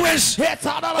ekibyo gy'obwensi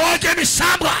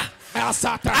ogyemisambwa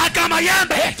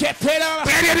akamayembe ebyo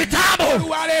ebitambo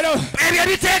ebyo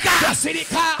ebiteeka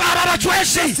baba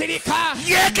abacwesi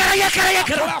yekera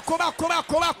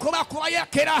kuba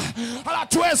yekera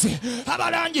abacwesi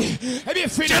abalangi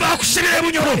gye bakusibira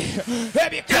ebunyolo gye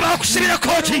bakusibira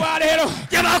kooti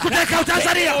gye bakuteeka mu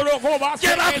Tanzania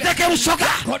gye bakuteeka ebusoga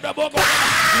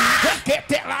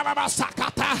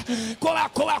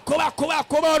kuba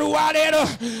olwaleero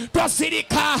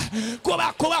tosirika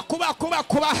kuba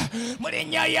mu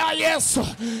linnya lya Yesu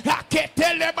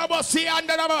aketele babosi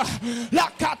andalaba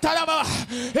lakatalaba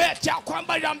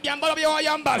ekyakwambalira mu byambalo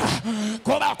byewayambala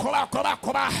kuba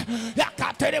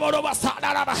yakatele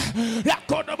bolobasadalaba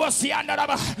lakodobosi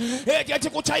andalaba ekyo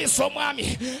ekikukyayisa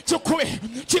omwami kikuwe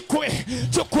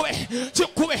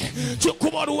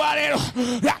olwaleero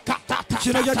lakatata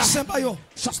kino gyakisembayo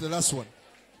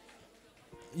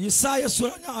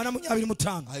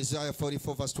Isaiah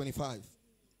 44 verse 25.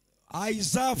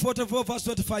 Isaiah 44 verse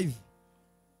 25.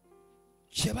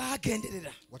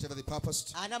 Whatever the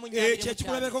purpose,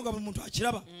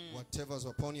 whatever is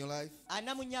upon your life,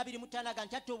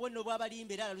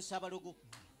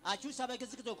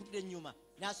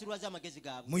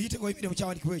 muyite ngo yimire mu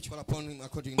kyawandikibwa ekyo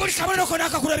buli kabonero konna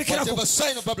akakulabikirako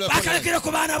akalekere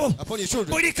ku baana bo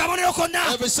buli kabonero konna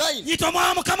yita omwoyo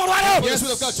wa mukama olwaleero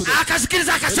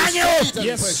akazikiriza akasanyewo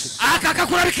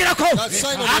akakakulabikirako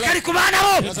akali ku baana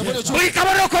bo buli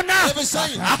kabonero konna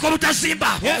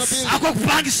ak'obutazimba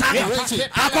ak'okupangisanga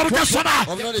ak'obutasoma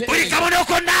buli kabonero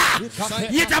konna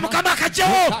yita mukama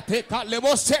akajjewo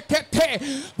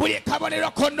buli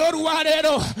kabonero konna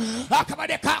olwaleero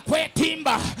akabade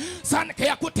kakwetimba sanke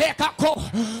yakuteekako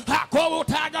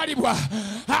ak'obutaagalibwa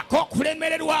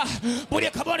ak'okulemererwa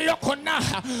buli kabonero konna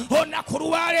olunaku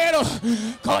lwaleero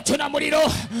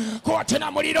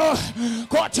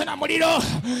kootona muliro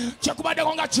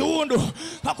kyekubaddeko nga kiwundu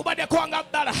akubaddeko nga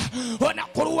bbala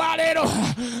olunaku lwaleero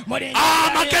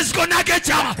amagezi gonna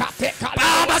ag'ekyama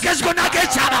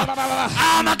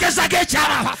amagezi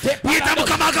ag'ekyama yita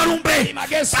mukama akalumbe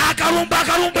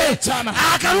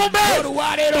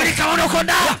buli kabonero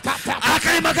konna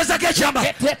akali magezi ag'ekyama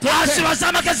asibaza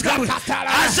amagezi gabwe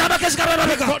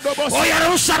mabega oyo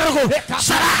alalusabalako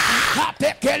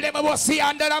atekele babosi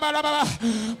andalabalaba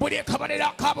buli kabonero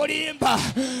akabulimba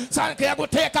sanke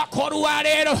yaguteekako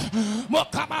olwaleero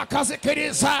mukama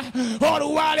akazikiriza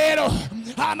olwaleero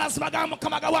amazima ga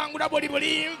mukama gawangula buli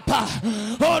bulimba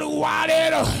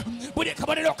olwaleero buli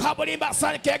kabonero kabulimba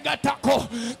sanke gattako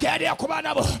keerya ku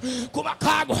baana bo ku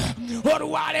bakaago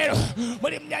olwaleero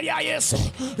buli linnya lya Yesu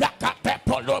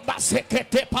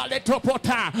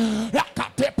lakatepolobaseketepaleetopota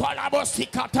Rakate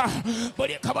palabosikata.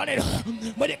 Buli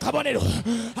kabonero.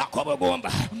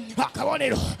 Akobugumba.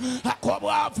 Akabonero.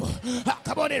 Akobwavu.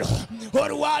 Akabonero.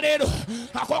 Olwalero.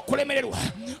 Akokulemererwa.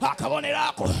 Akabonero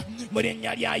ako. Muri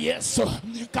nnya lya Yesu.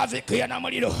 Kazikiya na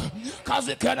muliro.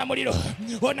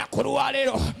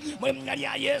 Onakulwalero. Muri nnya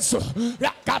lya Yesu.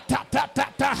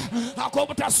 Rakatatata.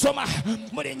 Akobutasoma.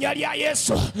 Muri nnya lya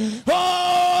Yesu.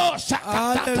 Oh,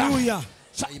 shakatata. Hallelujah.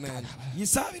 Amen.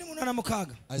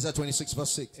 Isaiah 26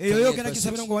 verse 6.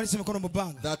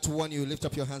 That one you lift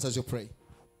up your hands as you pray.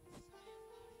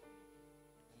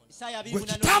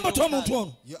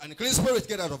 You unclean spirit,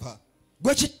 get out of her.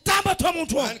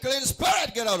 Unclean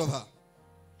spirit, get out of her.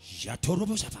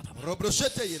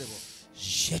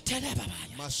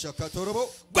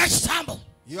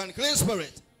 You unclean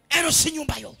spirit.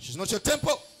 She's not your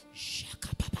temple.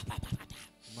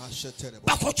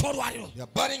 They are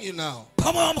burning you now.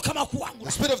 The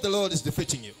spirit of the Lord is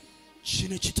defeating you.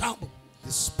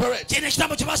 The spirit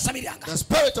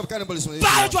of cannibalism. Get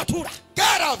out of her.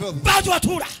 Get out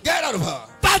of her.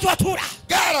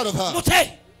 Get out of her.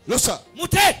 Loose her.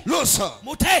 Loose her.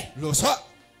 Loose her.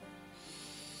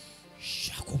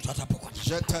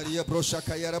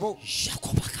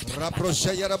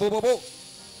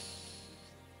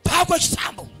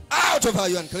 Out of her,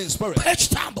 you unclean spirit.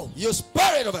 You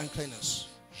spirit of uncleanness.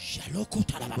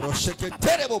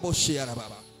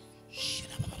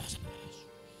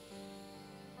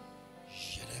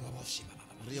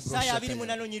 Isaya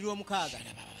 28:6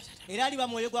 era aliba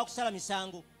mwoyo gwa kusala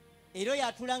misango era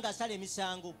yatula nga asala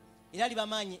emisango era aliba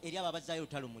maanyi eri ababazayo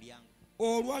olutalo mu mulyango. I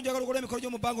want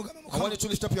you to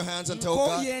lift up your hands and tell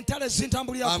God, I'm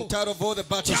tired of all the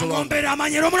battles around me. Be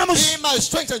my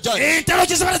strength and judge.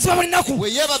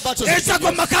 Wherever battles that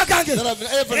I've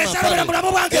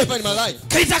ever in my life.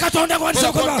 Pray for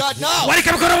God now. Lift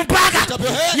up your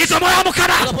hands. Lift up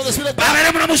the spirit of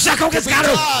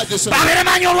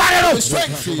God.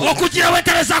 Strength for you.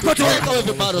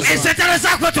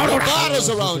 Battles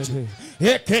around you.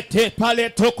 Ekete pale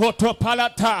tokoto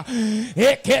palata.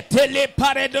 Ekete le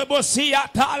pare de bosia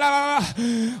tala.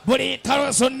 Buri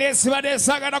taroso nesibade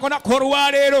sagana kona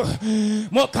korwalero.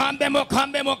 Mokambe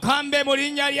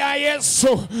muri nnya lya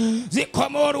Yesu.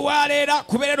 Zikomorwalera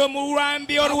kubero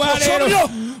murambi orwalero.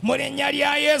 Muri nnya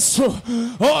lya Yesu.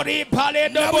 Ori pale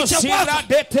de bosia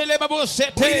detele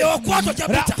babosete.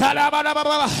 Ratala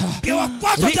baba.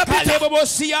 Rikale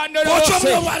bosia ndoro.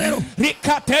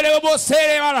 Rikatele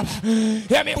bosere baba.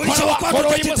 Emikono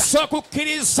wakoro imusoku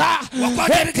kiriza.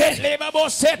 Ekele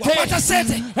babosete.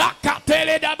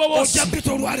 Akatele dabobos.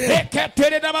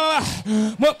 Ekele dababa.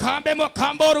 Mokambe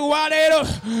oruwalero.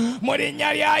 Muri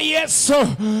nnya lya Yesu.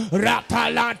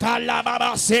 Ratalanta la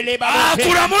baba sele baba.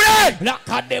 Akuramure.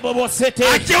 Lakade bobosete.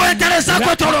 Ajewe interesa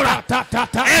kwetolora.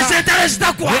 Ese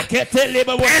interesa kwa. Ekele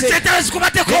bobosete. Ese interesa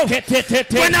kubateko.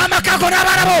 Kwena amakako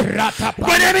n'abarabo.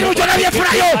 Kwena ebirujo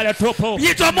n'ebyefurayo.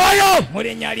 Yito moyo.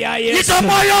 Muri nnya lya Yesu. Yito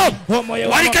moyo.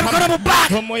 Walike mikono mu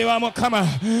back. Omwoyo wa Mukama.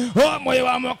 Omwoyo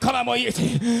wa Mukama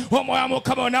moyite. Omwoyo wa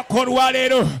Mukama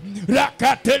nakorwalero.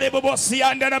 Rakatele bobosi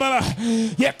andana baba.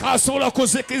 Yekasobola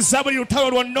kuzikiza buli lutalo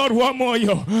lwonna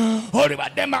olw'omwoyo.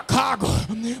 Olubadde makago.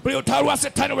 Buli lutalo lwa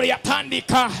Setaani bwe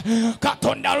yatandika.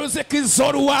 Katonda aluzikiza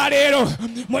olwaleero.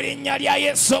 Mu linnya lya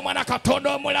Yesu omwana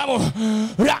Katonda omulamu.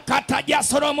 Rakata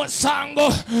gy'asala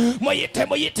omusango.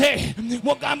 Muyite.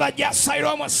 Mugamba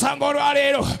gy'asalira omusango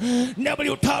olwaleero. Ne buli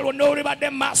lutalo lwonna olubadde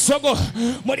mu maaso go.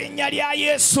 Mu linnya lya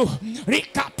Yesu.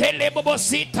 Rikatele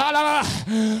bobosi talaba.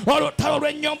 Olutalo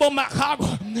lw'ennyombo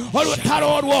makago.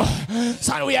 Olutalo olwo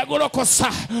sanu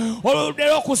yagolokosa.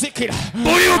 Oludero okuzikira.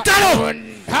 Buli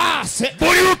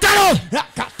lutalo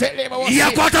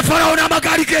yakwata Farawo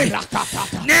n'amagaali ge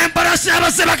n'embalasi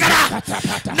abasebagala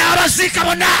n'abasiika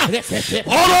bonna.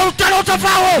 Olwo olutalo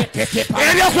otavaawo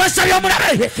ebyokwesa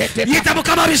by'omulabe. Yita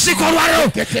Mukama bisika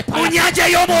olwaleero mu nnyanja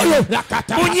ey'omwoyo.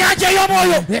 Mu nnyanja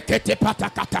ey'omwoyo.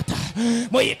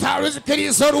 Muyita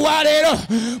oluzikiriza olwaleero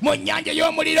mu nnyanja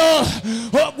ey'omuliro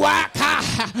ogwaka.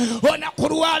 Olunaku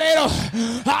lwaleero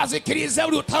azikiriza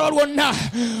olutalo lwonna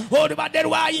olubadde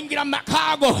lwayingira mu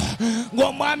makaago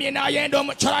ng'omwami n'ayenda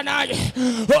omukyala naye.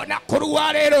 Olunaku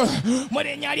lwaleero mu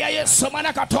linnya lya Yesu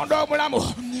omwana Katonda omulamu.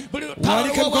 Buli lutalo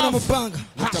lw'obwavu.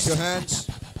 Lift up your hands.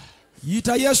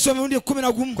 Yita Yesu emirundi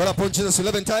 11. Call upon Jesus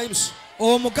 11 times.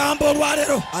 Omugamba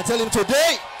olwaleero. And tell him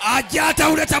today. Ajja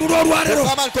atawulira tabula olwaleero.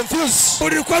 Come and confuse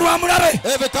buli lukwe lwa mulabe.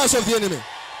 every curse of the enemy.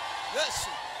 Yes.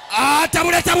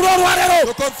 Atabula tabula olwaleero.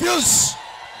 To confuse.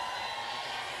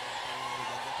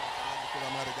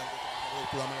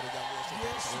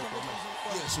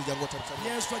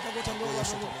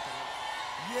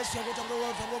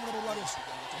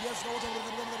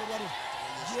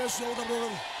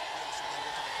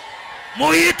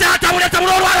 muyita tabula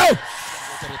olwalo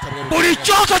buli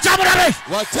kyoto kya mulabe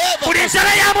buli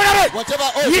nsala ya mulabe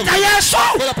yita Yesu.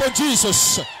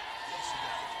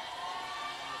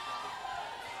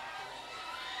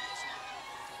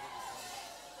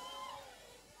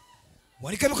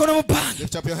 Walika mikono mu bbanga.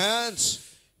 Lift up your hands.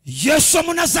 Yesu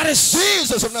Omunazaresi.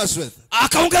 Jesus of Nazareth.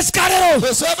 Akawungezi ka leero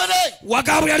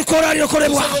wagabwe yaliko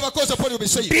olwalirokolebwa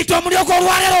biita omuliro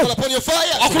gw'olwaleero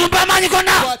okulumba amaanyi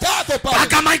gonna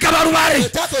akamanyi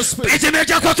gabalubaale beejemera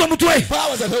gyakwata omutwe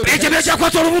beejemera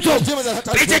gyakwata olubuto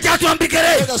beeje gyatula mu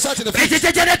bigere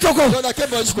beejejeje n'ettogo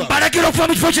mbalagira okuva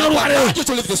mu kifo kino olwaleero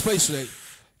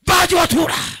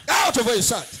bagiwatuula.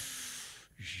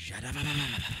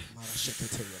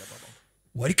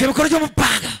 Walika emikono gy'omu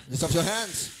bbanga.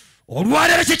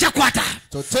 Olwaleero kye kyakwata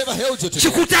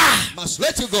kikuta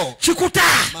kikuta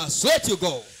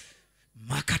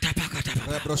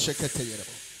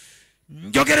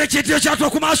njogera ekintu ekyatula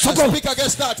ku maaso go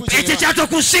ekyo kyatula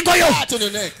ku nsingo yo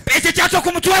ekyo kyatula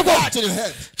ku mutwe gwo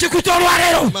kikuta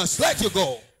olwaleero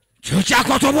kyo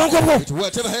kyakwata obwongo bwo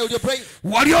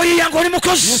wali oyiya ng'oli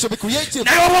mukozi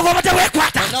naye obwongo oba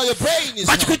tebwekwata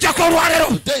bakikugjako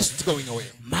olwaleero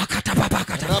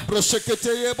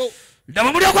ndaba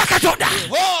omuliro gwa Katonda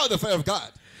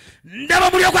ndaba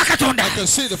omuliro gwa Katonda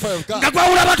nga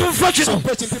gwawula abantu mu kifo kino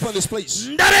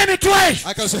ndaba emitwe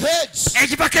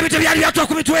ekipaka ebintu byali byatula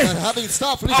ku mitwe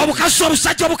obukazi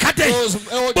obusajja obukadde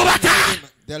bubata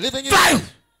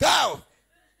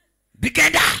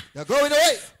bigenda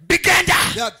bigenda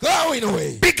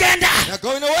bigenda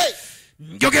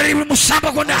njogera eri buli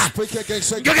musambo gwonna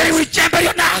njogera eri buli jjembe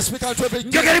lyonna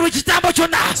njogera eri buli kitambo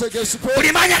kyonna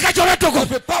buli maanyi agajolwettogo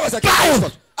bawo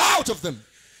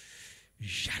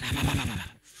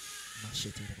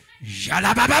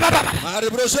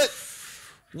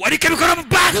walika emikono mu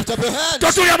bbanga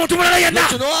totuulira muntu mulala yenna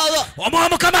omwoyo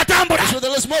Mukama atambula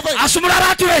asumula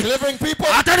abantu be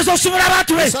atandise okusumula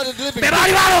abantu be be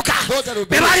baali baloka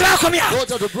be baali bakomya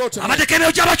abateeka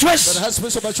emyoyo gy'abacwezi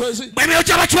emyoyo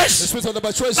gy'abacwezi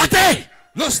bate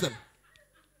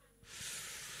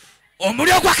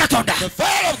omuliro gwa Katonda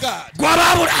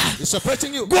gwabaabula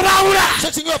gubaawula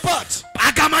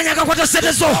agamanyi agakwata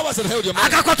sente zo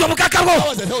agakwata obukaka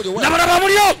bwo labalaba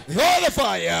omuliro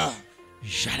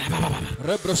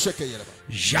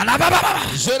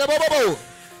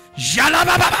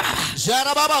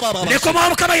lekomawo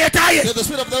Mukama yeetaaye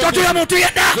totuya muntu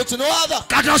yenna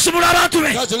kati osumula abantu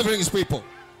be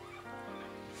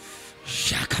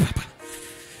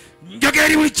njogera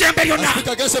eri buli jjembe lyonna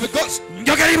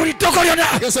njogera eri buli ddoko lyonna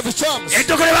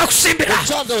eddoko lye bakusimbira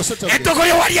eddoko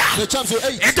lye walya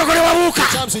eddoko lye wabuuka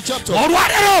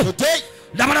olwaleero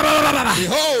labalabababa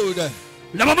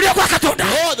laba omuliro gwa Katonda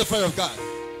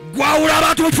gwawula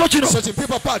abantu mu kifo kino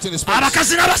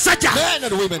abakazi n'abasajja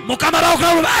Mukama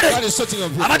bawukula olubaale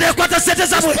abadde ekwata sente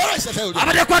zammwe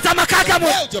abadde ekwata amaka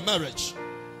gammwe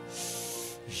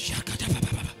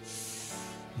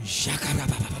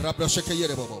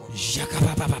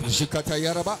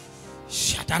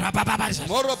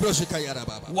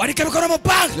walika emikono mu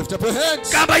bbanga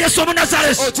gamba Yesu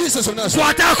Omunazaresi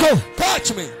kwatako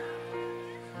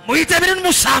muyite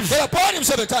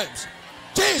 27.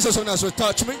 Jesus of Nazareth,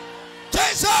 touch me.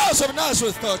 Jesus of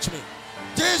Nazareth, touch me.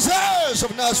 Jesus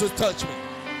of Nazareth, touch me.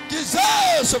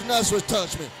 Jesus of Nazareth,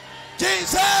 touch me.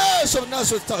 Jesus of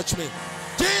Nazareth, touch me.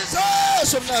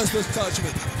 Jesus of Nazareth, touch me.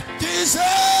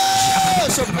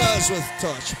 Jesus of Nazareth,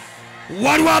 touch me.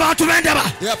 waliwo abantu bendaba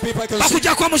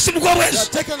bakujjako omusimu gw'obwenzi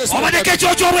obaddeko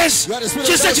ekyo ky'obwenzi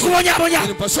kisa kikubonyaabonya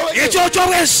ekyo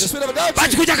ky'obwenzi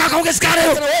bakikujjako akawungezi ka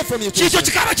leero kiikyo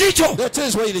kikaba kiikyo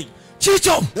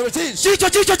kiikyo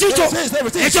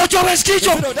ekyo ky'obwenzi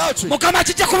kiikyo Mukama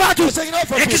akijja ku bantu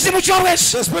ekizimu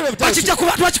ky'obwenzi bakijja ku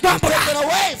bantu bakikwambula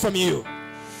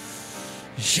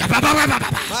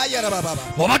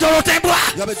obadde olotembwa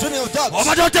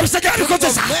obadde olotebusajja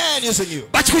babikozesa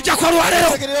bakikujjako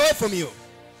olwaleero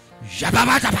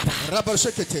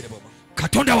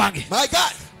Katonda wange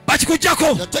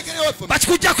bakikujjako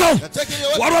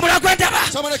waliwo omulala gw'endaba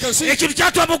ekintu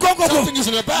kyatula mu mugongo gwo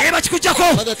naye bakikujjako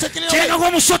kyenga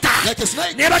ng'omusota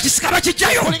naye bakisika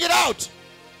bakijjayo laba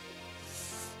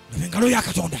engalo ya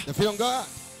Katonda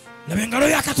laba engalo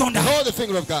ya Katonda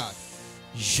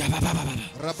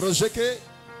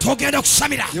togenda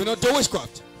kusamira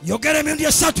yogera emirundi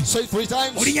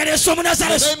 3 mu linnya lya Yesu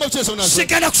Omunazaresi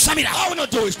sigenda kusamira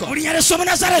mu linnya lya Yesu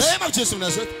Omunazaresi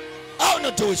I will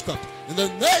not do witchcraft. In the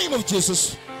name of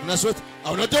Jesus of Nazareth, I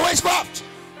will not do witchcraft.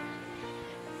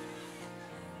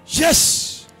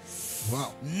 Yes.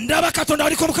 ndaba katonda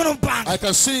aliko omukono omupanga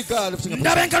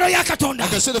ndaba engalo ya katonda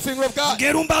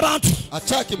ng'erumba abantu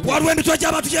waliwo emitwe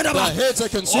gy'abantu gyendaba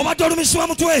obadde olumisibwa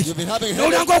mutwe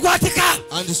n'olanga ogwatika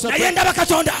naye ndaba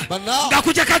katonda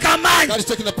ng'akujjakako amaanyi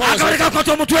agabaleka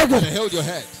kukwata omutwe gwo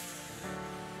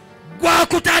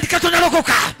gwakutandika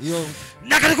tonalokoka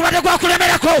nakati kubadde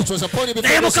gwakulemerako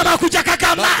naye mukama akujjakako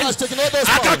amaanyi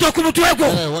agato ku mutwe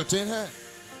gwo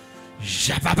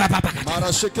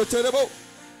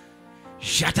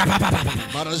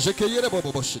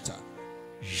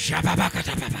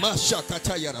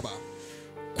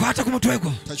kwata ku mutwe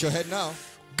gwo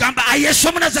gamba ayi Yesu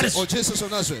Omunazareti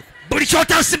buli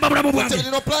kyotansimba bulamu bwange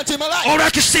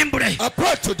olwakisimbule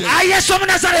ayi Yesu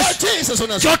Omunazareti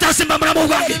kyotansimba bulamu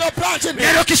bwange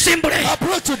leero kisimbule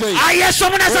ayi Yesu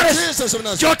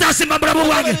Omunazareti kyotansimba bulamu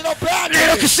bwange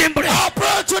leero kisimbule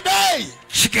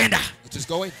kigenda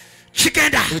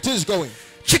kigenda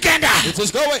kigenda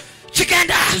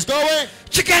kigenda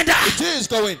kigenda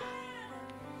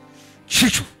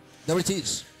kikyo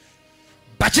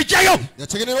bakijjayo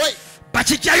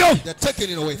bakijjayo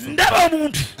ndaba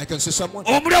omuntu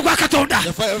omuliro gwa katonda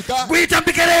guyita mu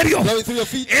bigere ebyo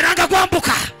era nga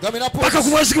gwambuka paka ku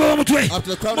bwezigibwa bw'omutwe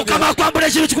mukama akwambula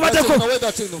ekintu kikubaddeko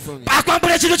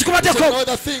akwambula ekintu kikubaddeko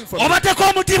obaddeko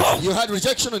omudibo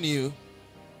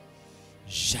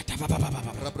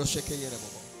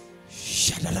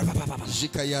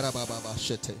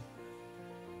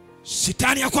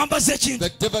sitaani akwambaza ekintu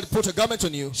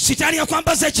sitaani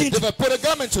akwambaza ekintu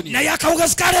naye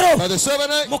akawugazi ka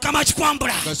leero mukama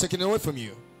akikwambula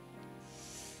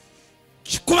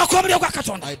kikumako omuliro gwa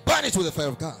katonda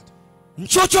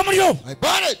nkyokya omuliro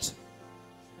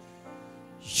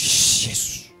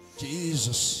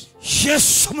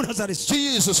yesu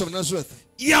Omunazareti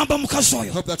yamba omukazi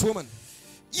oyo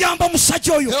yamba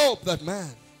omusajja oyo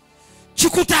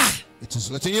kikuta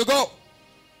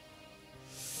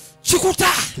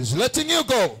Chikuta. He's letting you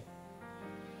go.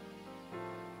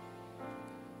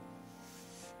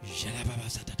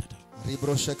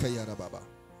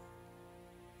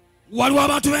 Waliwo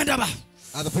abantu bendaba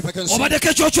obadeko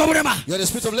ekyokyo obulema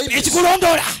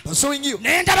ekikulondoola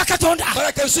naye ndaba katonda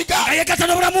nga yegatta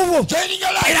n'obulamu bwo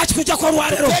era kikujjako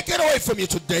olwaleero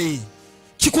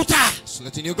kikuta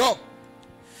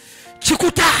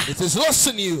kikuta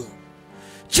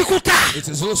kikuta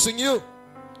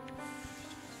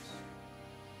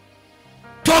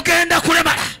togenda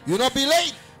kulemala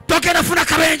togenda funa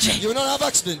kabenje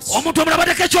omuntu omulala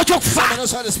badeko ekyokyo okufa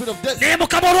naye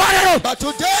mukama olwaleero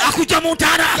akujja mu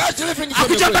ntaana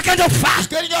akujja mu bagenda okufa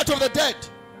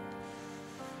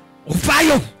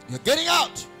ovaayo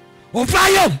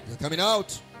ovaayo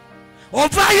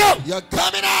ovaayo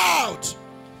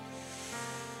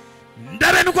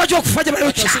ndaba emigwa gy'okufa gye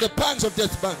bayokya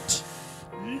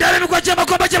ndaba emigwa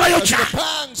gy'amagomba gye bayokya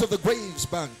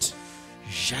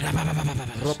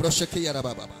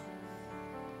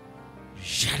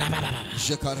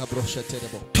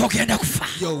togenda kufa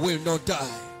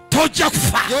tojja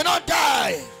kufa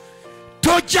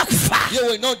tojja kufa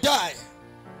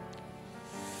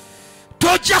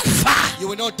tojja kufa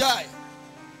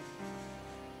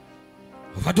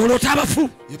obadde oloota abafu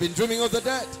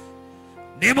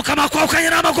naye mukama akwawukanye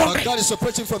n'amagombe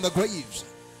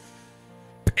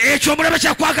ekyo omulaba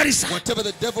kyakwagaliza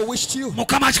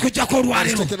mukama akikujjako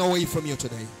olwaleero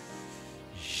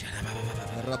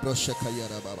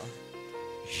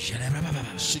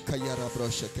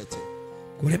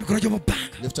gula emikono gyo mu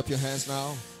bbanga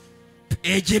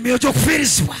egyo emyoyo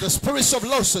gy'okufiirizibwa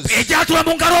egyatula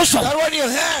mu ngalo zo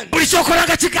buli kyokola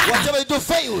nga kiganga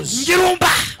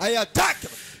njirumba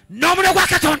n'omuliro gwa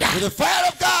katonda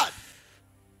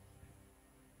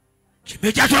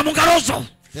emyoyo gyatula mu ngalo zo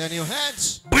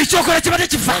buli kyokola kibadde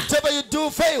kifa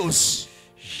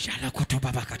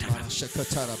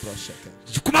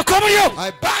kikumako omuliro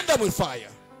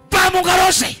va mu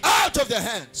ngalo ze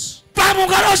va mu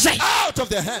ngalo ze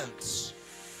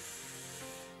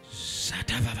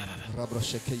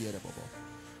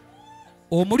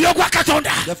omuliro gwa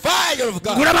katonda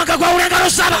gulabanga gwawula engalo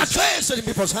z'abantu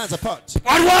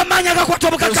waliwo amaanyi agakwata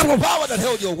obugagga bwo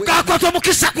gakwata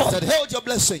omukisa gwo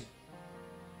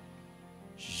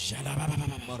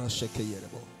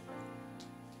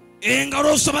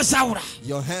engalo zo bazawula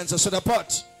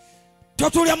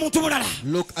totulya muntu mulala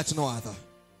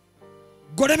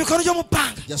gola emikono gyo mu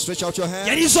bbanga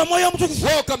yaliiza omwoyo omutukuvu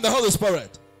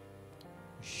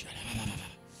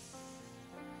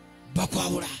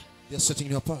bakwawula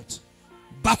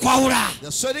bakwawula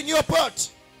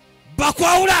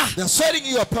bakwawula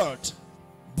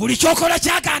buli kyokola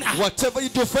kyagaana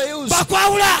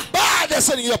bakwawula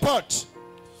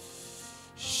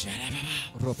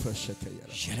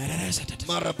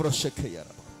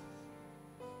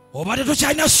obadde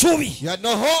tokyalina ssuubi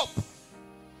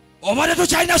obadde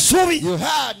tokyalina ssuubi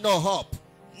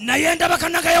naye ndaba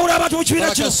kannagayawula abantu mu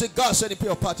kibiina kino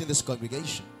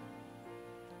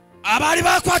abaali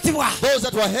bakwatibwa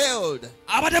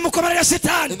abadde mu kkomera lya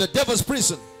setaani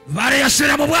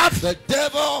baleyasira mu bwavu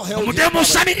omudemu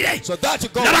musamirire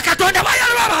laba katonda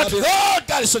bwayawula abantu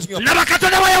laba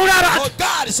katonda bwayawula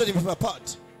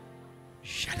abantu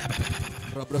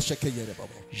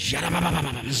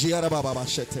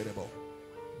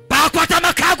bakwata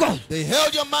amakago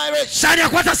saani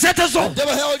akwata sente zo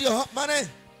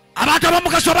abantu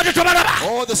abamugaso obadde tobalaba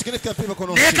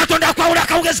naye katonda akwawula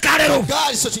akawugezi kaleero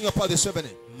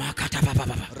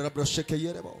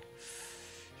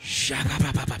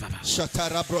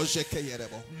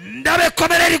ndaba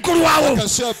ekkomera eriggulu awo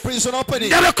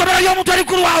ndaba ekkomera y'omuntu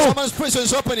eriggulu awo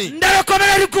ndaba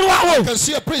ekkomera eriggulu awo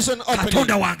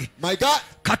katonda wange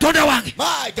katonda wange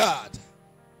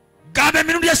gamba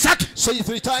emirundi esatu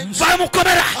nvayo mu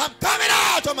kkomera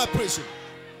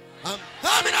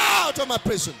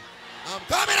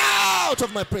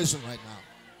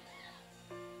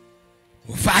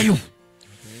ovaayo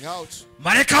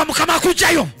malayika wa mukama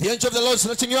akujjayo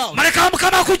malayika wa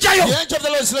mukama akujjayo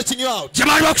gye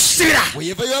baali bakusibira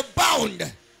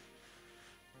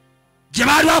gye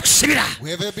baali bakusibira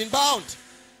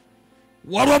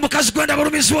waliwo omukazi gwenda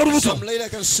balumizibwa olubuto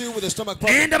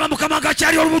nendaba mukama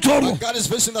ngaakyali olubuto olwo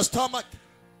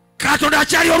katonda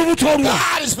akyali olubuto olwo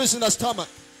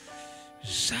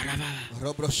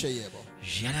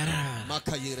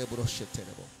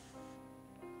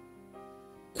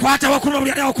kwata wakuluma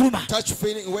buli alina wakuluma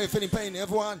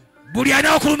buli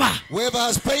alina wakuluma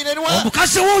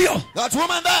omukazi wuuyo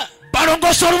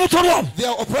balongoosa olubuto lwo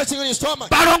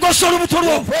balongoosa olubuto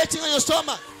lwo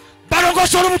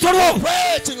balongoosa olubuto lwo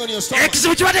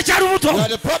ekizibu kibadde kyali olubuto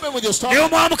naye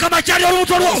omwana mukama akyali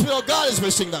olubuto lwo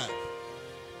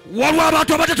waliwo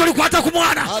abantu abadde tolikwata ku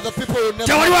mwana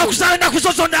tewali wakuzaala ennaku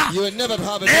zo zonna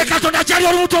naye katonda akyali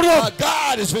olubuto lwo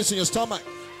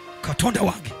katonda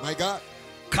wange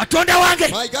katonda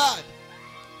wange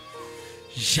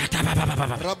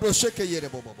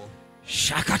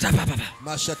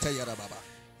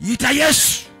yita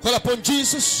yesu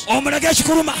omulage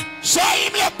ekikuluma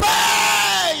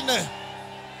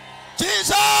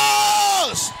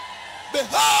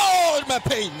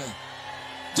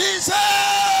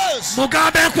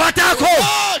mugambe enkwatako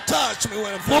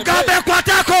mugambe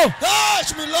enkwatako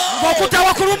ng'okutta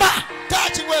wakuluma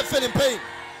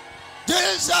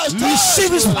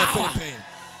receive his power.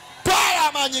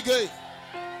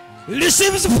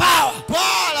 Receive his power.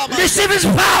 Receive his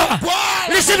power.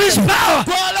 Receive his power.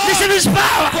 Receive his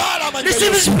power.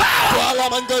 Receive his power.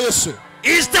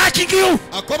 He's touching you.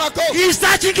 He's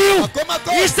touching you.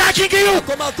 He's touching you.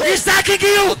 He's touching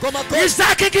you. He's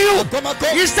touching you.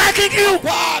 He's touching you.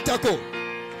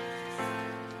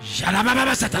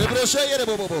 Shalababa satana.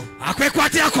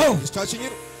 Akwekwatirako.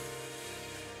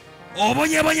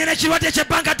 obonyebonye n'ekirwadde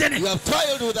ky'ebbanga ddene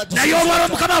naye olwala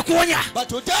omukama akuwonya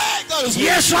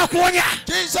yesu akuwonya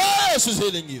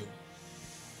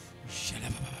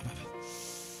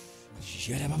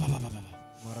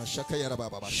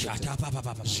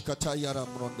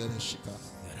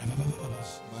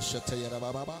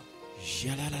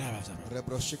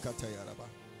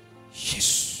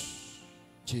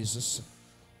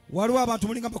waliwo abantu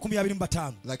mulinga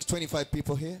 25 like 25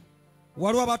 people here.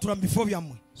 waliwo abaatula mu bifo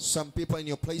byammwe Some people in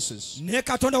your places. naye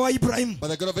katonda wa ibulayimu But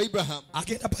the God of Abraham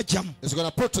agenda bajjamu is going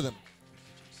to put to them.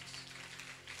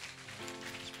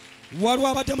 waliwo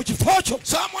abadde mu kifo kyo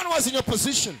Someone was in your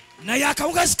position. naye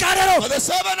akawugezi ka leero But the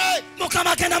 7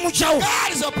 mukama agenda mugyawo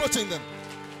God is approaching them.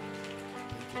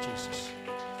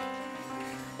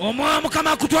 omwoyo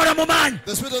mukama akutwala mu maanyi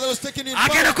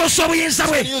agenda kosa obuyinza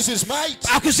bwe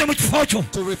akuzze mu kifo kyo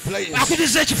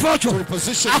akuddiza ekifo kyo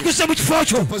akuzze mu kifo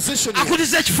kyo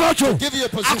akuddiza ekifo kyo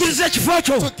akuddiza ekifo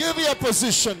kyo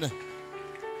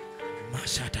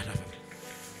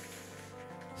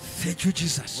Thank you,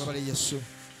 Jesus.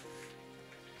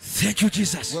 Thank you,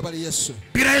 Jesus.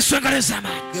 Bira Yesu engalo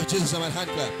ez'amaanyi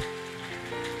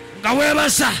nga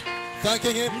weebasa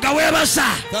nga weebasa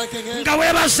nga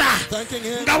weebasa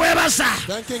nga weebasa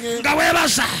nga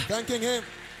weebasa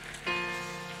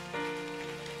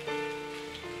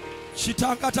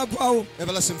kitanga atagwawo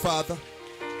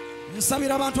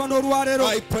nsabira abantu bano olwaleero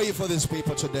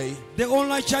the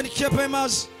online church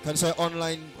KPMers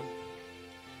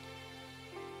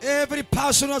every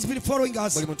person who has been following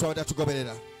us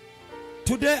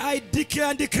today I declare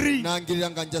and decree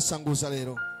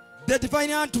The divine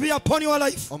hand to be upon your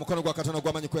life.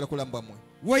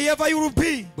 Wherever you will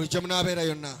be,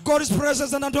 God's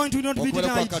presence and anointing will not be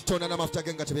denied.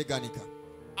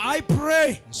 I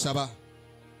pray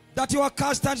that your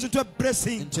curse turns into a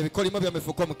blessing.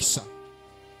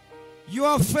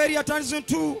 Your failure turns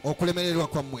into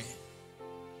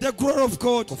the glory of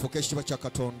God.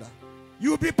 You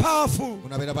will be powerful.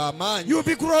 You will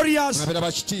be glorious.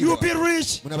 You will be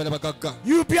rich.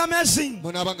 You will be amazing.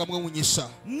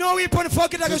 No weapon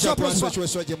formed against you prosper.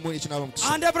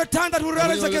 And every time that will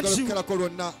rise against you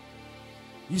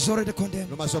is already condemned.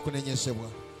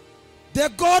 The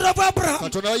God of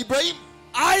Abraham,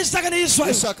 Isaac and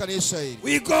Israel,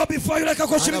 we go before you like a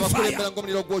consuming fire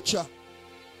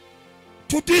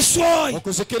to destroy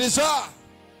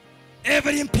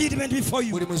every impediment before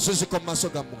you.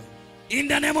 In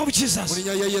the name of Jesus,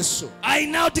 I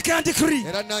now declare and decree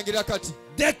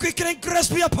the quickening grace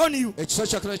be upon you.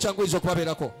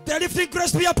 The lifting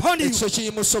grace be upon you.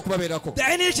 The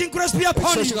energy grace be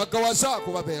upon you.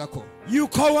 You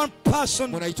call one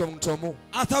person,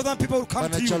 1,000 people will come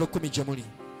to you.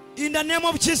 In the name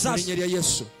of Jesus,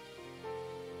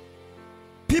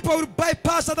 people will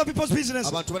bypass other people's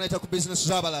business and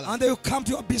they will come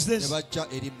to your business.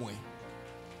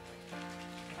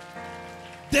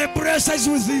 The blesser is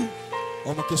with you.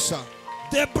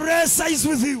 The blesser is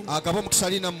with you.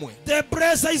 The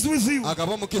blesser is with you.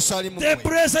 The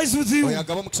blesser is with you.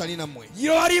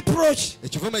 Your reproach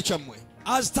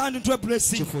has turned into a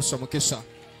blessing.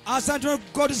 Has turned into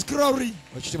God's glory.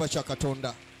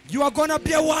 You are going to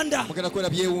be a wonder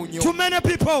to many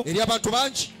people.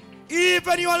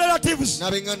 Even your relatives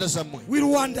will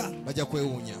wonder.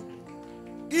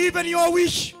 Even your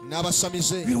wish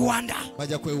will wonder.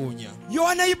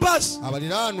 Your neighbors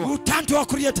will turn to our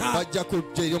Creator.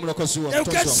 They will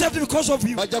get saved because of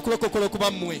you.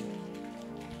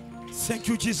 Thank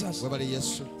you, Jesus.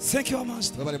 Thank you, our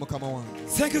Master.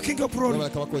 Thank you, King of Glory.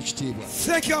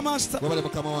 Thank you, our Master.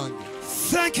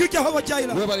 Thank you, Jehovah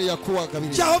Jireh.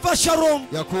 Jehovah Shalom.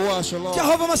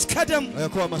 Jehovah Maskadem.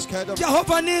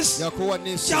 Jehovah Nis.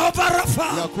 Jehovah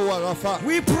Rapha.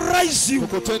 We praise you.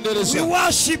 We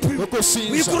worship you.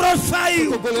 We glorify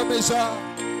you.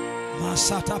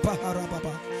 Masata Pahara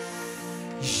Baba.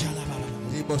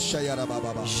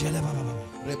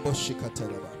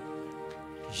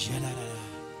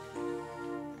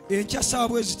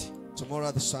 Tomorrow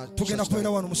at the sun, we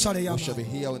shall be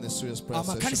here in the serious prayer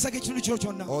session.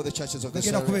 All the churches of this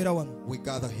area, we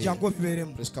gather here.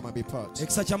 Please come and be part. The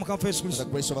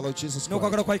grace of our Lord Jesus Christ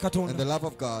and the love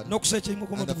of God and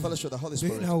the fellowship of the Holy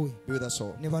Spirit be with us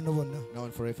all, now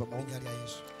and forevermore.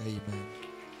 Amen.